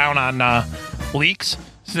cracking down on leaks.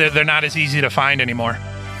 So they're not as easy to find anymore.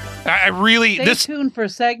 Stay tuned for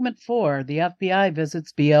segment 4. The FBI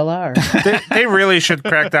visits BLR. they really should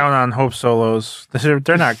crack down on Hope Solos. They're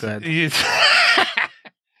not good.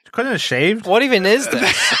 Couldn't have shaved. What even is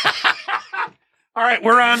this? All right,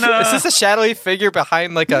 we're on. Is this a shadowy figure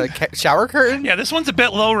behind like a shower curtain? Yeah, this one's a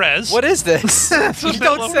bit low res. What is this? You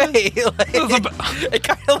don't say. It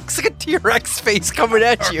kind of looks like a T-Rex face coming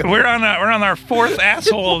at you. We're on our 4th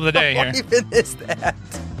asshole of the day here. What even is that?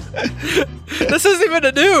 This isn't even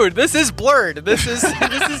a nude. This is blurred. This is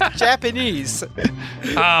Japanese.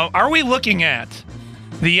 Are we looking at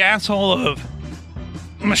the asshole of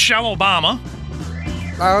Michelle Obama?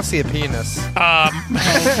 I don't see a penis. God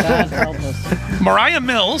help us. Mariah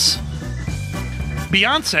Mills,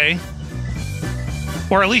 Beyonce,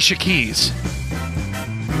 or Alicia Keys?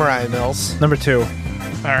 Mariah Mills. Number 2. All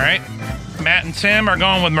right. Matt and Tim are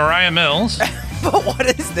going with Mariah Mills. But what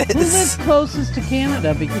is Who this? lives closest to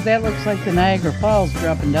Canada? Because that looks like the Niagara Falls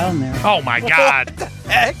dropping down there. Oh my God. What the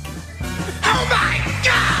heck? Oh my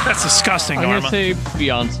God! That's disgusting, I'm Norma. gonna say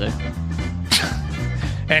Beyonce.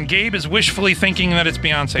 And Gabe is wishfully thinking that it's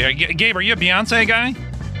Beyonce. Gabe, are you a Beyonce guy?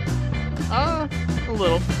 A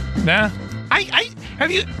little. Nah.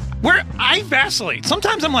 I vacillate.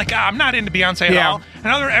 Sometimes I'm like, I'm not into Beyonce at all. And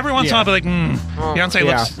every once in a while I'll be like, Beyonce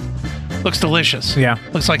looks delicious. Yeah.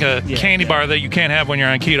 Looks like a candy bar that you can't have when you're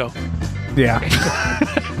on keto. Yeah.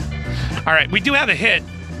 All right, we do have a hit.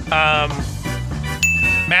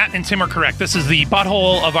 Matt and Tim are correct. This is the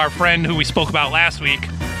butthole of our friend who we spoke about last week,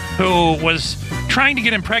 who was trying to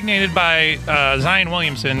get impregnated by Zion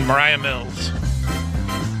Williamson, Mariah Mills.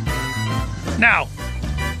 Now,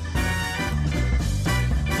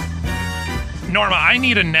 Norma, I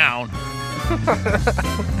need a noun.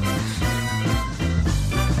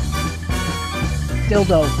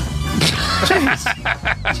 Dildo.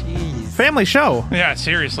 Jeez. family show. Yeah,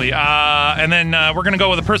 seriously. And then we're going to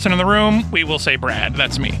go with a person in the room. We will say Brad.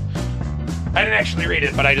 That's me. I didn't actually read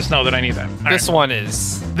it, but I just know that I need that. All This right. one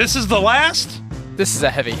is. This is the last? This is a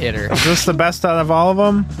heavy hitter. Is this the best out of all of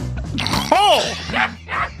them? Oh!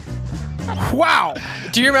 Wow.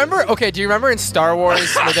 Do you remember? Okay, do you remember in Star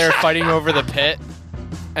Wars where they were fighting over the pit?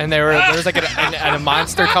 And there was like a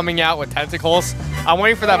monster coming out with tentacles. I'm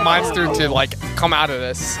waiting for that monster to like come out of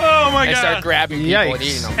this. Oh my and God. start grabbing people and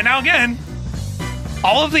eating them. And now again,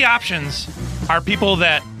 all of the options are people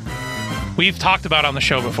that we've talked about on the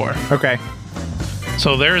show before. Okay.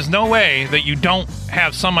 So there is no way that you don't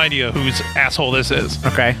have some idea whose asshole this is.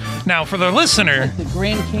 Okay. Now, for the listener, The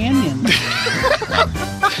Grand Canyon.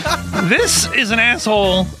 this is an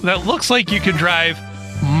asshole that looks like you could drive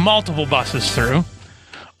multiple buses through,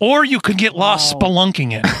 or you could get lost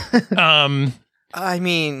spelunking it. I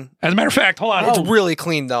mean, as a matter of fact, hold on. It's really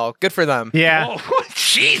clean though. Good for them. Yeah. Oh,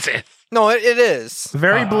 Jesus. No, it is.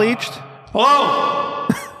 Very bleached. Hello?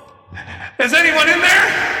 Is anyone in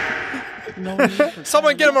there?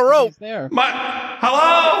 Someone get him a rope.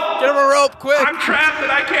 Hello? Get him a rope, quick. I'm trapped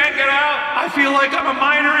and I can't get out. I feel like I'm a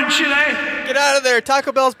miner in Chile. Get out of there.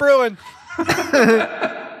 Taco Bell's brewing.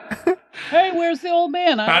 Hey, where's the old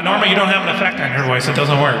man? Norma, you don't have an effect on your voice. It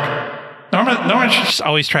doesn't work. Norma just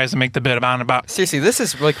always tries to make the bit about. Seriously, this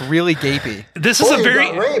is like really gapey. This is a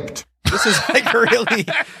very. raped. This is like really.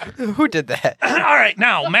 Who did that? All right,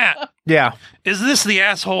 now, Matt. Yeah. Is this the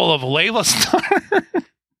asshole of Layla Star?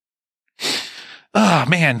 Oh,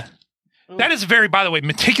 man. That is very, by the way,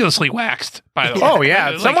 meticulously waxed, by the way. Oh,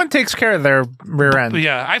 yeah. Someone takes care of their rear end.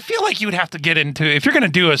 Yeah, I feel like you would have to get into, if you're going to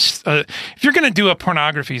do a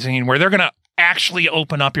pornography scene where they're going to actually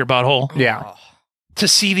open up your butthole. Yeah. To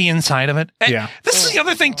see the inside of it. Yeah. This is the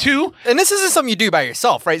other thing, too. And this isn't something you do by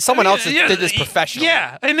yourself, right? Someone else did this professionally.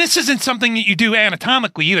 Yeah, and this isn't something that you do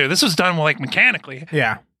anatomically either. This was done like mechanically.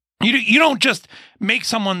 Yeah. You don't just make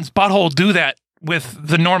someone's butthole do that with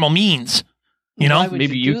the normal means. You know?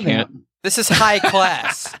 Maybe you can't. This is high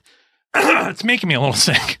class. It's making me a little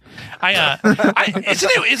sick.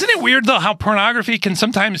 Isn't it weird though how pornography can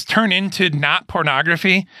sometimes turn into not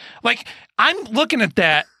pornography? Like I'm looking at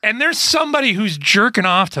that and there's somebody who's jerking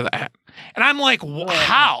off to that, and I'm like,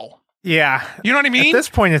 how? Yeah. You know what I mean? At this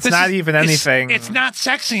point, it's not even anything. It's not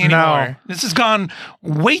sexy anymore. No. This has gone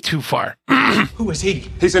way too far. Who is he?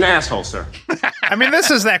 He's an asshole, sir. I mean, this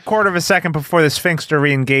is that quarter of a second before the sphincter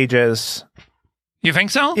re-engages. You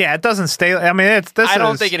think so? Yeah, it doesn't stay. I mean, I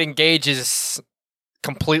don't think it engages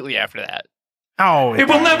completely after that. Oh, it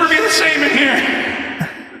will never be the same in here.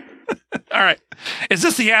 All right. Is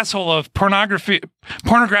this the asshole of pornographic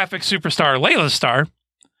superstar Layla Star?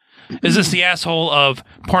 Is this the asshole of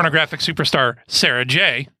pornographic superstar Sarah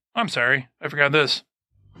J? I'm sorry, I forgot this.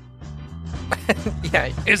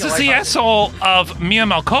 Yeah. Is this the asshole of Mia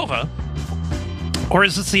Malkova? Or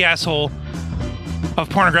is this the asshole of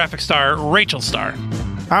pornographic star Rachel Star?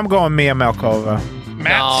 I'm going Mia Malkova.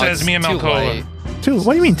 Matt says Mia Malkova.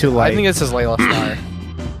 What do you mean too late? I think this is Layla Star.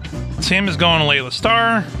 Tim is going to Layla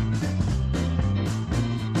Star.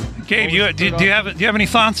 Gabe, do you have any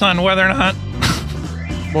thoughts on whether or not?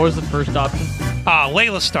 What was the first option?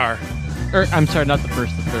 Layla Star. I'm sorry, not the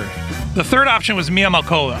first, the third. The third option was Mia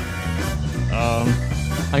Malkova.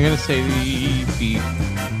 I'm gonna say the B.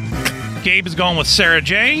 Gabe is going with Sarah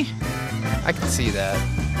J. I can see that.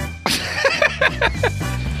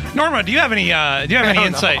 Norma, do you have any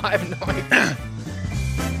insight? I have no idea.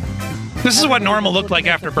 This is what Norma looked like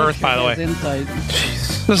after birth, by the way.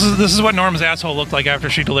 This is what Norma's asshole looked like after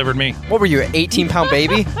she delivered me. What were you, an 18-pound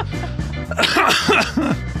baby?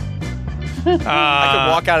 I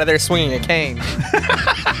could walk out of there swinging a cane.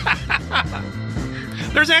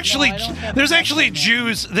 There's actually Hasidic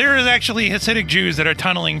Jews that are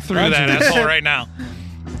tunneling through that asshole right now.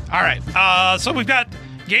 All right, so we've got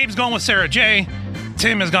Gabe's going with Sarah J.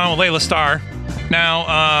 Tim has gone with Layla Star.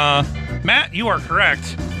 Now, Matt, you are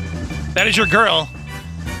correct. That is your girl,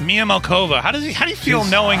 Mia Malkova. How do you feel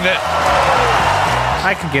knowing that?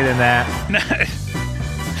 I can get in that.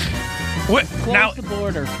 What? Close Now the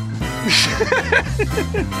border.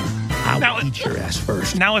 I'll eat your ass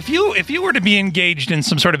first. Now, if you were to be engaged in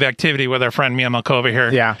some sort of activity with our friend Mia Malkova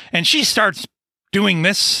here, yeah, and she starts doing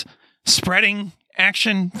this spreading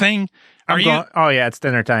action thing, Oh yeah, it's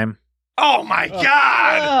dinner time. Oh my God!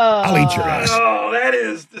 I'll eat your ass. Oh, that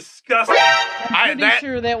is disgusting. I'm pretty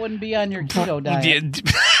sure that wouldn't be on your keto diet.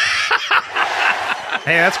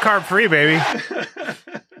 Hey, that's carb free, baby.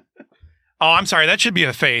 Oh, I'm sorry. That should be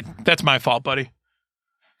a fade. That's my fault, buddy.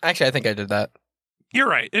 Actually, I think I did that. You're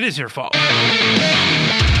right. It is your fault.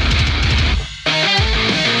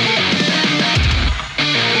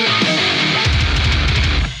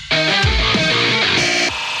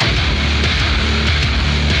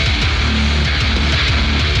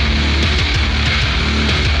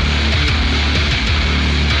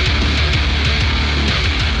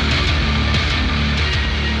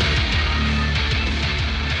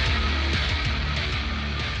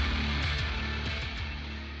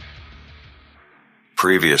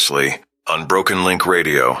 Previously on Broken Link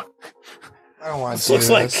Radio. I don't want Looks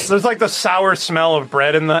like there's like the sour smell of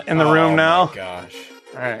bread in the room now. Oh my gosh.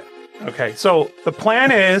 All right. Okay. So the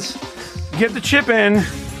plan is get the chip in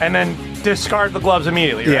and then discard the gloves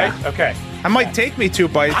immediately, right? Yeah. Okay. I might take me 2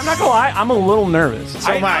 bites. I'm not gonna lie, I'm a little nervous.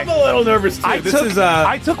 So am I. I'm a little nervous too.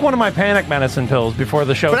 I took one of my panic medicine pills before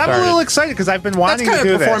the show But I'm started. a little excited because I've been wanting That's to kind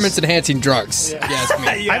do of this. performance-enhancing drugs. Yeah. Yes,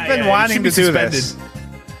 me. I've been wanting to do this.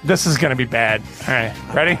 This is gonna be bad. All right.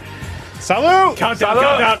 Ready? Salute! Countdown,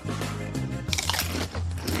 Salute! countdown.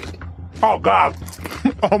 Oh, God.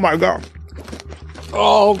 Oh, my God.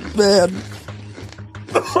 Oh, man.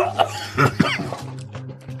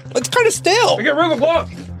 It's kind of stale. I get rid of the glove.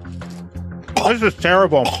 This is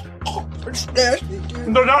terrible. It's nasty, dude.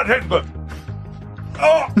 No, not hit, but.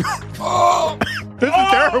 Oh. This is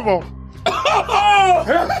terrible.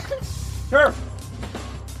 Here.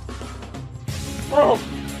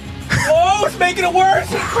 Oh, it's making it worse.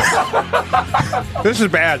 This is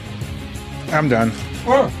bad. I'm done.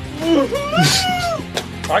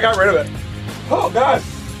 I got rid of it. Oh, God.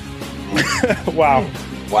 Wow.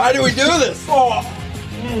 Why do we do this? Oh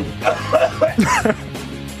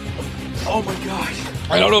my gosh.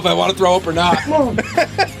 I don't know if I want to throw up or not.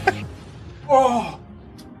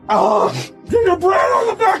 Get your bread on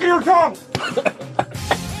the back of your tongue.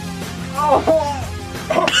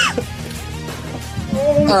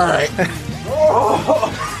 All right.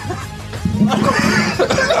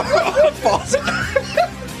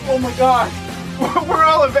 Oh my God. We're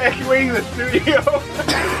all evacuating the studio.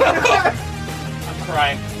 I'm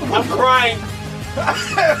crying. I'm crying.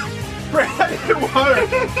 Brad, water.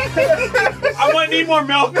 I might need more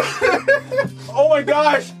milk. Oh my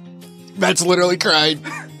gosh. Matt's literally crying.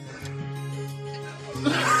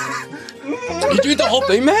 Did you eat the whole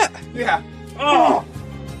thing, Matt? Yeah. Oh.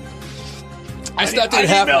 I stopped at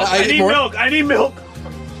half. I need milk. I need milk.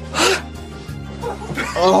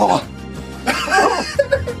 Oh.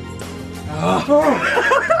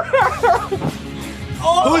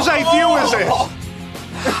 Whose idea was this?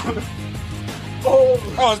 Oh,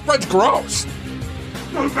 this bread's gross.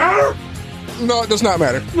 Doesn't matter. No, it does not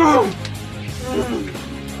matter. Oh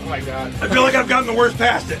my God. I feel like I've gotten the worst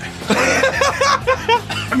past it.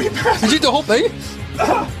 Did you eat the whole thing?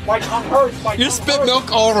 My tongue hurts. You just spit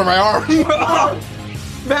milk all over my arm.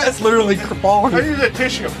 Matt's literally falling. I need a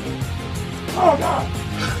tissue. Oh God.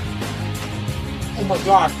 Oh my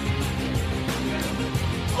God.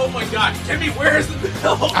 Oh my God. Timmy, where's the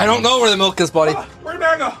milk? I don't know where the milk is, buddy. Where'd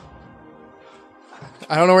that go?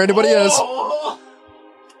 I don't know where anybody is.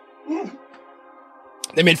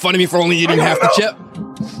 They made fun of me for only eating half the chip.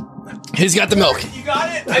 He's got the milk. You got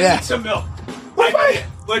it? I Yeah. need some milk.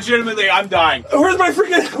 Legitimately, I'm dying. Where's my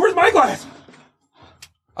glass?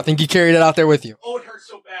 I think you carried it out there with you. Oh, it hurts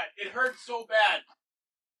so bad. It hurts so bad.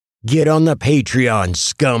 Get on the Patreon,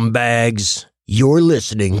 scumbags. You're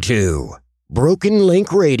listening to Broken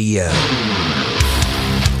Link Radio.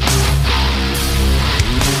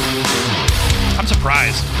 I'm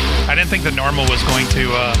surprised. I didn't think that Norma was going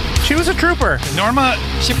to. She was a trooper. Norma,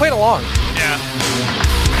 she played along. Yeah.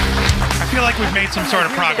 I feel like we've made some sort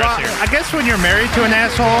of progress here. I guess when you're married to an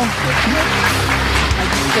asshole. I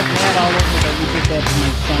just get mad all over that you did that to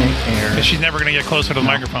my son. She's never going to get closer to the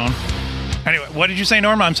microphone. Anyway, what did you say,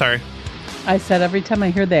 Norma? I'm sorry. I said every time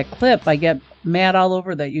I hear that clip, I get mad all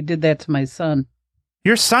over that you did that to my son.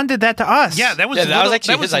 Your son did that to us. Yeah, that was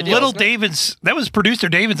little David's. That was producer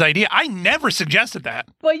David's idea. I never suggested that.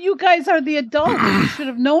 But you guys are the adults. You should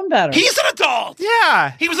have known better. He's an adult.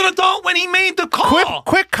 Yeah. He was an adult when he made the call.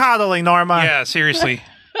 Quit coddling, Norma. Yeah, seriously.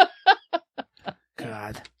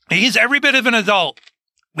 God. He's every bit of an adult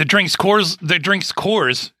that drinks Coors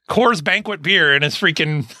Banquet beer and is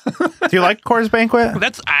freaking. Do you like Coors Banquet?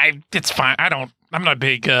 It's fine. I'm not a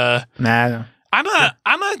big. Nah. I'm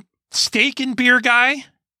a steak and beer guy.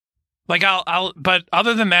 Like but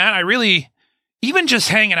other than that, I really, even just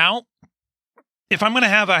hanging out. If I'm gonna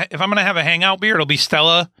have a hangout beer, it'll be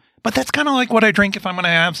Stella. But that's kind of like what I drink if I'm gonna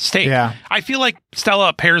have steak. Yeah. I feel like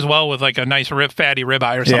Stella pairs well with like a nice fatty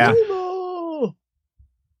ribeye or something. Yeah.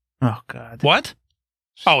 Oh God. What?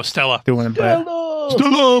 Oh, Stella. Doing it bad.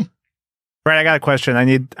 Stella. Right, I got a question. I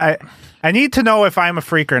need to know if I'm a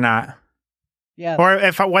freak or not. Yeah. Or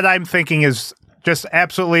if what I'm thinking is just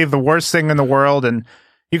absolutely the worst thing in the world, and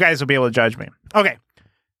you guys will be able to judge me. Okay.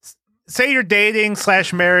 Say you're dating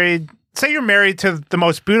 / married. Say you're married to the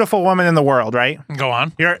most beautiful woman in the world, right? Go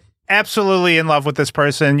on. You're absolutely in love with this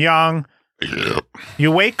person, young.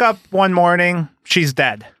 You wake up one morning, she's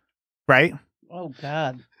dead, right? Oh,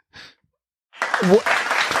 God.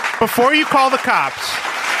 Before you call the cops,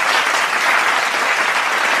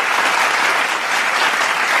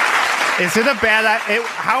 Is it a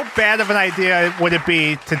how bad of an idea would it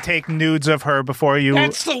be to take nudes of her before you?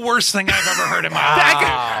 That's the worst thing I've ever heard in my life.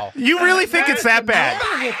 Wow. You really think it's that bad?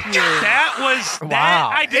 That was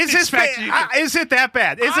Wow. I didn't expect you. Is it that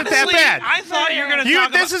bad? Is it that Honestly, bad? I thought you were going to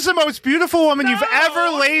talk This is the most beautiful woman you've ever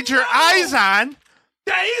laid your eyes on.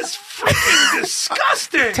 That is freaking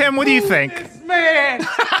disgusting. Tim, what do you think? Man.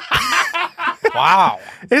 Wow.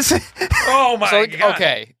 Is it? Oh my God.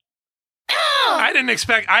 Okay. I didn't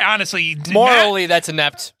expect. I honestly did Morally, that's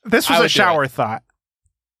inept. This I was would a do shower it. thought.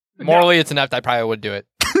 Morally, it's inept. I probably would do it.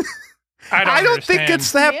 I don't think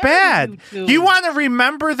it's that bad. You want to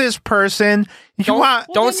remember this person.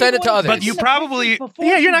 Don't send it to others. But you probably.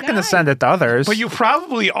 Yeah, you're not going to send it to others. But you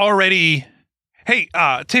probably already. Hey,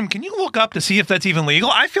 Tim, can you look up to see if that's even legal?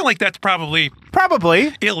 I feel like that's probably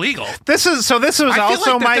illegal. This was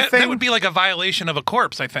also my thing. That would be like a violation of a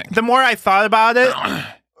corpse, I think. The more I thought about it,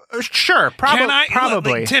 sure, probably.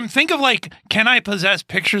 Like, Tim, think of like, can I possess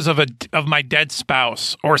pictures of my dead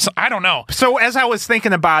spouse or I don't know. So as I was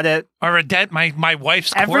thinking about it, or my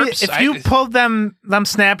wife's corpse. If you pulled them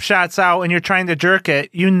snapshots out and you're trying to jerk it,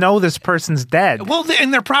 you know this person's dead. Well,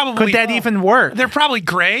 and they're probably could that even work? They're probably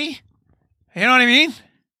gray. You know what I mean?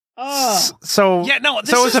 So yeah, no. This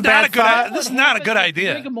so is not a good. This is not a good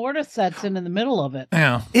idea. Rigor mortis sets in the middle of it.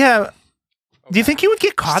 Yeah. Yeah. Do you think you would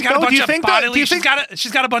get caught though? Do you think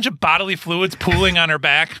she's got a bunch of bodily fluids pooling on her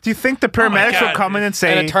back? Do you think the paramedics will come in and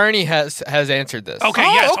say an attorney has answered this?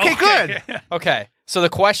 Okay. Okay. Good. Okay. So the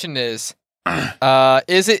question is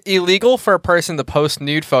it illegal for a person to post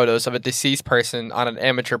nude photos of a deceased person on an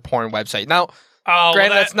amateur porn website? Now,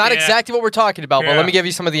 granted, that's not exactly what we're talking about, but let me give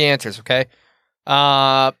you some of the answers, okay?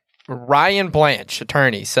 Ryan Blanche,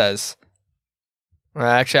 attorney, says...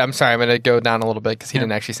 actually, I'm sorry, I'm going to go down a little bit because he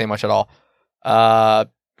didn't actually say much at all.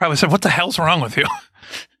 Probably said, what the hell's wrong with you?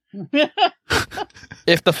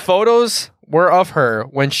 If the photos were of her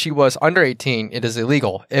when she was under 18, it is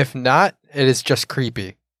illegal. If not, it is just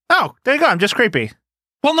creepy. Oh, there you go. I'm just creepy.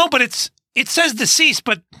 Well, no, but it says deceased,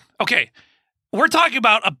 but okay. We're talking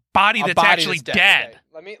about a body that's actually dead. Okay.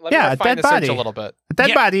 Let me a refine dead the body. search a little bit. A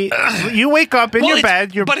dead body. You wake up in your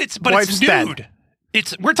bed. Your it's wife's nude.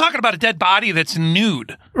 dead. We're talking about a dead body that's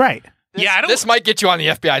nude. Right. This might get you on the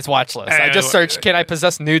FBI's watch list. I just searched, can I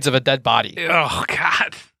possess nudes of a dead body? Oh,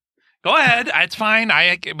 God. Go ahead. It's fine.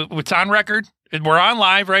 It's on record. We're on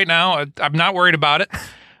live right now. I'm not worried about it.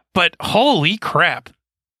 But holy crap.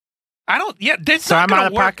 That's so not I'm out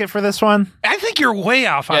of work. pocket for this one. I think you're way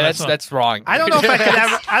off on this one. That's wrong. I don't know if I could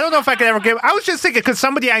ever. I don't know if I could ever give. I was just thinking because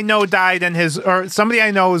somebody I know died or somebody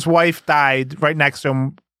I know's wife died right next to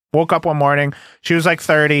him. Woke up one morning. She was like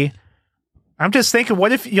 30. I'm just thinking,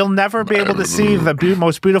 what if you'll never be able to see the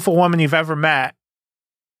most beautiful woman you've ever met?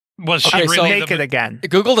 Was she really naked again?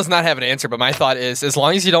 Google does not have an answer, but my thought is, as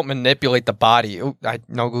long as you don't manipulate the body.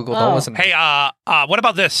 No, Google, don't listen. Hey, what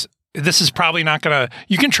about this? This is probably not going to...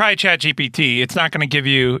 You can try ChatGPT. It's not going to give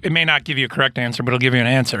you... It may not give you a correct answer, but it'll give you an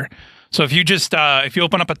answer. So if you just... if you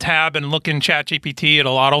open up a tab and look in ChatGPT,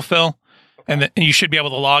 it'll autofill. And you should be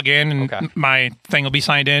able to log in, and my thing will be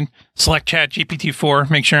signed in. Select ChatGPT 4.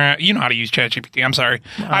 Make sure... You know how to use ChatGPT. I'm sorry.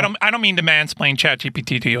 I don't mean to mansplain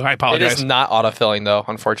ChatGPT to you. I apologize. It is not autofilling, though,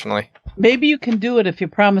 unfortunately. Maybe you can do it if you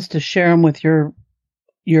promise to share them with your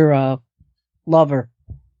lover.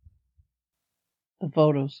 The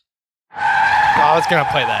photos. I was going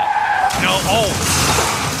to play that.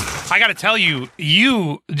 I got to tell you,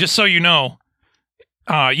 just so you know,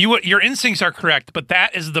 your instincts are correct, but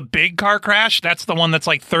that is the big car crash. That's the one that's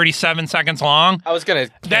like 37 seconds long. I was going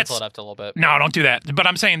to cancel it up a little bit. No, don't do that. But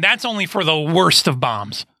I'm saying that's only for the worst of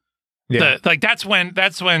bombs. Yeah. That's when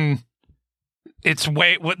it's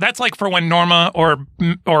that's like for when Norma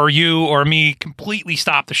or you or me completely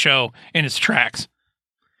stop the show in its tracks.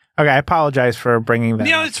 Okay, I apologize for bringing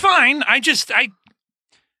that. It's fine. I just had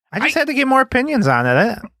to get more opinions on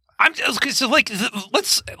it. I'm just so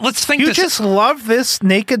let's think. You just love this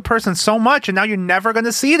naked person so much, and now you're never going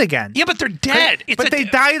to see it again. Yeah, but they're dead. They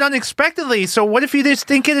died unexpectedly. So what if you just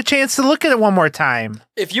didn't get a chance to look at it one more time?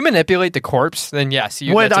 If you manipulate the corpse, then yes,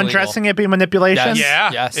 would undressing it be manipulation?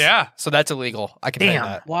 Yes. Yeah. So that's illegal. I can tell you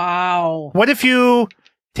that. Wow. What if you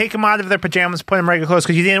take them out of their pajamas, put them regular clothes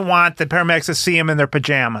because you didn't want the paramedics to see them in their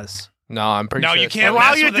pajamas? No, I'm pretty sure. No, you can't.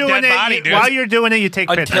 While you're doing it, you take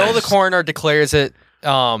pictures. Until the coroner declares it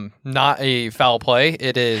not a foul play,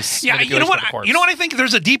 it is. Yeah, you know what? I think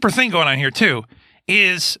there's a deeper thing going on here too.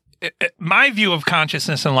 Is my view of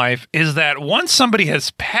consciousness in life is that once somebody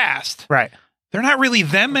has passed, right, they're not really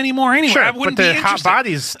them anymore anyway. Sure, I wouldn't but be the hot interested.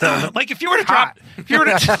 body's still like if you were to drop,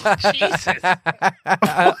 Jesus,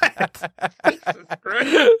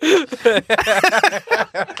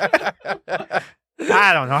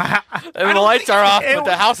 I don't know. And the lights are off, but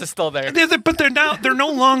the house is still there. But they're no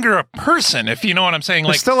longer a person, if you know what I'm saying.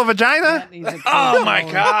 Like, still a vagina? Oh my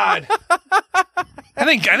God. I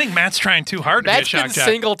think Matt's trying too hard to be a Matt's shock been jock.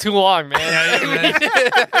 single too long, man.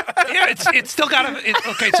 Yeah, it's still got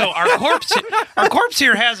okay, so our corpse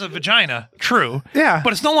here has a vagina, true. Yeah.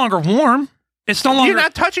 But it's no longer warm. It's no longer. You're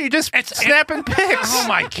not touching. You're just snapping pics. Oh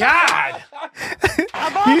my God.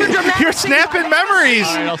 You're snapping memories.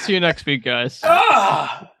 All right, I'll see you next week, guys.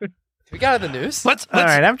 We got out of the news. Let's all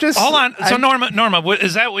right, I'm just hold on. So Norma,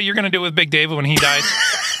 is that what you're going to do with Big David when he dies?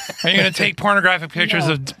 Are you going to take pornographic pictures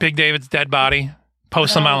of Big David's dead body,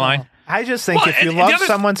 post them online? I just think if you love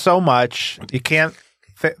someone so much, you can't.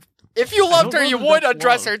 If you loved her, you would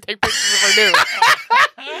undress her and take pictures of her nude.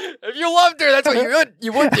 If you loved her, that's what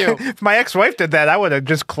you would do. If my ex-wife did that, I would have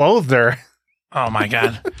just clothed her. Oh my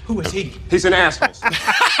God. Who is he? He's an asshole.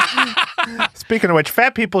 Speaking of which,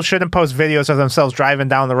 fat people shouldn't post videos of themselves driving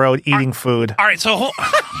down the road eating food. All right, so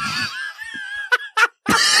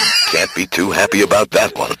Can't be too happy about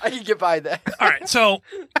that one. I can get by that. all right, so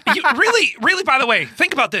you really, by the way,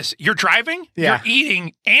 think about this. You're driving, you're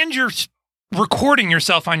eating, and you're recording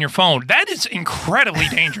yourself on your phone. That is incredibly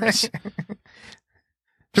dangerous.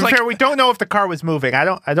 To be fair, we don't know if the car was moving. I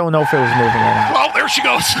don't know if it was moving or not. Well, there she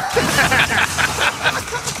goes.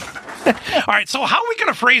 All right, so how are we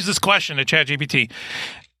going to phrase this question to ChatGPT?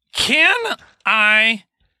 Can I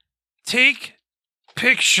take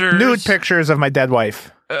pictures? Nude pictures of my dead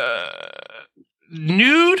wife.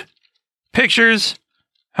 Nude pictures.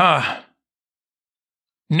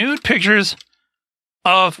 Nude pictures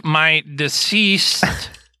of my deceased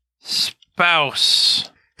spouse.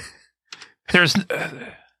 There's.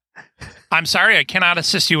 I'm sorry, I cannot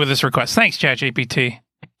assist you with this request. Thanks, ChatGPT.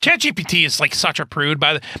 ChatGPT is like such a prude.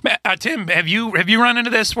 Tim, have you run into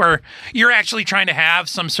this where you're actually trying to have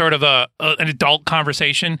some sort of an adult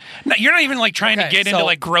conversation? No, you're not even like trying to get into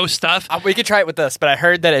like gross stuff. We could try it with this, but I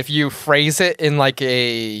heard that if you phrase it in like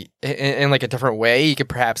a different way, you could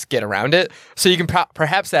perhaps get around it. So you can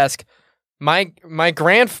perhaps ask, my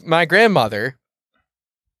grandmother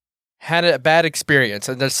had a bad experience,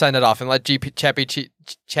 and just send it off and let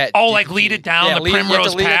chat. Oh, like lead it down the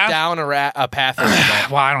primrose lead path. It down a path. Like that.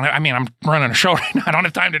 Well, I'm running a show right now. I don't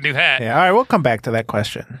have time to do that. Yeah, all right, we'll come back to that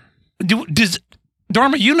question. Does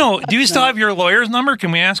Norma? Do you still have your lawyer's number? Can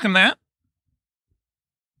we ask him that?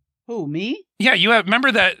 Who, me? Yeah, you have.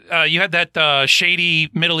 Remember that you had that shady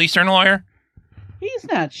Middle Eastern lawyer. He's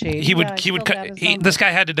not shady. This guy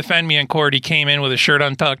had to defend me in court. He came in with his shirt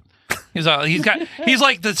untucked. He's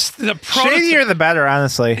like the shadier the better,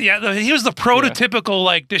 honestly. Yeah, he was the prototypical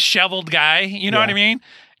like disheveled guy. You know what I mean?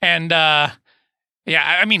 And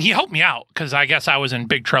he helped me out because I guess I was in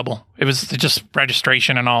big trouble. It was just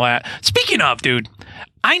registration and all that. Speaking of, dude,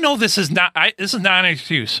 I know this is not an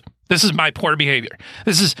excuse. This is my poor behavior.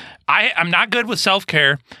 I'm not good with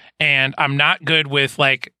self-care, and I'm not good with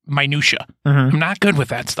like minutia. I'm not good with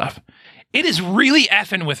that stuff. It is really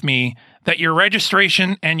effing with me that your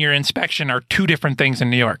registration and your inspection are two different things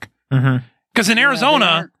in New York. Because in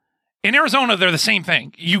Arizona, they're the same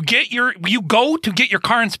thing. You go to get your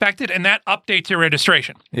car inspected, and that updates your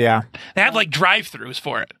registration. Yeah, they have like drive-throughs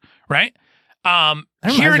for it, right?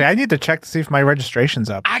 I need to check to see if my registration's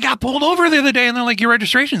up. I got pulled over the other day, and they're like, "Your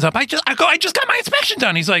registration's up." I just got my inspection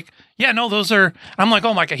done. He's like, "Yeah, no, those are." I'm like,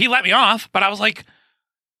 "Oh my God," he let me off, but I was like,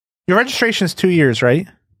 "Your registration is 2 years, right?"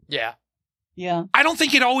 Yeah. Yeah. I don't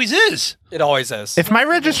think it always is. It always is. If my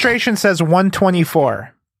registration says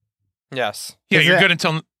 124. Yes. Yeah, you're good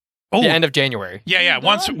until the end of January. Yeah.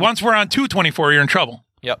 Once we're on 224, you're in trouble.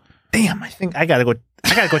 Yep. Damn, I think I gotta go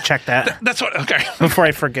check that. That's what. Okay. Before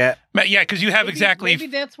I forget. Yeah, because you have exactly maybe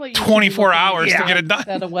that's what you 24 hours to get it done.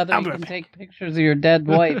 Instead of whether you can take pictures of your dead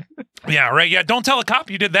wife. Yeah, right. Yeah, don't tell a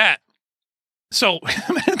cop you did that. So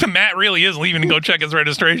Matt really is leaving to go check his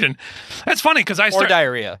registration. That's funny because or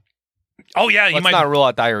diarrhea. Oh yeah, Let's not rule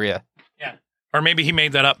out diarrhea. Yeah, or maybe he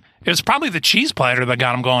made that up. It was probably the cheese platter that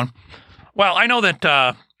got him going. Well, I know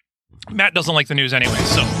that Matt doesn't like the news anyway,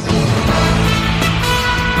 so.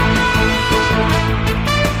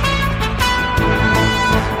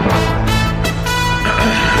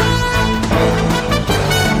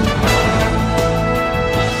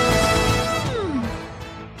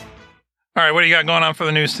 All right, what do you got going on for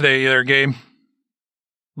the news today there, Gabe?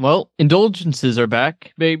 Well, indulgences are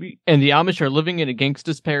back, baby, and the Amish are living in a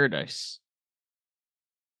gangsta's paradise.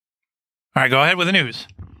 All right, go ahead with the news.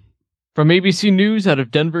 From ABC News out of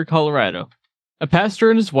Denver, Colorado. A pastor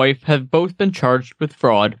and his wife have both been charged with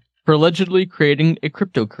fraud for allegedly creating a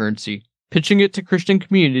cryptocurrency, pitching it to Christian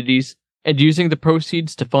communities, and using the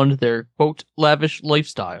proceeds to fund their, quote, lavish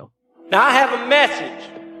lifestyle. Now, I have a message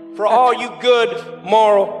for all you good,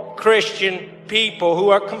 moral, Christian people who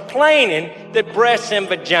are complaining that breasts and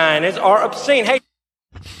vaginas are obscene. Hey,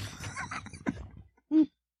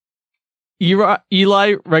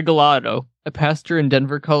 Eli Regalado, a pastor in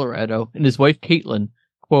Denver, Colorado, and his wife Caitlin,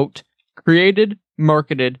 quote, created,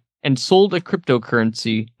 marketed, and sold a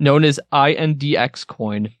cryptocurrency known as INDX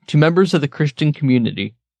coin to members of the Christian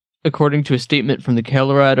community, according to a statement from the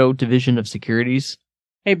Colorado Division of Securities.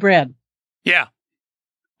 Hey, Brad. Yeah.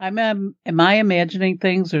 Am I imagining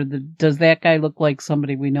things, or does that guy look like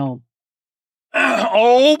somebody we know?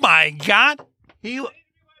 Oh my God! Hey,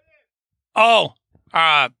 all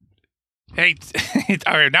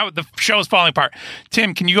right. Now the show's falling apart.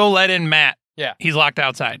 Tim, can you go let in Matt? Yeah, he's locked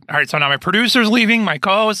outside. All right, so now my producer's leaving, my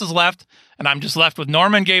co-host is left, and I'm just left with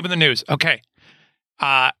Norma and Gabe in the news. Okay.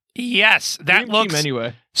 Yes, that looks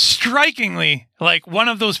anyway strikingly like one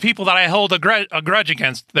of those people that I hold a grudge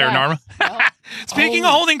against there, Norma. Speaking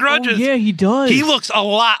of holding grudges, yeah, he does. He looks a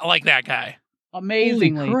lot like that guy.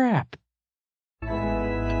 Amazingly. Holy crap.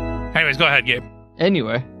 Anyways, go ahead, Gabe.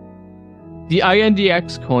 Anyway, the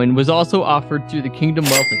INDX coin was also offered through the Kingdom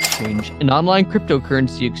Wealth Exchange, an online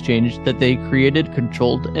cryptocurrency exchange that they created,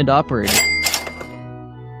 controlled, and operated.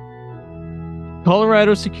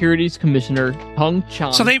 Colorado Securities Commissioner Tong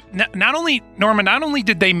Chan. So they not only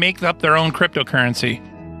did they make up their own cryptocurrency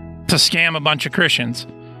to scam a bunch of Christians,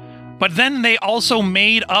 but then they also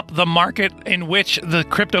made up the market in which the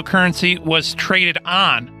cryptocurrency was traded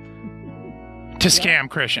on to scam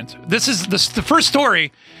Christians. This is the first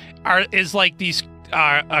story is like these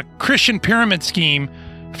a Christian pyramid scheme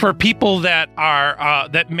for people that are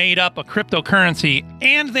that made up a cryptocurrency,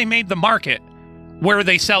 and they made the market where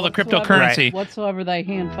they sell the cryptocurrency. Whatsoever thy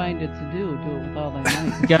hand find it to do it with all thy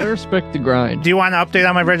might. You gotta respect the grind. Do you want an update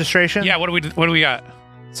on my registration? Yeah, what do we got?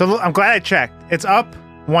 So I'm glad I checked. It's up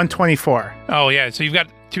 124. Oh yeah, so you've got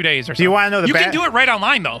 2 days or so. Do you want to know the You can do it right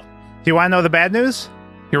online though. Do you want to know the bad news?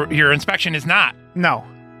 Your inspection is not. No.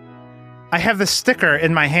 I have the sticker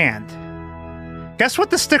in my hand. Guess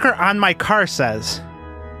what the sticker on my car says?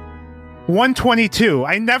 122.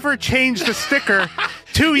 I never changed the sticker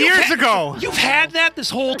 2 years ago. You've had that this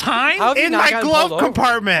whole time? In my glove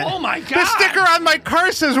compartment. Oh my God. The sticker on my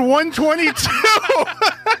car says 122.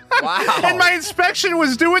 Wow. And my inspection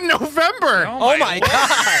was due in November. Oh my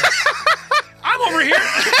God. I'm over here.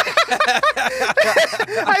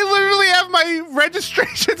 I literally have my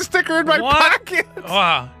registration sticker in my pocket.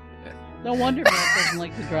 Wow. No wonder Matt doesn't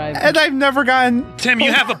like to drive. And I've never gotten... Tim,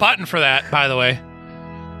 you have a button for that, by the way.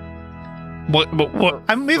 What?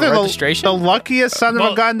 I'm either the luckiest son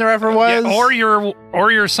of a gun there ever was, yeah,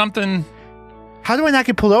 or you're something. How do I not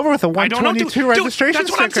get pulled over with a 122 registration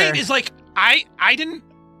that's sticker? What I'm saying is like I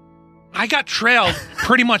got trailed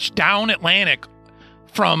pretty much down Atlantic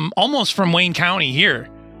almost from Wayne County here,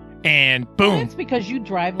 and boom. That's because you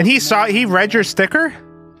drive. And he read your sticker.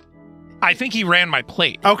 I think he ran my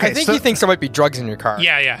plate. Okay, I think he thinks there might be drugs in your car.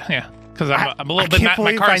 Yeah. Because I'm a little bit.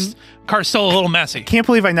 My car's still a little messy. Can't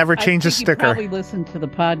believe I never changed the sticker. He probably listened to the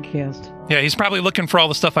podcast. Yeah, he's probably looking for all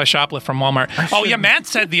the stuff I shoplift from Walmart. Oh yeah, Matt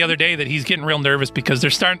said the other day that he's getting real nervous because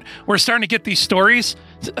we're starting to get these stories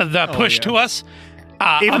that push to us.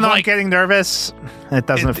 Even though I'm getting nervous, it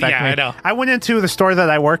doesn't affect me. I know. I went into the store that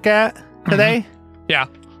I work at today. Mm-hmm. Yeah.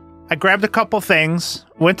 I grabbed a couple things,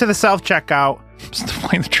 went to the self-checkout. Just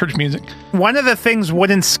playing the church music. One of the things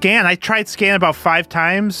wouldn't scan. I tried scanning about 5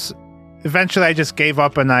 times. Eventually, I just gave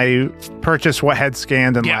up and I purchased what had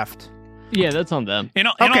scanned and left. Yeah, that's on them.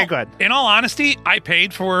 Good. In all honesty, I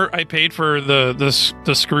paid for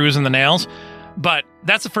the screws and the nails, but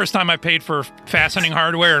that's the first time I paid for fastening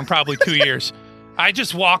hardware in probably 2 years. I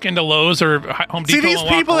just walk into Lowe's or Home Depot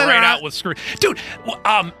and walk right out with screws. Dude,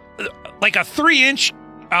 like a 3-inch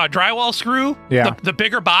drywall screw, the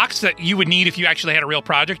bigger box that you would need if you actually had a real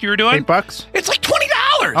project you were doing. $8? It's like $20.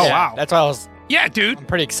 Oh, wow. That's why I was... Yeah, dude. I'm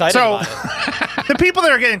pretty excited about it. The people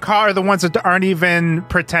that are getting caught are the ones that aren't even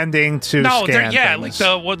pretending to scan things.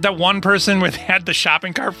 Like the one person with had the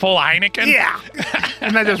shopping cart full of Heineken. Yeah.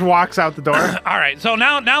 And then just walks out the door. All right. So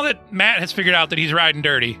now that Matt has figured out that he's riding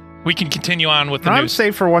dirty, we can continue on with the news. I'm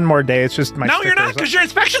safe for one more day. It's just my No, you're not, because your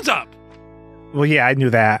inspection's up. Well, yeah, I knew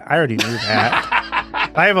that. I already knew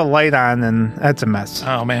that. I have a light on, and that's a mess.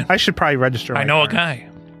 Oh, man. I should probably register my car. a guy.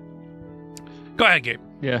 Go ahead, Gabe.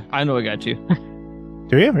 Yeah, I know I got you.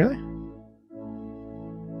 Do you really?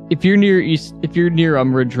 If you're near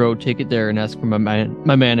Umridge Road, take it there and ask for my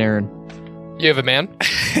man Aaron. You have a man?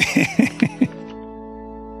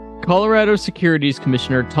 Colorado Securities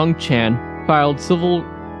Commissioner Tong Chan filed civil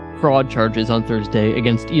fraud charges on Thursday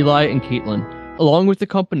against Eli and Caitlin, along with the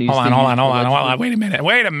companies. Hold on. Wait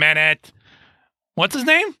a minute. What's his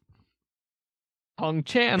name? Hong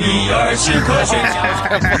Chan. Beer. Go ahead.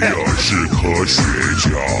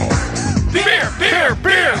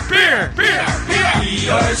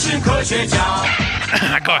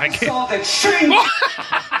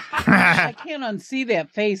 I can't unsee that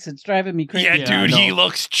face. It's driving me crazy. Yeah, dude, he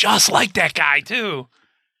looks just like that guy, too.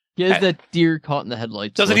 He has that deer caught in the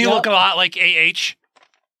headlights. Doesn't he look a lot like AH?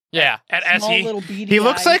 Yeah. At Small SE? little beady He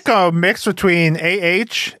looks eyes. like a mix between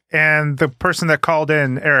AH and the person that called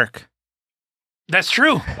in, Eric. That's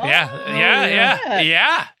true. Yeah.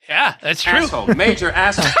 That's true. Asshole. Major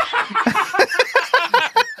asshole.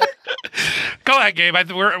 Go ahead, Gabe.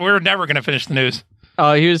 We're never going to finish the news.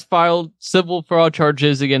 He was filed civil fraud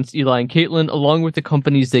charges against Eli and Caitlin, along with the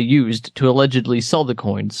companies they used to allegedly sell the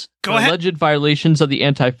coins. Go ahead. Alleged violations of the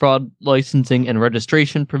anti-fraud licensing and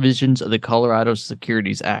registration provisions of the Colorado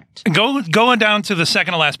Securities Act. Going down to the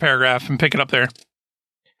second to last paragraph and pick it up there.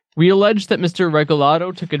 We allege that Mr.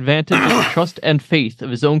 Regalado took advantage of the trust and faith of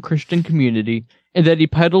his own Christian community, and that he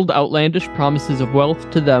peddled outlandish promises of wealth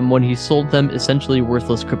to them when he sold them essentially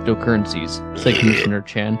worthless cryptocurrencies, said Commissioner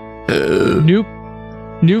Chan.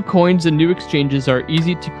 New coins and new exchanges are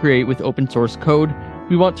easy to create with open source code.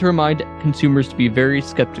 We want to remind consumers to be very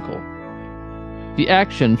skeptical. The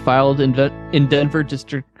action, filed in Denver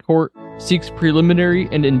District Court, seeks preliminary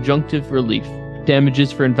and injunctive relief,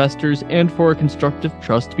 damages for investors, and for a constructive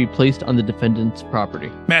trust to be placed on the defendant's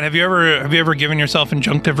property. Matt, have you ever given yourself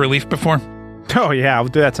injunctive relief before? Oh, yeah, I'll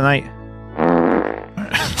do that tonight.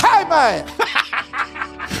 Hi, man.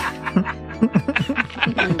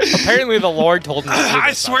 Apparently, the Lord told me.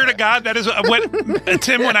 I swear to God, that is what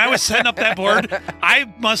Tim. When I was setting up that board,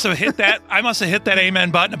 I must have hit that amen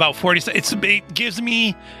button about 40. It gives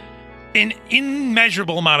me an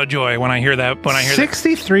immeasurable amount of joy when I hear that.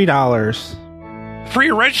 $63. For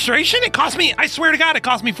your registration, it cost me. I swear to God, it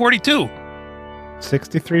cost me $42.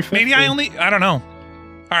 $63.50. Maybe I don't know.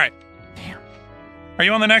 All right. Damn. Are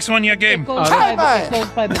you on the next one yet, Gabe? It goes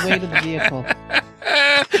by the weight of the vehicle.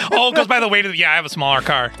 Oh, it goes by the weight of the... Yeah, I have a smaller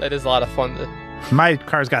car. That is a lot of fun. My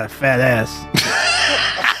car's got a fat ass.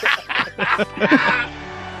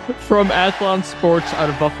 From Athlon Sports out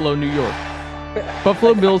of Buffalo, New York.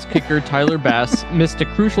 Buffalo Bills kicker Tyler Bass missed a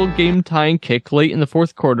crucial game-tying kick late in the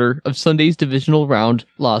fourth quarter of Sunday's divisional round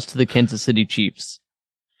loss to the Kansas City Chiefs.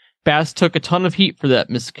 Bass took a ton of heat for that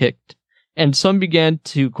missed kick, and some began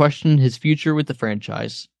to question his future with the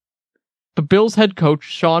franchise. But Bills head coach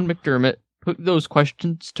Sean McDermott put those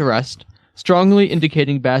questions to rest, strongly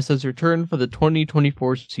indicating Bass's return for the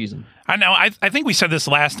 2024 season. I know. I think we said this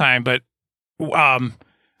last time, but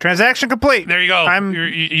transaction complete. There you go.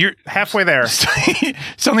 You're halfway there.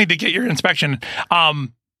 Still need to get your inspection.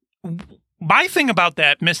 My thing about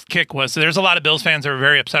that missed kick was there's a lot of Bills fans that are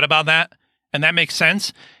very upset about that, and that makes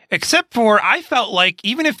sense. Except for I felt like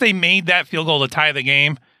even if they made that field goal to tie the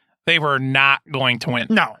game, they were not going to win.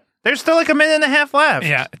 No. There's still like a minute and a half left.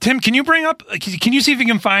 Yeah. Tim, can you can you see if you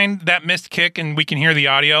can find that missed kick and we can hear the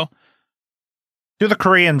audio? Do the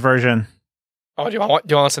Korean version. Oh, do you want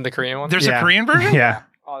to listen to the Korean one? There's a Korean version? Yeah.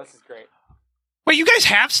 Oh, this is great. Wait, you guys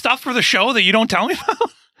have stuff for the show that you don't tell me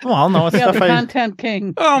about? Well, I'll know what Yeah, stuff the content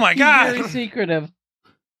king. Oh my God. Very secretive.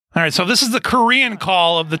 All right, so this is the Korean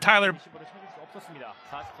call of the Tyler.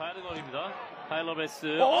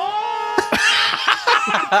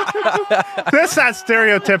 That's not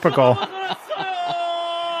stereotypical.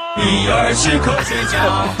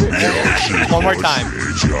 One more time.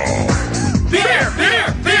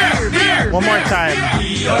 Beer. One more time.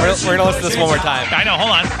 We're gonna listen to this one more time. I know.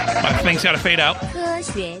 Hold on. My thing's got to fade out.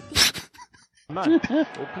 Is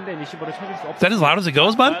that as loud as it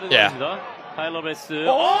goes, bud? Yeah.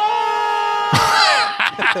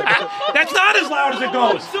 That's not as loud as it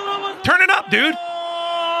goes. Turn it up, dude.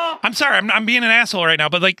 I'm sorry. I'm being an asshole right now,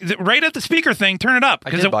 but like right at the speaker thing, turn it up.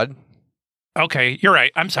 I did, bud. Okay, you're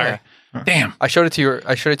right. I'm sorry. Yeah. Damn. I showed it to you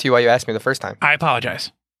while you asked me the first time. I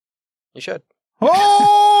apologize. You should. Oh!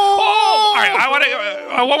 All right. I want to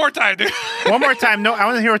one more time, dude. One more time. No, I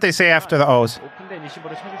want to hear what they say after the O's.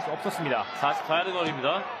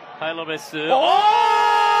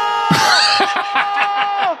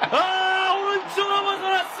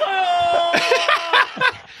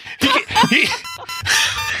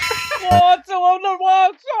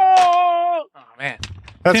 Oh man,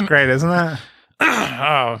 that's great, isn't that?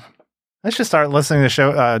 Oh, I should start listening to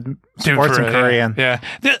sports in Korean. Yeah.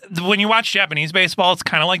 When you watch Japanese baseball, it's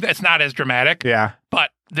kind of like that. It's not as dramatic. Yeah.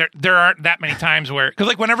 But there aren't that many times where, because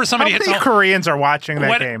like whenever somebody hits Koreans are watching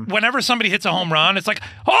that game. Whenever somebody hits a home run, it's like,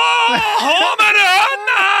 oh, home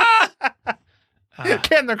run!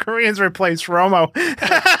 Can the Koreans replace Romo?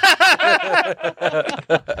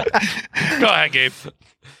 Go ahead, Gabe.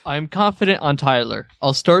 I'm confident on Tyler.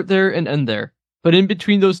 I'll start there and end there. But in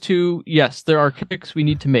between those two, yes, there are kicks we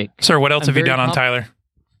need to make. Sir, what else have you done on Tyler?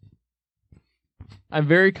 I'm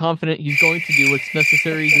very confident he's going to do what's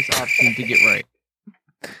necessary this offseason to get right.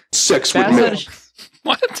 Sex with milk.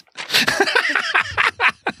 What?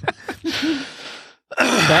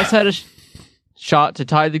 Bass had a shot to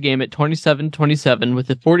tie the game at 27-27 with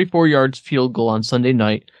a 44 yards field goal on Sunday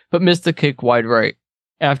night, but missed the kick wide right.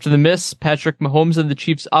 After the miss, Patrick Mahomes and the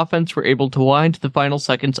Chiefs' offense were able to wind the final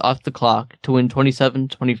seconds off the clock to win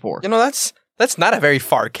 27-24. You know, that's not a very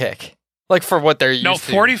far kick. Like, for what they're used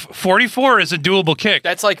to. 44 is a doable kick.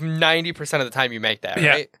 That's like 90% of the time you make that,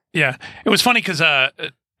 right? Yeah. It was funny because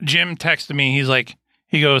Jim texted me.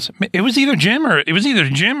 He goes, it was either Jim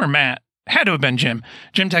or Matt. Had to have been Jim.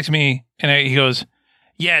 Jim texted me and he goes,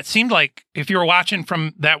 yeah, it seemed like if you were watching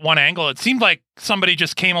from that one angle, it seemed like somebody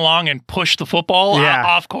just came along and pushed the football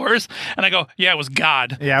off course. And I go, yeah, it was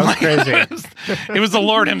God. Yeah, it was crazy. It was the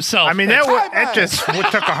Lord himself. I mean, it just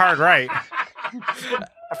took a hard right.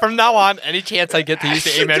 From now on, any chance I get to use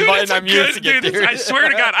the amen button, I'm using it. Dude. I swear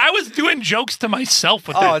to God, I was doing jokes to myself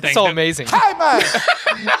with that thing. Oh, it's so amazing. Hi, man.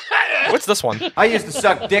 What's this one? I used to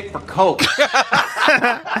suck dick for coke.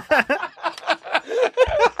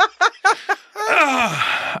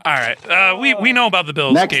 All right. We know about the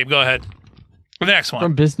Bills, Next. Gabe. Go ahead. The next one.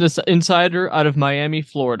 From Business Insider out of Miami,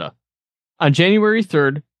 Florida. On January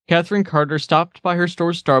 3rd, Catherine Carter stopped by her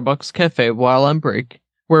store's Starbucks cafe while on break,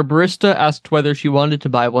 where a barista asked whether she wanted to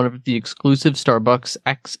buy one of the exclusive Starbucks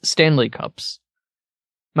X Stanley Cups.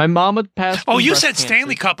 My mom had passed. Oh, you said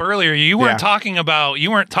Stanley Cup earlier. You weren't talking about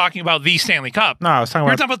the Stanley Cup. No, I was talking about.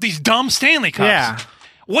 You were talking about these dumb Stanley Cups. Yeah.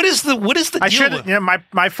 What is the I deal should. with? You know,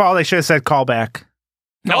 my fault. I should have said callback.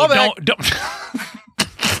 No, don't.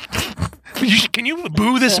 Can you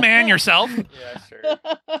boo this man yourself? Yeah, sure.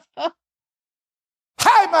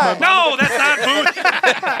 Hi, man. No, that's not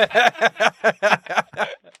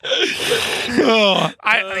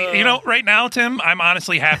boo. Right now, Tim, I'm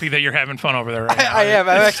honestly happy that you're having fun over there right now. I am.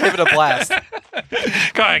 I'm actually having a blast.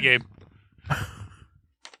 Go ahead, Gabe.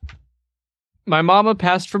 My mama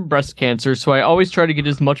passed from breast cancer, so I always try to get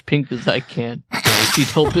as much pink as I can. She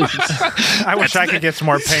told Business. I wish I could get some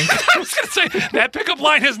more pink. I was going to say, that pickup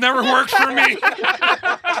line has never worked for me.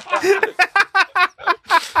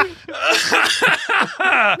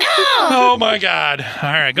 Oh, my God.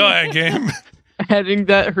 All right, go ahead, Gabe. Adding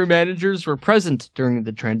that her managers were present during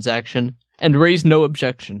the transaction and raised no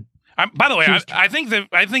objection. By the way, I think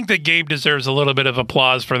that Gabe deserves a little bit of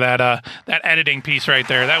applause for that editing piece right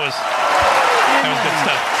there. That was good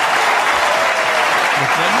stuff.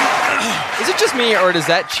 Is it just me, or does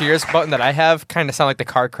that cheers button that I have kind of sound like the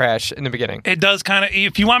car crash in the beginning? It does kind of.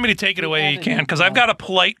 If you want me to take it away, you can, because I've got a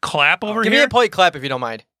polite clap over Give here. me a polite clap if you don't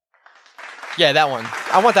mind. Yeah, that one.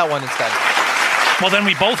 I want that one instead. Well, then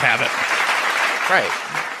we both have it. Right.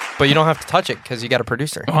 But you don't have to touch it because you got a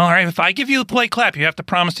producer. Well, all right. If I give you the polite clap, you have to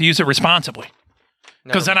promise to use it responsibly.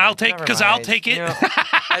 Because then I'll take. Because I'll take it. You know,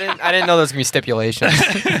 I didn't know there was gonna be stipulations.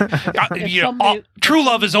 True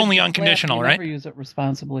love is only unconditional, right? Never use it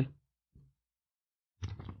responsibly.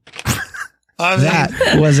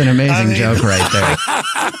 That was an amazing joke right there.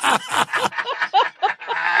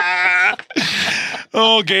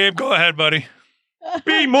 Oh, Gabe, go ahead, buddy.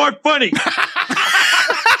 Be more funny.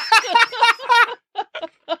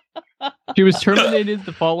 She was terminated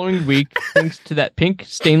the following week thanks to that pink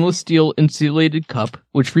stainless steel insulated cup,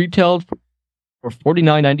 which retailed for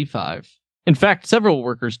 $49.95. In fact, several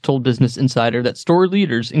workers told Business Insider that store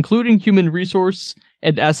leaders, including human resource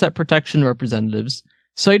and asset protection representatives,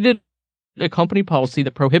 cited a company policy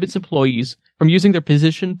that prohibits employees from using their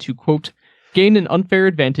position to, quote, gain an unfair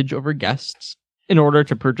advantage over guests in order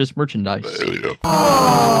to purchase merchandise.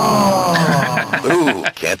 Ooh,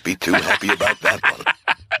 can't be too happy about that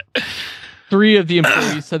one. 3 of the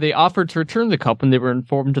employees said they offered to return the cup when they were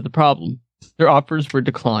informed of the problem. Their offers were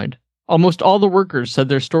declined. Almost all the workers said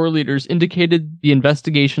their store leaders indicated the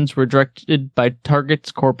investigations were directed by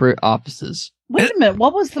Target's corporate offices. Wait a minute,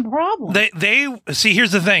 what was the problem? They see.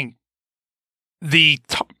 Here's the thing.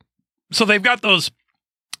 So they've got those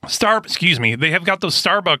They have got those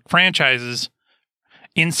Starbucks franchises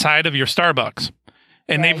inside of your Starbucks,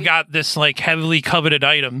 and they've got this like heavily coveted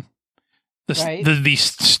item. These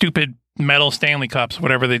stupid metal Stanley cups,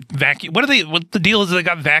 whatever they vacuum. What the deal is? They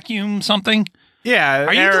got vacuum something. Yeah.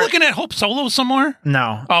 Are you looking at Hope Solo somewhere?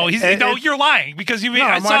 No. Oh, you're lying because you. No,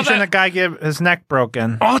 I'm watching a guy get his neck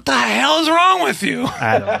broken. What the hell is wrong with you?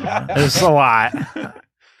 I don't know. It's a lot.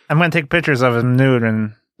 I'm going to take pictures of him nude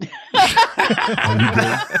and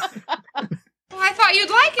Well, I thought you'd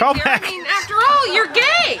like it, Go dear. back. I mean, after all, you're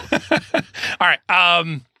gay. All right.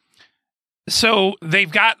 So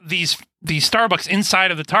they've got these Starbucks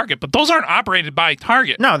inside of the Target, but those aren't operated by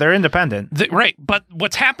Target. No, they're independent. Right. But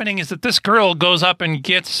what's happening is that this girl goes up and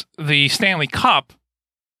gets the Stanley Cup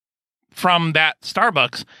from that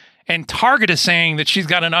Starbucks, and Target is saying that she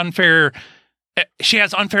has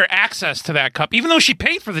unfair access to that cup, even though she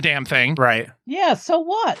paid for the damn thing. Right. Yeah, so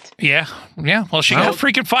what? Yeah. Well, she got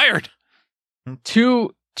freaking fired.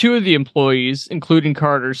 Two of the employees, including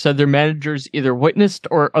Carter, said their managers either witnessed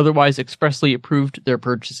or otherwise expressly approved their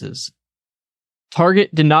purchases.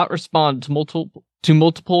 Target did not respond to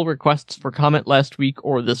multiple requests for comment last week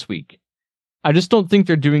or this week. I just don't think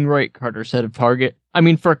they're doing right, Carter said of Target. I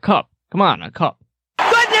mean, for a cup. Come on, a cup.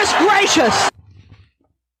 Goodness gracious!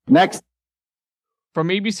 Next. From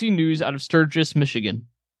ABC News out of Sturgis, Michigan.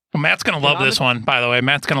 Well, Matt's going to love this one, by the way.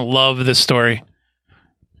 Matt's going to love this story.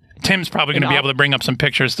 Tim's probably going to be able to bring up some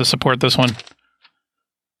pictures to support this one.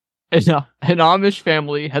 An Amish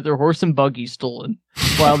family had their horse and buggy stolen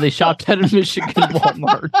while they shopped at a Michigan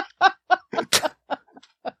Walmart.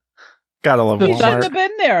 Gotta love They shouldn't Walmart. have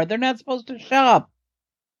been there. They're not supposed to shop.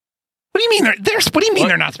 What do you mean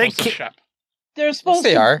they're not supposed to shop? They're supposed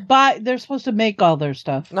they to are. buy. They're supposed to make all their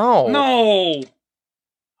stuff. No.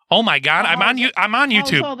 Oh my God! I'm on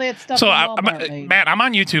YouTube. all that stuff So in Walmart made? Matt, I'm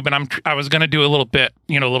on YouTube, and I was gonna do a little bit,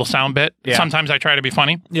 a little sound bit. Yeah. Sometimes I try to be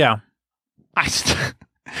funny. Yeah.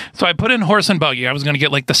 So I put in horse and buggy. I was gonna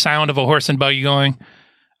get like the sound of a horse and buggy going.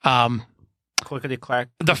 Clickety clack.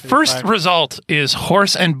 The first result is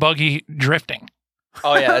horse and buggy drifting.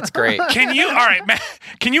 Oh yeah, that's great. Can you? All right, Matt.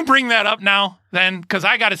 Can you bring that up now? Then, because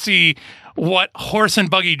I got to see what horse and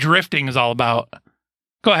buggy drifting is all about.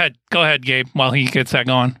 Go ahead, Gabe. While he gets that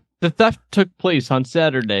going. The theft took place on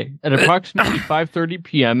Saturday at approximately 5:30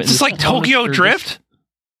 p.m. Is this like Tokyo Drift?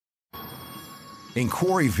 In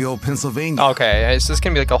Quarryville, Pennsylvania. Okay, is this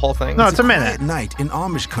gonna be like a whole thing? No, it's a minute. At night in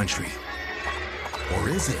Amish country. Or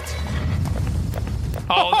is it?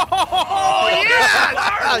 Oh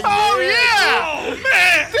yeah! Oh yeah!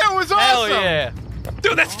 Man, that was Hell awesome! yeah!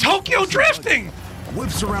 Dude, that's Tokyo drifting!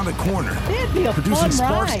 Whips around a corner, That'd be a producing fun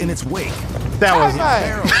sparks ride. in its wake. That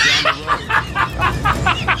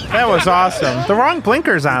was awesome. The wrong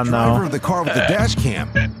blinkers on Driver though. of the car with the dash cam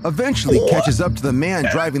eventually catches up to the man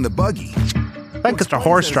driving the buggy. I think it's a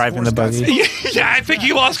horse driving the buggy. Yeah, I think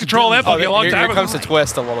he lost control of that buggy a long time Here ago. comes the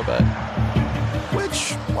twist a little bit.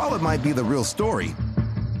 Which, while it might be the real story,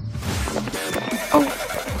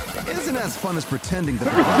 isn't as fun as pretending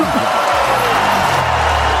that.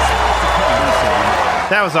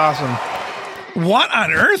 That was awesome. What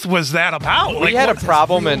on earth was that about? We had a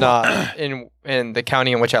problem in the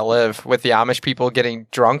county in which I live with the Amish people getting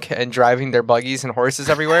drunk and driving their buggies and horses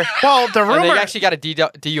everywhere. Well, the And rumor they actually got a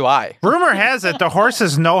DUI. rumor has it the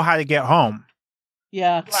horses know how to get home.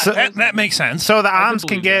 Yeah. So, that makes sense. So the Ams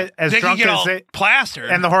can get as They can drunk get as all they plastered.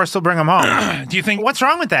 and the horse will bring them home. Do you think? What's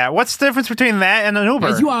wrong with that? What's the difference between that and an Uber?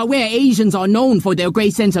 As you are aware, Asians are known for their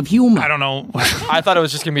great sense of humor. I don't know. I thought it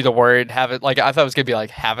was just gonna be the word have it. Like I thought it was gonna be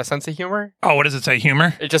like have a sense of humor. Oh, what does it say?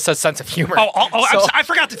 Humor? It just says sense of humor. I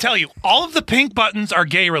forgot to tell you. All of the pink buttons are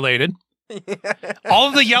gay related. All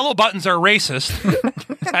of the yellow buttons are racist,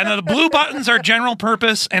 and the blue buttons are general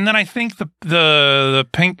purpose. And then I think the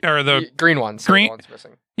pink or the green ones. Green. The ones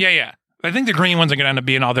missing. Yeah. I think the green ones are going to end up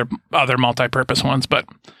being all their other multi-purpose ones. But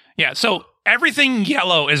yeah, so everything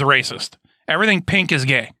yellow is racist. Everything pink is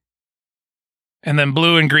gay. And then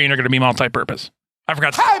blue and green are going to be multi-purpose. I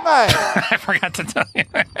forgot to, I forgot to tell you.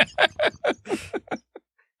 Can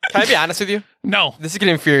I be honest with you? No. This is going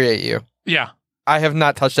to infuriate you. Yeah. I have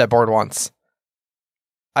not touched that board once.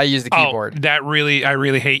 I use the keyboard. Oh, I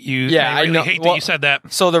really hate you. Yeah, I really know. hate Well, that you said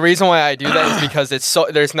that. So the reason why I do that is because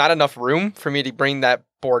there's not enough room for me to bring that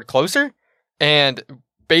board closer, and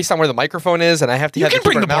based on where the microphone is, and I have to. You have can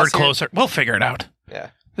bring the keyboard board mouse here. closer. We'll figure it out. Yeah.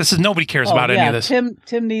 This is nobody cares about any of this.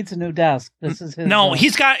 Tim needs a new desk. This is his. No,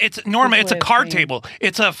 he's got Norma. It's a way of card saying- table.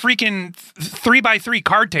 It's a freaking 3x3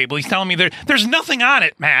 card table. He's telling me there's nothing on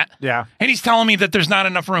it, Matt. Yeah. And he's telling me that there's not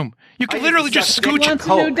enough room. You can literally just He scooch. wants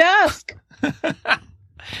a new desk.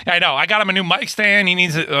 I know. I got him a new mic stand. He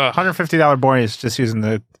needs a $150 board is just using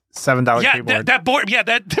the $7 yeah. keyboard. That board. Yeah,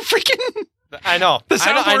 that the freaking. I know. The I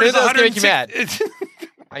soundboard knew is that was going to make you 106 mad.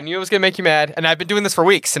 I knew it was going to make you mad, and I've been doing this for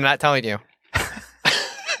weeks and not telling you.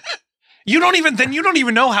 You don't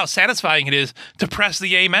even know how satisfying it is to press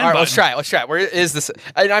the amen All right, button. let's try it. Where is this?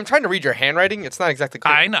 I'm trying to read your handwriting. It's not exactly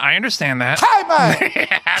clear. I understand that. Hi, man.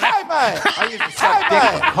 Hi, man. I used to suck dick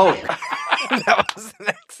for coke. That was an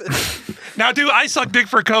accident. Now, do I suck dick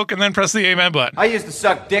for Coke and then press the amen button? I used to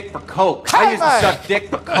suck dick for Coke. I used to suck dick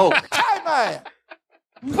for Coke. Hey, man.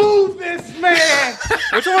 Move this man.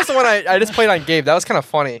 Which one was the one I just played on Gabe? That was kind of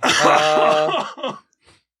funny.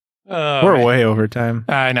 We're way over time.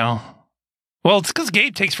 I know. Well, it's because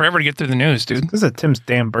Gabe takes forever to get through the news, dude. This is Tim's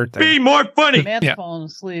damn birthday. Be more funny. Matt's Yeah. falling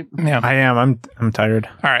asleep. Yeah. I am. I'm tired.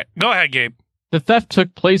 All right. Go ahead, Gabe. The theft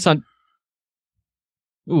took place on.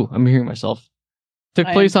 Ooh, I'm hearing myself. Took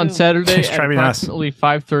I place am on too. Saturday He's at driving us. approximately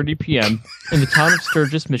 5:30 p.m. in the town of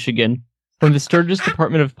Sturgis, Michigan, when the Sturgis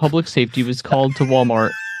Department of Public Safety was called to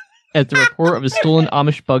Walmart at the report of a stolen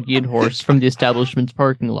Amish buggy and horse from the establishment's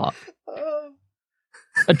parking lot.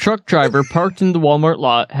 A truck driver parked in the Walmart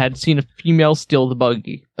lot had seen a female steal the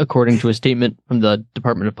buggy, according to a statement from the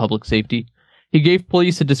Department of Public Safety. He gave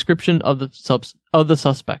police a description of the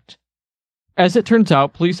suspect. As it turns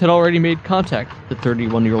out, police had already made contact with the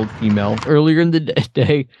 31-year-old female earlier in the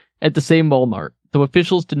day at the same Walmart, though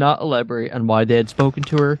officials did not elaborate on why they had spoken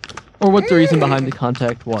to her or what the reason behind the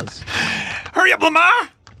contact was. Hurry up, Lamar!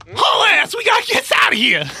 Haul ass! We gotta get out of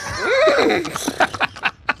here!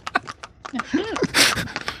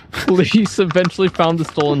 Police eventually found the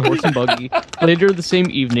stolen horse and buggy later the same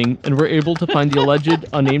evening and were able to find the alleged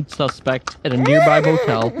unnamed suspect at a nearby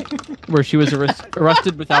motel where she was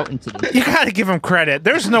arrested without incident. You gotta give him credit.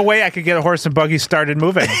 There's no way I could get a horse and buggy started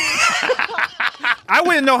moving. I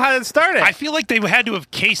wouldn't know how to start it. I feel like they had to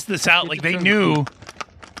have cased this out, like they knew.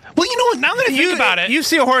 Well, you know what? Now that I think about it, You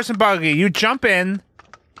see a horse and buggy, you jump in,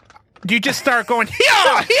 you just start going,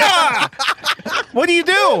 yeah, yeah. What do you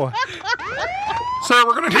do? sir,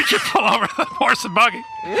 we're gonna need you to pull over the horse and buggy.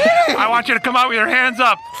 I want you to come out with your hands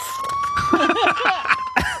up.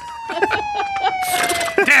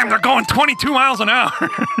 Damn, they're going 22 miles an hour.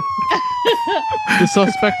 The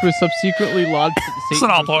suspect was subsequently lodged at the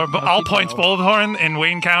Listen, all points Bullhorn in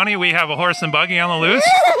Wayne County, we have a horse and buggy on the loose.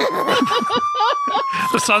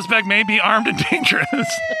 The suspect may be armed and dangerous.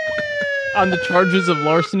 On the charges of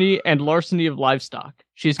larceny and larceny of livestock.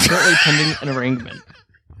 She is currently pending an arraignment.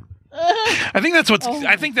 I think that's what's.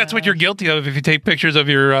 I think that's what you're guilty of if you take pictures of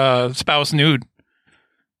your spouse nude.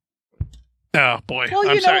 Oh boy, Well,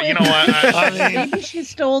 I'm sorry. You know what? Maybe she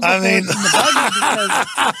stole the horse and the buggy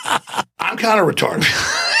because I'm kind of retarded.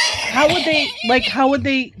 how would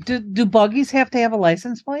they do buggies have to have a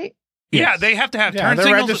license plate? Yeah, they have to have turn they're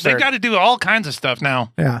signals. registered. They've got to do all kinds of stuff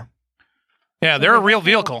now. Yeah. Yeah, they're a real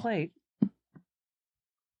vehicle. Plate.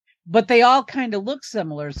 But they all kind of look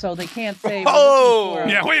similar, so they can't say.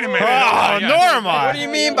 Yeah, wait a minute. Norma. What do you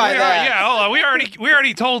mean by that? Yeah, hold on. We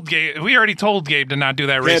already told Gabe. We already told Gabe to not do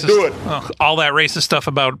that racist. Can't do it. All that racist stuff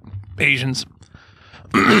about Asians.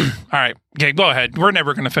 All right, Gabe, go ahead. We're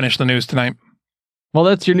never going to finish the news tonight. Well,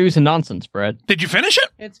 that's your news and nonsense, Brad. Did you finish it?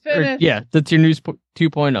 It's finished. Yeah, that's your news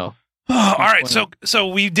 2.0. All right, so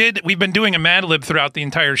we've been doing a Mad Lib throughout the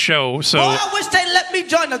entire show. So I wish they let me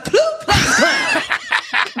join the Ku Klux Klan.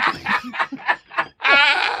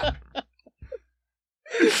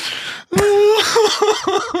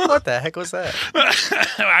 What the heck was that?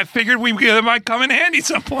 I figured it might come in handy at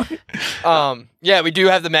some point. Yeah, we do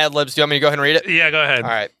have the Mad Libs. Do you want me to go ahead and read it? Yeah, go ahead. All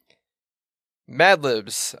right. Mad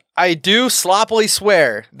Libs. I do sloppily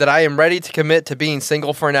swear that I am ready to commit to being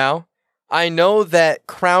single for now. I know that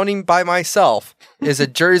crowning by myself is a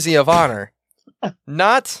jersey of honor.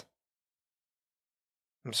 Not...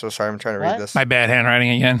 I'm so sorry, I'm trying to read this. My bad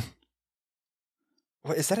handwriting again.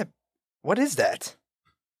 What is that? What is that?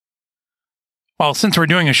 Well, since we're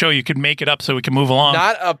doing a show, you could make it up so we can move along.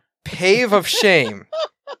 Not a pave of shame.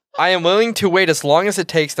 I am willing to wait as long as it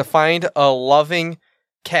takes to find a loving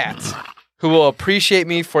cat who will appreciate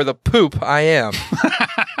me for the poop I am.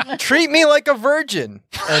 Treat me like a virgin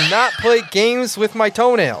and not play games with my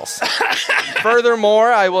toenails.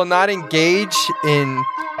 Furthermore, I will not engage in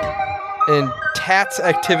tats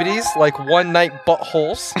activities like one-night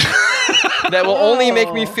buttholes that will only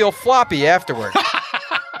make me feel floppy afterward.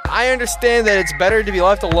 I understand that it's better to be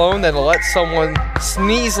left alone than to let someone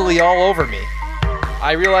sneezily all over me.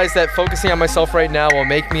 I realize that focusing on myself right now will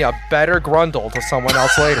make me a better grundle to someone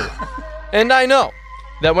else later. And I know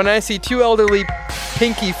that when I see two elderly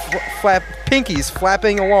pinkies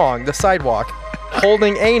flapping along the sidewalk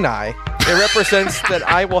holding ani, it represents that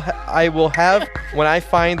I will have when I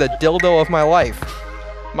find the dildo of my life.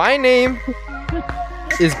 My name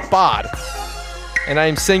is Bod, and I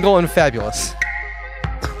am single and fabulous.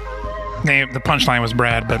 The punchline was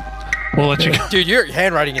Brad, but we'll let you go. Dude, your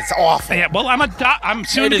handwriting is awful. Yeah, well, I'm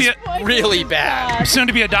soon to be really bad. I'm soon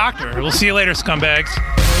to be a doctor. We'll see you later, scumbags.